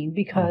screen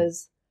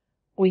because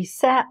we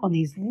sat on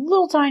these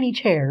little tiny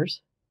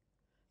chairs.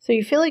 So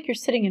you feel like you're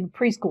sitting in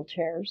preschool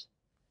chairs,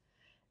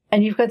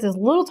 and you've got this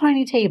little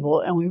tiny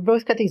table, and we've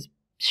both got these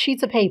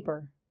sheets of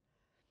paper,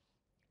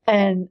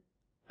 and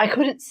I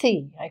couldn't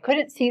see. I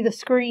couldn't see the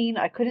screen.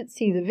 I couldn't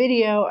see the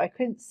video. I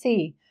couldn't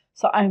see.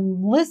 So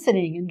I'm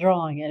listening and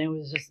drawing, and it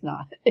was just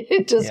not.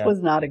 It just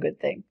was not a good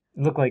thing.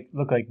 It looked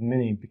like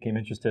Minnie became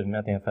interested in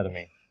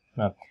methamphetamine.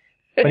 No.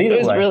 But either it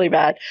was way, really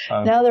bad.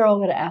 Now they're all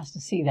going to ask to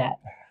see that.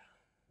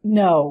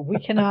 No, we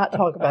cannot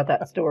talk about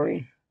that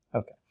story.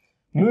 Okay.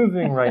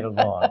 Moving right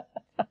along.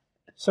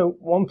 So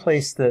one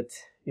place that,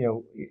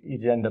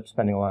 you'd end up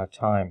spending a lot of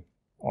time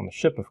on the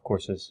ship, of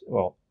course, is,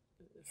 well,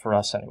 for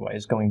us anyway,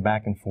 is going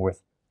back and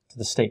forth to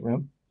the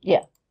stateroom.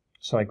 Yeah.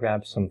 So I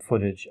grabbed some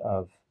footage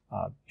of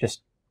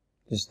just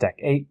deck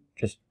 8,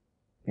 just,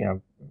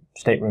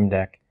 stateroom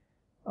deck.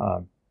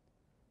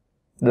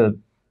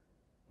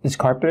 It's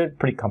carpeted,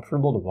 pretty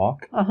comfortable to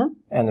walk. Uh-huh.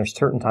 And there's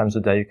certain times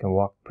of the day you can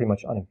walk pretty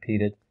much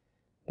unimpeded,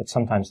 but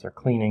sometimes they're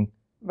cleaning.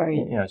 Right.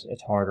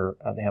 It's harder.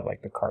 They have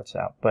like the carts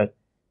out, but,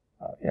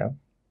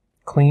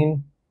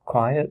 clean,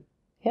 quiet.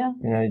 Yeah.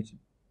 It's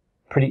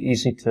pretty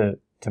easy to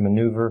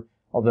maneuver.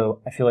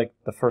 Although I feel like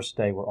the first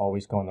day we're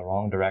always going the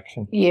wrong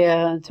direction.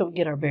 Yeah, until we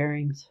get our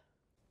bearings.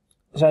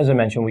 So as I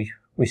mentioned,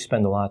 we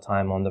spend a lot of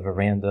time on the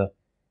veranda.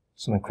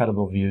 Some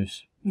incredible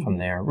views from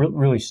there.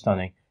 Really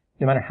stunning.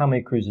 No matter how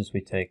many cruises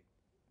we take,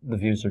 the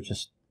views are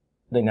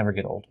they never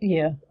get old.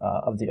 Yeah.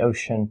 Of the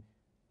ocean,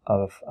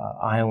 of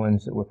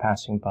islands that we're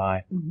passing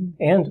by. Mm-hmm.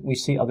 And we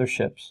see other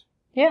ships.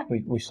 Yeah.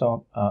 We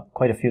saw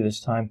quite a few this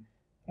time.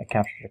 I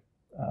captured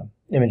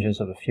images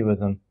of a few of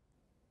them.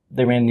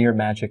 They ran near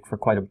Magic for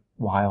quite a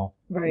while.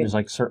 Right. There's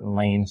like certain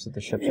lanes that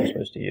the ships are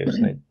supposed to use,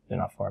 and they're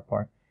not far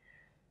apart.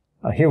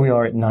 Here we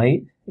are at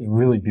night. It's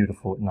really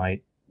beautiful at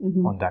night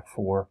on deck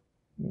 4.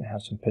 We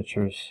have some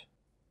pictures.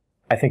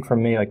 I think for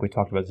me, like we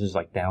talked about, this is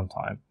like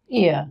downtime.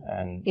 Yeah.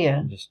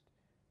 And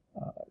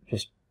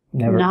just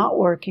never. Not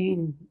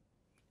working,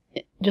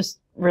 just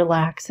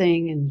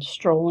relaxing and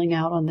strolling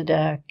out on the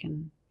deck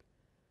and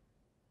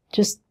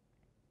just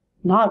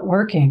not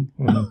working.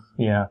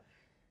 Yeah.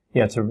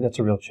 Yeah, that's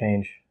a real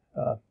change.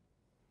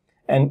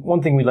 And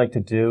one thing we'd like to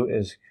do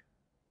is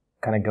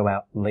kind of go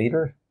out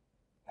later.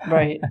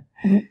 Right.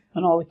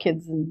 When all the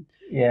kids and...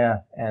 Yeah,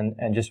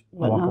 and just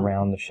walk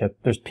around the ship.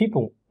 There's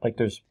people, like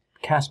there's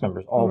cast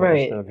members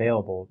always that are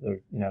available.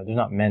 There's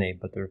not many,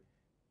 but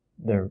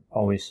they're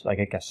always, like,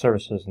 I guess,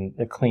 services, and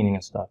they're cleaning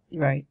and stuff.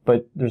 Right.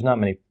 But there's not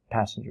many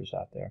passengers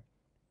out there.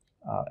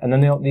 And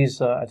then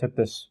I took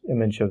this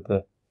image of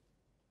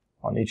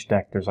on each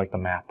deck, there's like the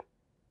map.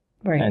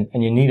 Right.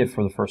 And you need it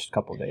for the first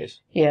couple of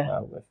days.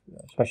 Yeah.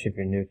 Especially if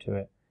you're new to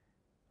it.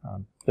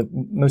 The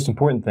most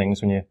important thing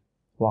is when you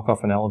walk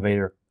off an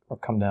elevator or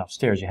come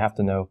downstairs, you have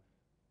to know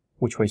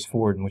which way's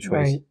forward and which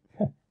way's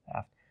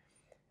aft.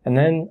 And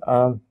then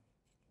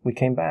we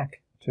came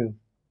back to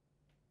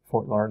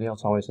Fort Lauderdale.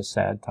 It's always a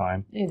sad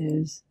time. It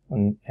is.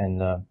 And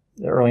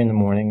early in the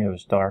morning, it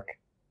was dark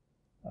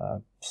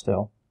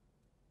still.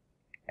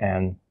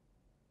 And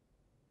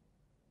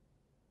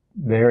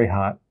very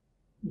hot.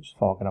 It was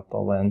fogging up the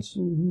lens.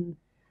 Mm-hmm.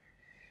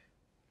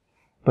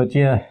 But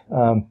yeah,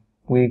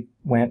 we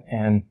went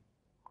and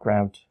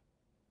grabbed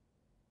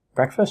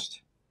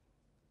breakfast.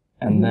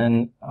 And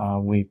then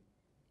we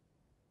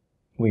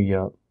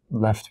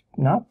left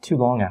not too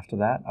long after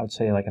that. I would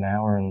say like an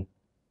hour and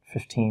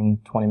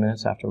 15, 20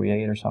 minutes after we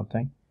ate or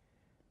something.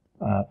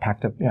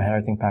 Packed up, had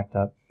everything packed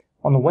up.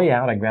 On the way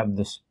out, I grabbed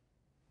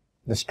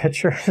this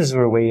picture as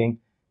we're waiting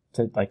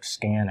to like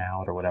scan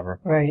out or whatever.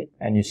 Right.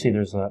 And you see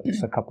there's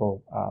a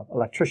couple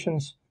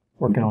electricians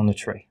working on the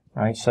tree,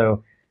 right?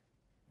 So...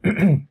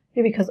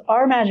 Yeah, because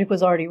our Magic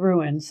was already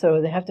ruined,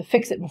 so they have to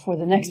fix it before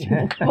the next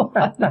one will come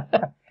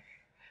on.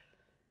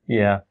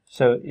 Yeah.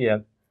 So, yeah,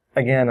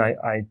 again,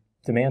 I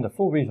demand a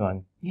full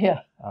refund.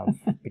 Yeah.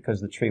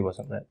 Because the tree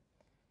wasn't lit.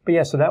 But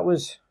yeah, so that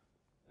was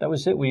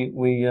it.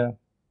 We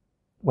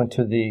went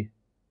to the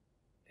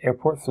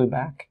airport, flew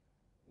back.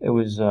 It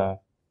was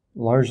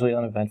largely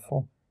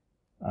uneventful.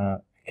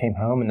 Came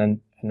home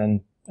and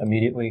then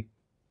immediately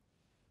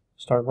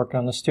started working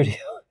on the studio.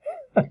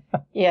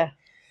 Yeah.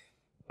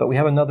 But we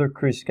have another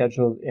cruise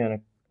scheduled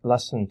in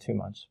less than 2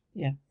 months.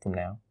 Yeah. From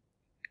now,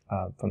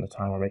 from the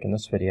time we're making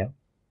this video.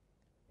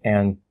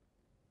 And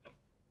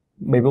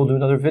maybe we'll do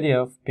another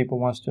video if people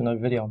want us to do another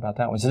video about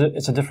that one.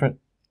 It's a different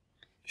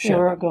ship.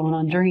 We're going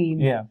on Dream.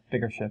 Yeah,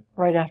 bigger ship.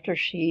 Right after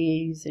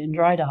she's in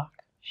dry dock.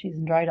 She's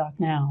in dry dock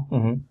now.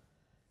 Mm-hmm.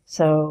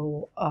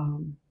 So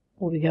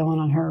we'll be going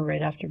on her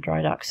right after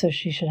dry dock. So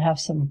she should have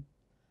some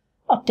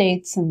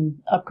updates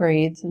and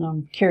upgrades. And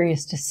I'm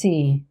curious to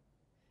see,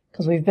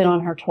 because we've been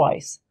on her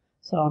twice.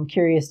 So I'm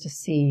curious to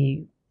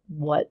see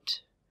what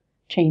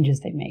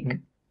changes they make.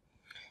 Mm-hmm.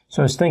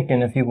 So I was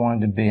thinking if you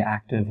wanted to be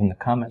active in the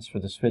comments for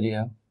this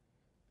video,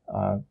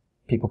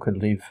 people could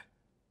leave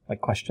like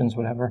questions,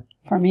 whatever.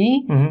 For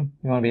me? Mm-hmm.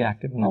 You want to be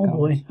active in the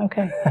comments? Oh boy,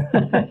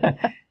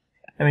 okay.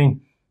 I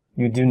mean,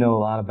 you do know a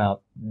lot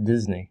about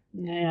Disney.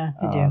 Yeah,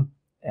 I do.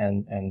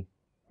 And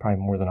probably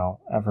more than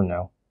I'll ever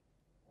know.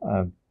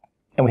 And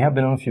we have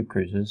been on a few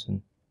cruises,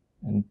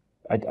 and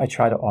I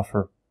try to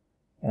offer,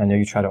 and I know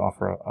you try to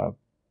offer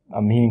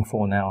a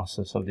meaningful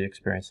analysis of the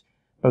experience,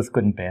 both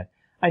good and bad.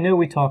 I know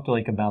we talked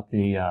like about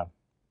the,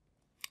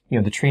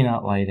 the tree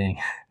not lighting,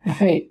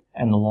 right,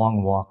 and the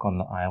long walk on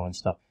the island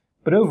stuff.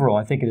 But overall,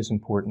 I think it is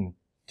important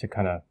to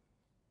kind of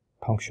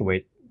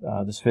punctuate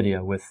this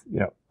video with,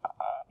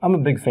 I'm a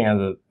big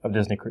fan of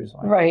Disney Cruise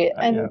Line. Right,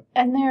 and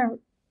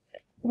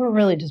we're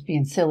really just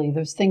being silly.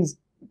 Those things,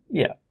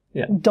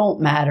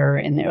 don't matter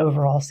in the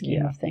overall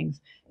scheme of things.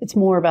 It's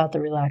more about the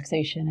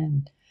relaxation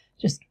and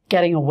just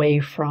getting away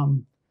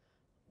from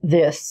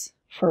this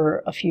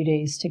for a few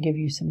days to give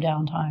you some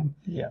downtime.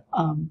 Yeah.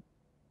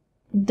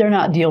 They're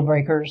not deal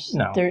breakers.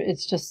 No.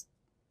 It's just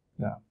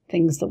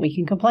things that we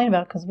can complain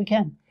about because we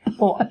can.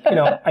 Well,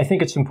 I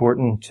think it's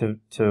important to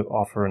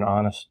offer an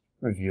honest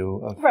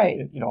review of,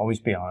 always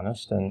be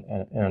honest and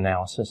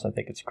analysis. I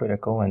think it's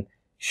critical. And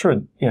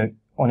sure,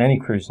 on any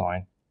cruise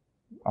line,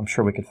 I'm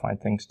sure we could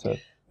find things that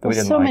we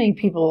didn't like. Many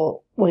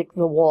people, like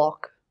the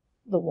walk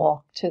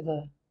to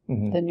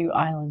the new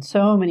island,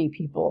 so many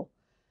people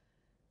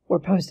were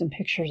posting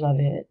pictures of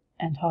it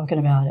and talking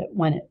about it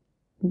when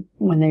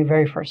they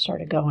very first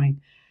started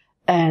going.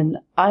 And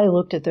I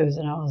looked at those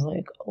and I was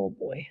like, oh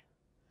boy.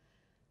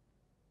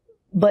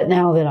 But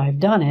now that I've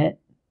done it,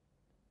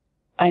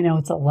 I know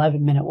it's an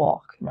 11-minute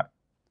walk. Right.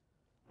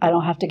 I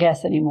don't have to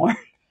guess anymore.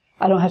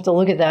 I don't have to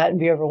look at that and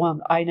be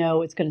overwhelmed. I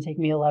know it's going to take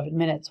me 11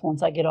 minutes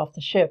once I get off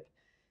the ship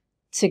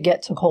to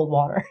get to cold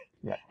water.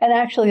 Yeah. And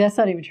actually, that's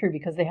not even true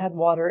because they had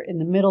water in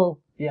the middle.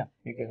 Yeah.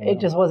 It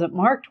just wasn't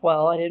marked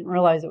well. I didn't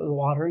realize it was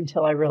water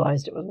until I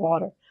realized it was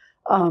water.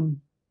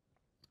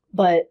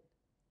 But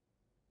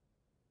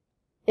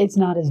it's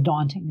not as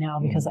daunting now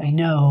because I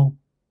know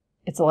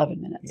it's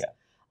 11 minutes. Yeah.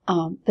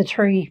 The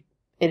tree,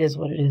 it is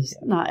what it is.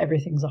 Yeah. Not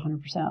everything's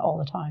 100% all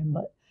the time,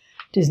 but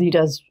Disney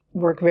does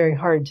work very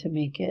hard to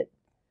make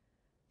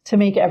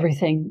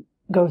everything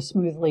go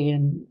smoothly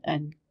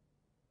and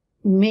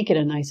make it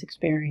a nice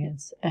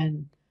experience.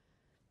 And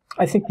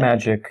I think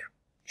Magic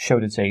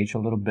showed its age a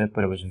little bit,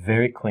 but it was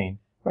very clean.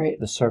 Right.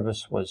 The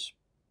service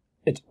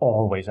it's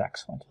always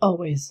excellent.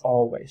 Always.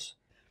 Always.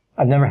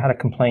 I've never had a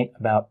complaint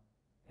about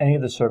any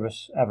of the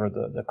service ever.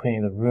 The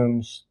cleaning of the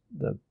rooms,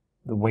 the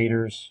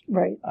waiters.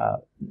 Right.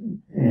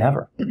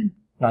 Never.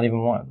 Not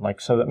even one.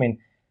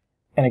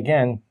 And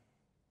again,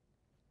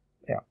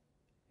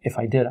 if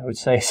I did, I would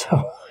say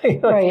so.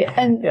 Right.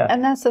 And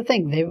that's the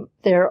thing.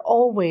 They're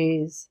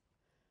always,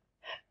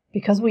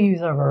 because we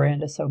use our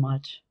veranda so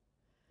much.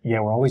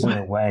 Yeah, we're always in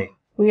their way.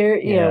 We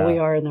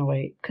are in their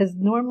way. Because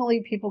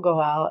normally people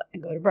go out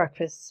and go to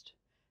breakfast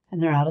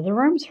and they're out of the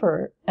rooms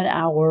for an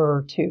hour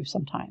or two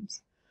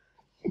sometimes.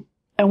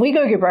 And we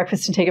go get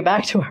breakfast and take it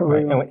back to our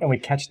room. Right. And we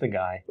catch the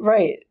guy.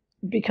 Right.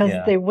 Because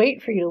they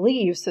wait for you to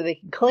leave so they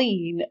can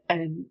clean.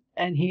 And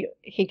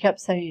he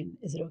kept saying,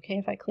 is it okay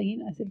if I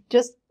clean? I said,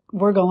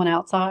 we're going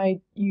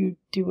outside. You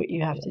do what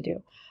you have to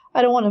do.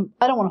 I don't want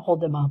to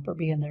hold them up or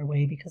be in their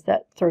way because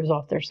that throws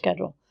off their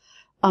schedule.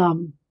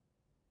 And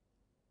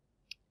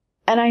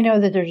I know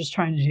that they're just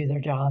trying to do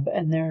their job,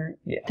 and they're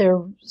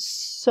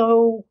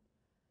so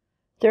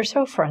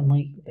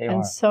friendly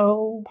and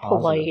so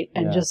polite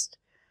and just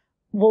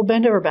will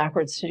bend over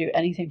backwards to do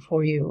anything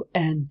for you.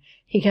 And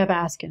he kept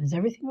asking, "Is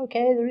everything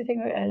okay? Is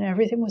everything?" And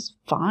everything was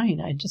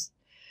fine.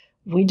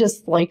 We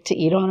just like to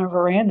eat on our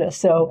veranda,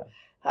 so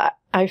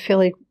I feel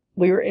like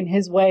we were in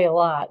his way a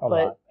lot.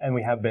 And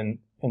we have been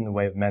in the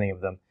way of many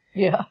of them.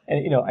 Yeah.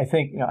 And I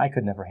think I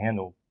could never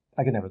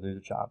do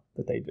the job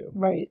that they do.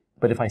 Right.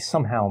 But if I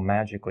somehow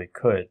magically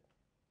could,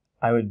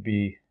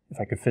 if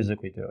I could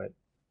physically do it,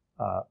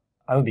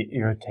 I would be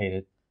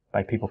irritated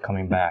by people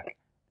coming back.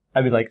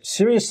 I'd be like,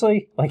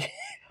 seriously? Like,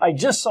 I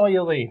just saw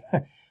you leave.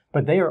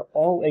 But they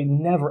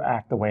never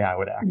act the way I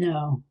would act.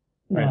 No.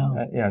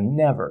 Right? No.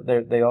 Never.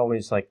 They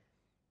always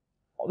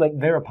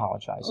they're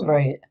apologizing.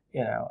 Right.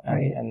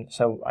 And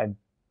so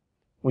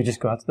we just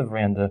go out to the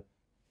veranda,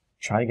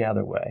 try to get out of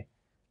their way.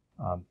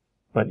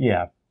 But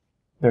yeah,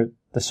 the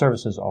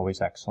service is always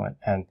excellent.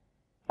 And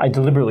I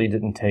deliberately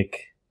didn't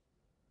take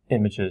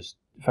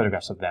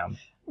photographs of them.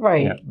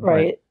 Right,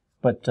 right.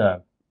 But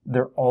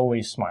they're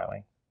always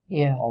smiling.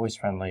 Yeah. Always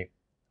friendly.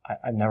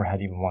 I've never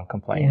had even one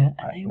complaint. Yeah,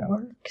 and they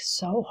work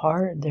so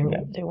hard.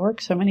 They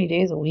work so many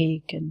days a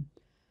week. And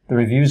the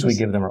reviews we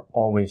give them are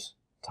always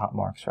top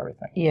marks for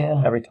everything.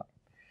 Yeah. Every time.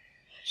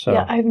 So,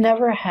 yeah, I've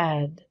never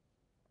had,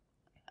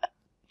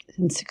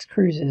 in 6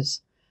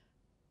 cruises,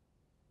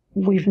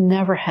 we've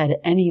never had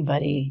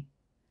anybody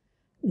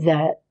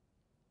that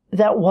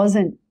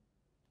wasn't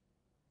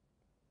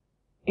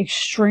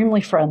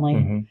extremely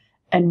friendly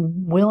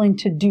and willing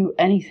to do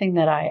anything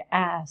that I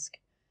ask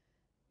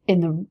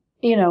in the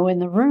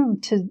room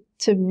to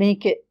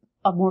make it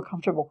a more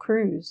comfortable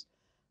cruise.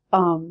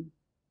 The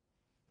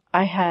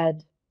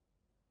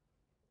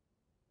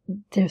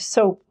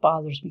soap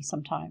bothers me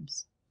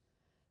sometimes.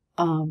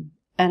 And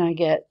I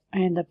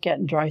end up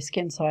getting dry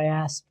skin. So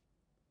on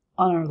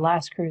our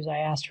last cruise, I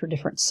asked for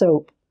different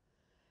soap,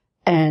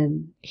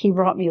 and he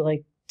brought me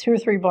like 2 or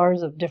 3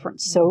 bars of different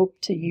soap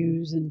to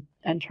use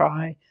and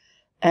try.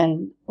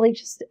 And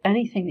just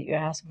anything that you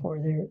ask for,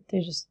 they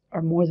just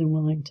are more than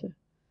willing to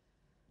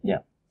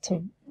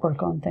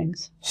work on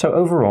things. So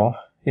overall,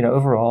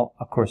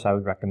 of course,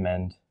 I'd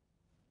recommend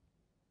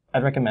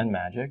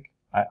Magic.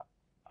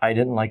 I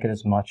didn't like it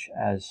as much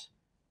as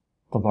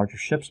the larger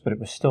ships, but it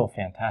was still a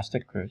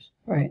fantastic cruise.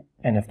 Right.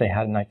 And if they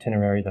had an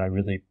itinerary that I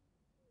really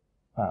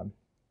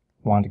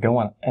wanted to go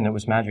on, and it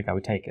was Magic, I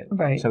would take it.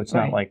 Right. So it's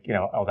not like,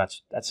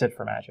 that's it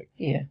for Magic.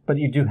 Yeah. But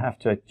you do have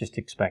to just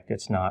expect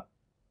it's not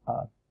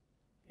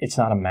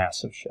a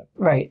massive ship.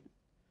 Right.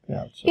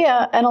 Yeah.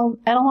 Yeah, and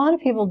a lot of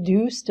people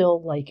do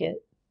still like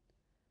it.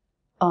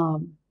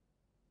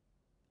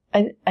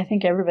 I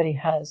think everybody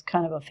has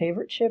kind of a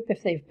favorite ship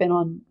if they've been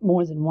on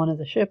more than one of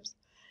the ships,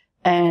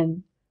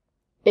 and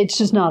it's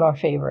just not our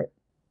favorite.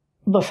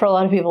 But for a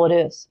lot of people, it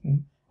is.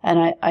 Mm-hmm.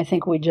 And I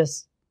think we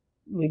just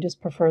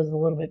prefer the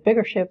little bit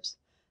bigger ships.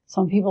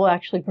 Some people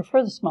actually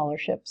prefer the smaller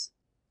ships.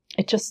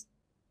 It's just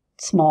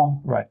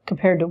small, right,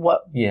 compared to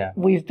what yeah.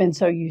 we've been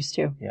so used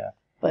to. Yeah.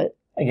 But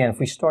again, if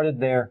we started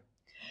there,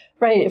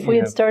 right, if we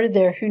had started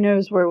there, who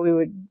knows where we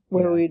would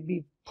yeah. we'd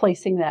be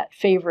placing that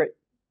favorite.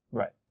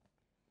 Right.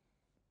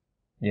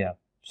 Yeah.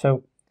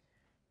 So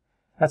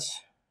that's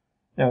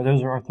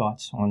those are our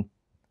thoughts on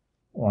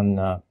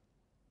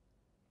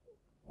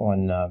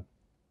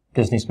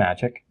Disney's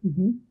Magic.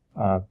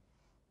 Mm-hmm.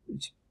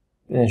 It's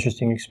an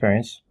interesting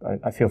experience.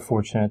 I feel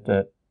fortunate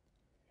that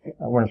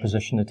we're in a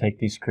position to take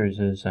these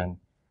cruises, and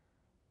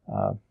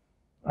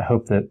I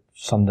hope that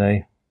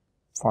someday,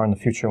 far in the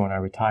future, when I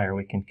retire,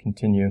 we can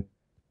continue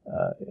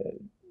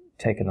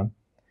taking them.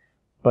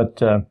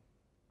 But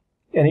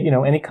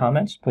any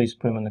comments, please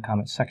put them in the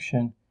comment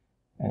section,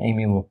 and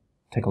Amy will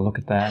take a look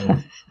at that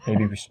and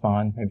maybe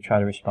try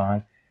to respond.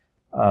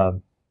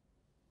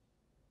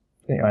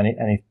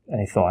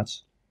 Any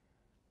thoughts?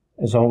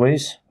 As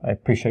always, I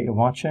appreciate you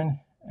watching,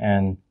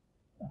 and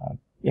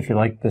if you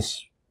like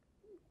this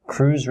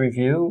cruise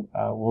review,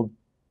 we'll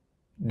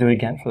do it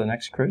again for the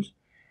next cruise.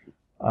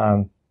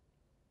 I'm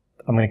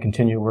going to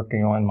continue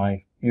working on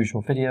my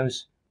usual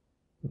videos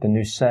with the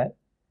new set,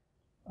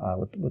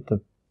 with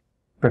the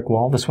brick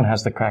wall. This one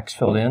has the cracks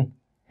filled in.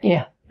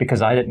 Yeah.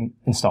 Because I didn't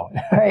install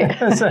it. Right.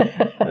 So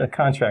the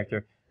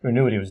contractor who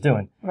knew what he was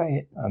doing,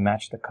 right,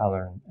 matched the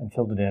color and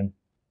filled it in.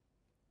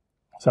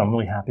 So I'm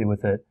really happy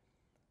with it.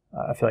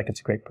 I feel like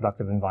it's a great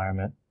productive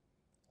environment.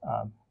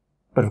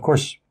 But of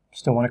course,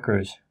 still want to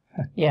cruise.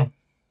 Yeah.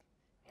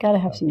 Got to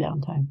have some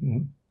downtime.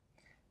 Mm-hmm.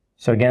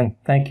 So again,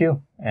 thank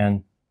you,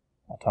 and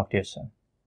I'll talk to you soon.